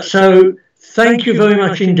 So thank you very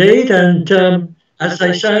much indeed. And as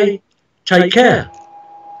they say, take care.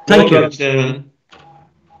 Thank you.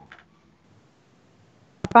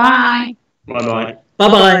 Bye. Bye-bye.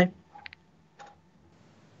 Bye-bye.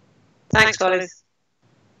 Thanks, Wallace.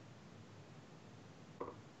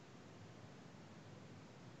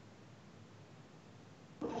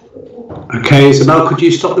 Okay, Isabel, could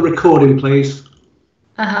you stop the recording, please?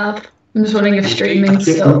 I have. I'm just wondering if streaming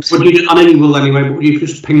stops. I know you will anyway, but would you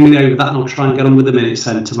just ping me over that and I'll try and get on with the minutes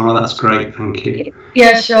then tomorrow? That's great, thank you.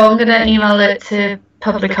 Yeah, sure. I'm going to email it to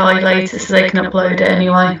Public Eye later so they can upload it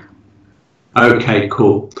anyway. Okay,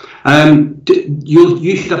 cool.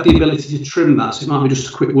 You should have the ability to trim that, so it might be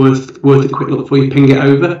just worth a quick look before you ping it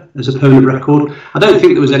over as a permanent record. I don't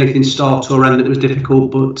think there was anything start or end that was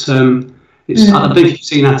difficult, but I don't think you've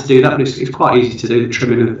seen how to do that, but it's quite easy to do the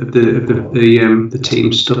trimming of the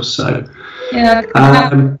team stuff. So yeah, I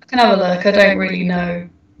can have a look. I don't really know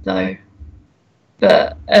though,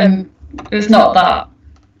 but it's not that.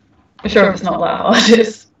 I'm sure it's not that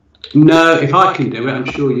hard. No, if I can do it, I'm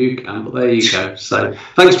sure you can, but there you go. So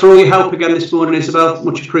thanks for all your help again this morning, Isabel.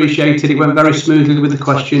 Much appreciated. It went very smoothly with the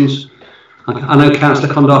questions. I know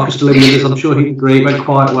Councillor Condar is still in with us. I'm sure he'd agree. It went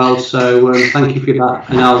quite well. So thank you for that,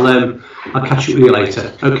 and I'll catch up with you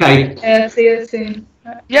later. Okay. Yeah, see you soon.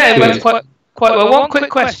 Yeah, it went quite well. One quick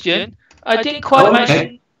question. I didn't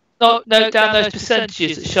quite note down those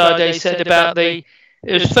percentages that Sade said about it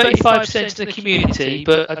was 35% to the community,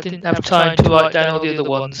 but I didn't have time to write down all the other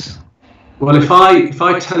ones. Well, if I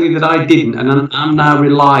tell you that I didn't, and I'm now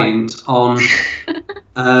reliant on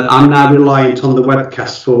the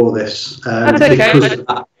webcast for this. That's okay. Because of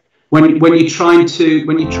that. When you're trying to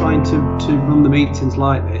run the meetings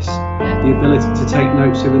like this, the ability to take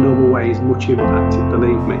notes in the normal way is much impacted,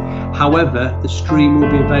 believe me. However, the stream will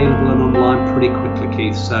be available and online pretty quickly,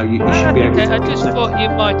 Keith. So you should be able to. I just thought you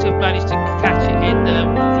might have managed to catch it in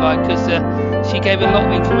because she gave a lot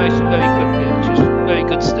of information very quickly, which was very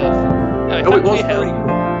good stuff. Anyway, it was very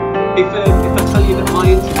good. If I tell you that my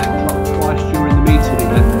internet dropped twice during the meeting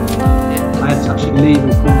again, I had to actually leave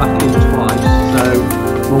and come back in twice. So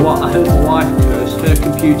I heard my wife curse. Her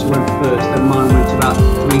computer went first, then mine went about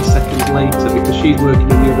 3 seconds later because she's working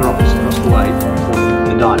in the other office across the way, or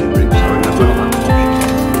the dining room. Sorry, we're not that posh.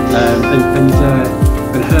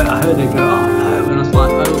 I heard her go, "Oh no," and I was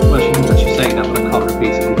like, "Oh, well, she didn't actually say that, but I can't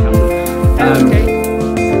repeat it on camera." Okay.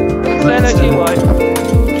 Say hello to your wife.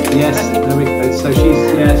 Yes, there we go. So she's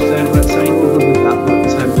so you're good with that,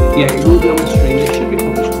 but yeah, it will be on the stream. It should be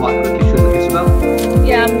published quite quickly, shouldn't it, Isabel?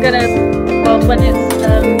 Yeah, I'm gonna. Well, when it's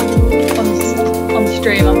on the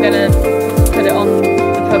stream, I'm gonna put it on the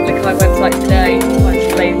Public Eye website today. Once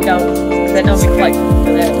it's laid out, because I normally like to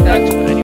put it.